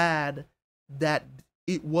glad that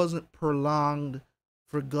it wasn't prolonged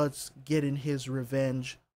for Guts getting his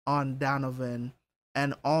revenge on Donovan.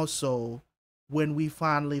 And also, when we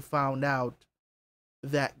finally found out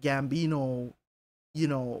that Gambino, you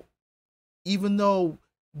know, even though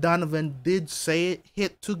Donovan did say he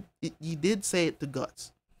did say it to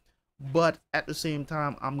Guts, but at the same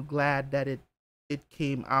time, I'm glad that it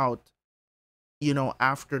came out, you know,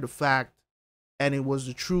 after the fact, and it was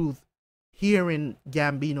the truth. Hearing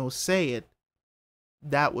Gambino say it,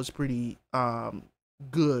 that was pretty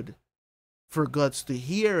good for Guts to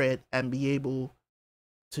hear it and be able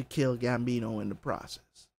to kill Gambino in the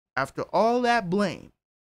process. After all that blame,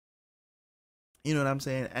 you know what I'm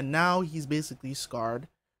saying? And now he's basically scarred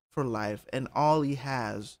for life, and all he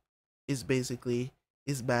has is basically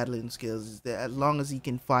his battling skills. Is that as long as he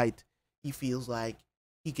can fight, he feels like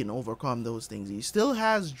he can overcome those things. He still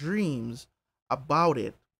has dreams about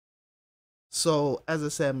it. So, as I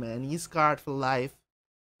said, man, he's scarred for life.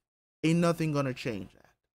 Ain't nothing gonna change that.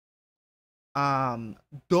 At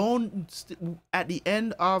the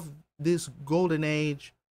end of this golden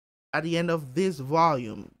age, at the end of this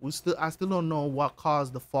volume, I still don't know what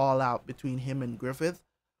caused the fallout between him and Griffith,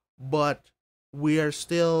 but we are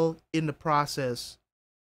still in the process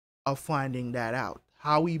of finding that out.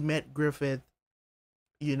 How he met Griffith,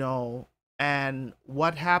 you know, and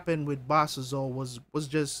what happened with Basazo was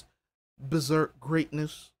just berserk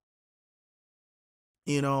greatness,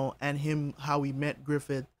 you know, and him how he met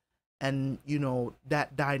Griffith, and you know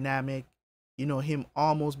that dynamic, you know, him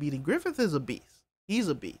almost beating Griffith is a beast. He's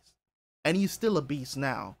a beast, and he's still a beast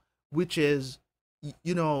now, which is,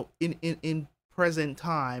 you know, in present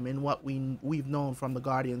time, in what we've known from the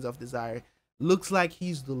Guardians of Desire, looks like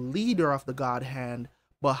he's the leader of the God Hand.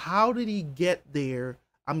 But how did he get there?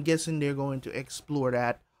 I'm guessing they're going to explore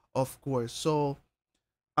that, of course. So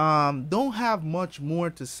don't have much more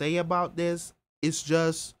to say about this. It's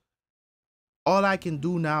just, all I can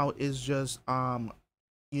do now is just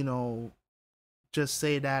you know, just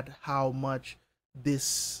say that how much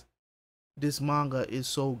this manga is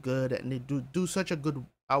so good, and they do such a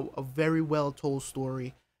very well told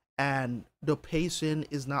story, and the pacing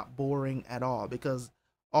is not boring at all, because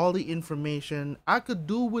all the information I could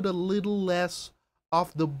do with a little less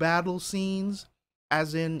of the battle scenes,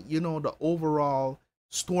 as in, you know, the overall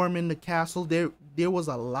storming the castle. There was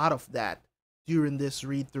a lot of that during this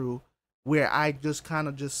read through, where I just kind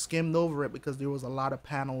of just skimmed over it because there was a lot of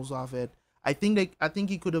panels of it. I think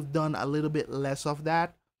he could have done a little bit less of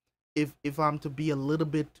that, if I'm to be a little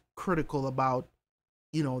bit critical about,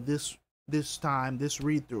 you know, this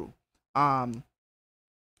read through.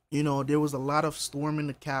 You know, there was a lot of storming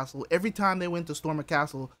the castle. Every time they went to storm a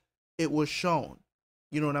castle, it was shown.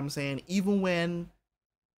 You know what I'm saying? Even when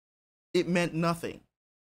it meant nothing.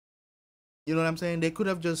 You know what I'm saying? They could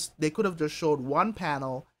have just showed one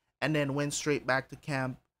panel and then went straight back to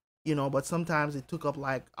camp, you know, but sometimes it took up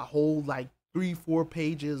like a whole like 3-4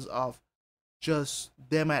 pages of just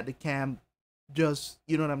them at the camp, just,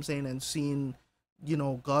 you know what I'm saying, and seeing, you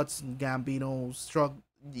know, Guts and Gambino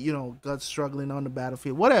Guts struggling on the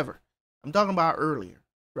battlefield, whatever. I'm talking about earlier,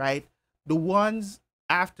 right? The ones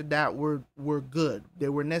after that were good. They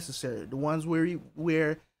were necessary. The ones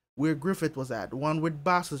where Griffith was at, the one with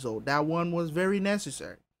Basazo, that one was very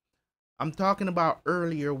necessary. I'm talking about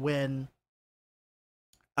earlier when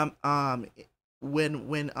him and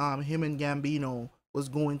Gambino was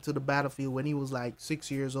going to the battlefield when he was like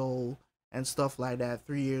 6 years old and stuff like that,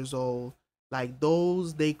 3 years old. Like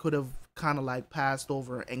those, they could have kind of like passed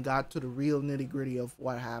over and got to the real nitty gritty of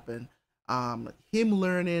what happened. Him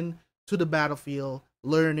learning to the battlefield,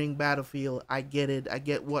 learning battlefield. I get it. I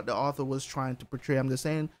get what the author was trying to portray. I'm just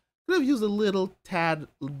saying, could have used a little tad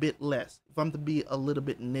bit less, if I'm to be a little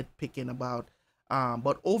bit nitpicking about.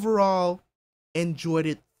 But overall, enjoyed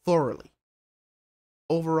it thoroughly.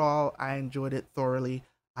 Overall, I enjoyed it thoroughly.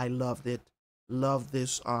 I loved it. Love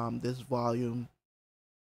this volume.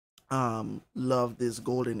 Love this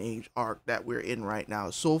Golden Age arc that we're in right now.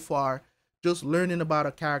 So far, just learning about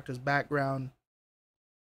a character's background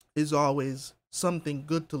is always something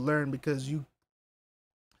good to learn, because you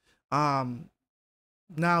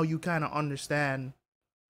now you kind of understand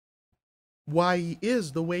why he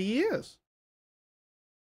is the way he is,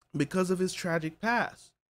 because of his tragic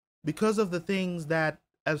past, because of the things that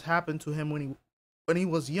has happened to him when he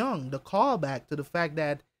was young. The callback to the fact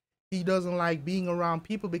that he doesn't like being around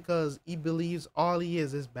people because he believes all he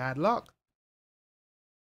is bad luck.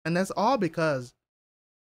 And that's all because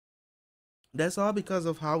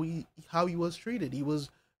of how he was treated. He was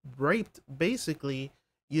raped, basically,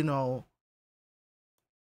 you know,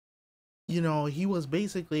 he was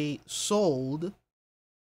basically sold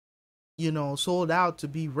out to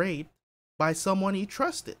be raped by someone he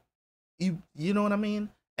trusted. You know what I mean?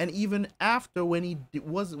 And even after, when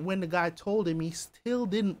the guy told him, he still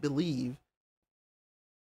didn't believe,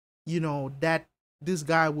 you know, that this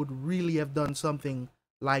guy would really have done something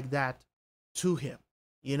like that to him.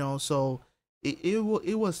 You know, so it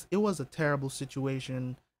was a terrible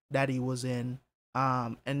situation that he was in.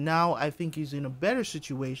 And now I think he's in a better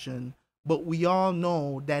situation, but we all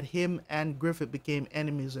know that him and Griffith became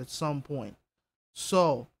enemies at some point.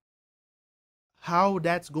 So how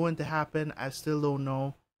that's going to happen, I still don't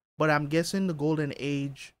know. But I'm guessing the Golden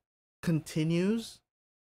Age continues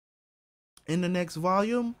in the next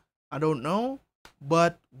volume. I don't know,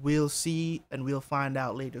 but we'll see and we'll find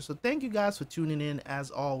out later. So thank you guys for tuning in as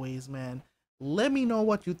always, man. Let me know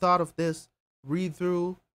what you thought of this read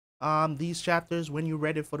through these chapters when you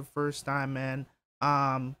read it for the first time, man.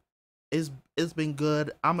 Um it's been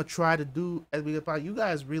good. I'm gonna try to do as we about. You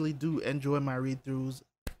guys really do enjoy my read throughs.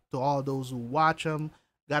 To all those who watch them,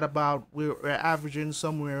 got about we're averaging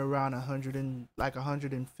somewhere around 100 and like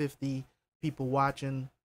 150 people watching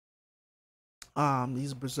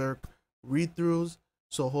these Berserk read throughs.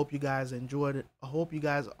 So hope you guys enjoyed it. I hope you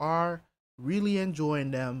guys are really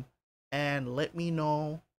enjoying them, and let me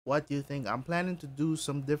know what you think. I'm planning to do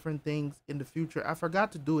some different things in the future. I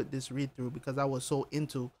forgot to do it this read through because I was so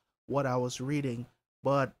into what I was reading,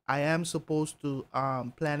 but I am supposed to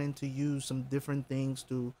planning to use some different things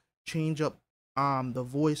to change up the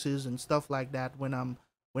voices and stuff like that when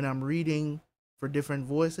I'm reading for different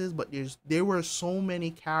voices. But there were so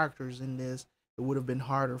many characters in this, it would have been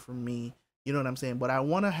harder for me, you know what I'm saying? But I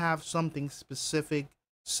want to have something specific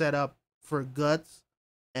set up for Guts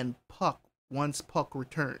and Puck once Puck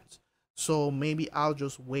returns. So maybe I'll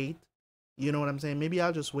just wait, you know what I'm saying? Maybe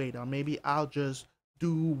I'll just wait, or maybe I'll just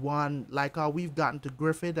do one like how we've gotten to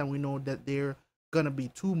Griffith and we know that they're gonna be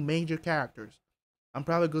two major characters. I'm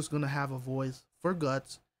probably just gonna have a voice for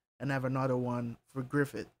Guts and have another one for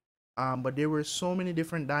Griffith. But there were so many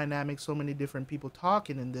different dynamics, so many different people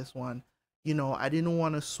talking in this one. You know, I didn't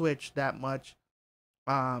want to switch that much.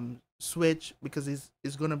 Switch because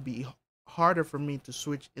it's gonna be harder for me to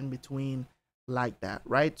switch in between like that,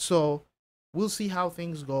 right? So we'll see how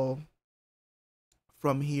things go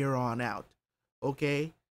from here on out.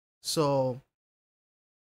 Okay, so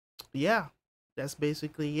yeah, that's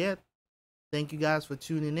basically it. Thank you guys for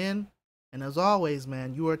tuning in. And as always,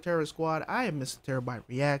 man, you are Terror Squad. I am Mr. Terabyt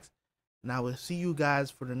Reacts. And I will see you guys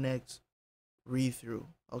for the next read through.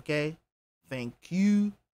 Okay? Thank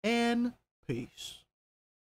you and peace.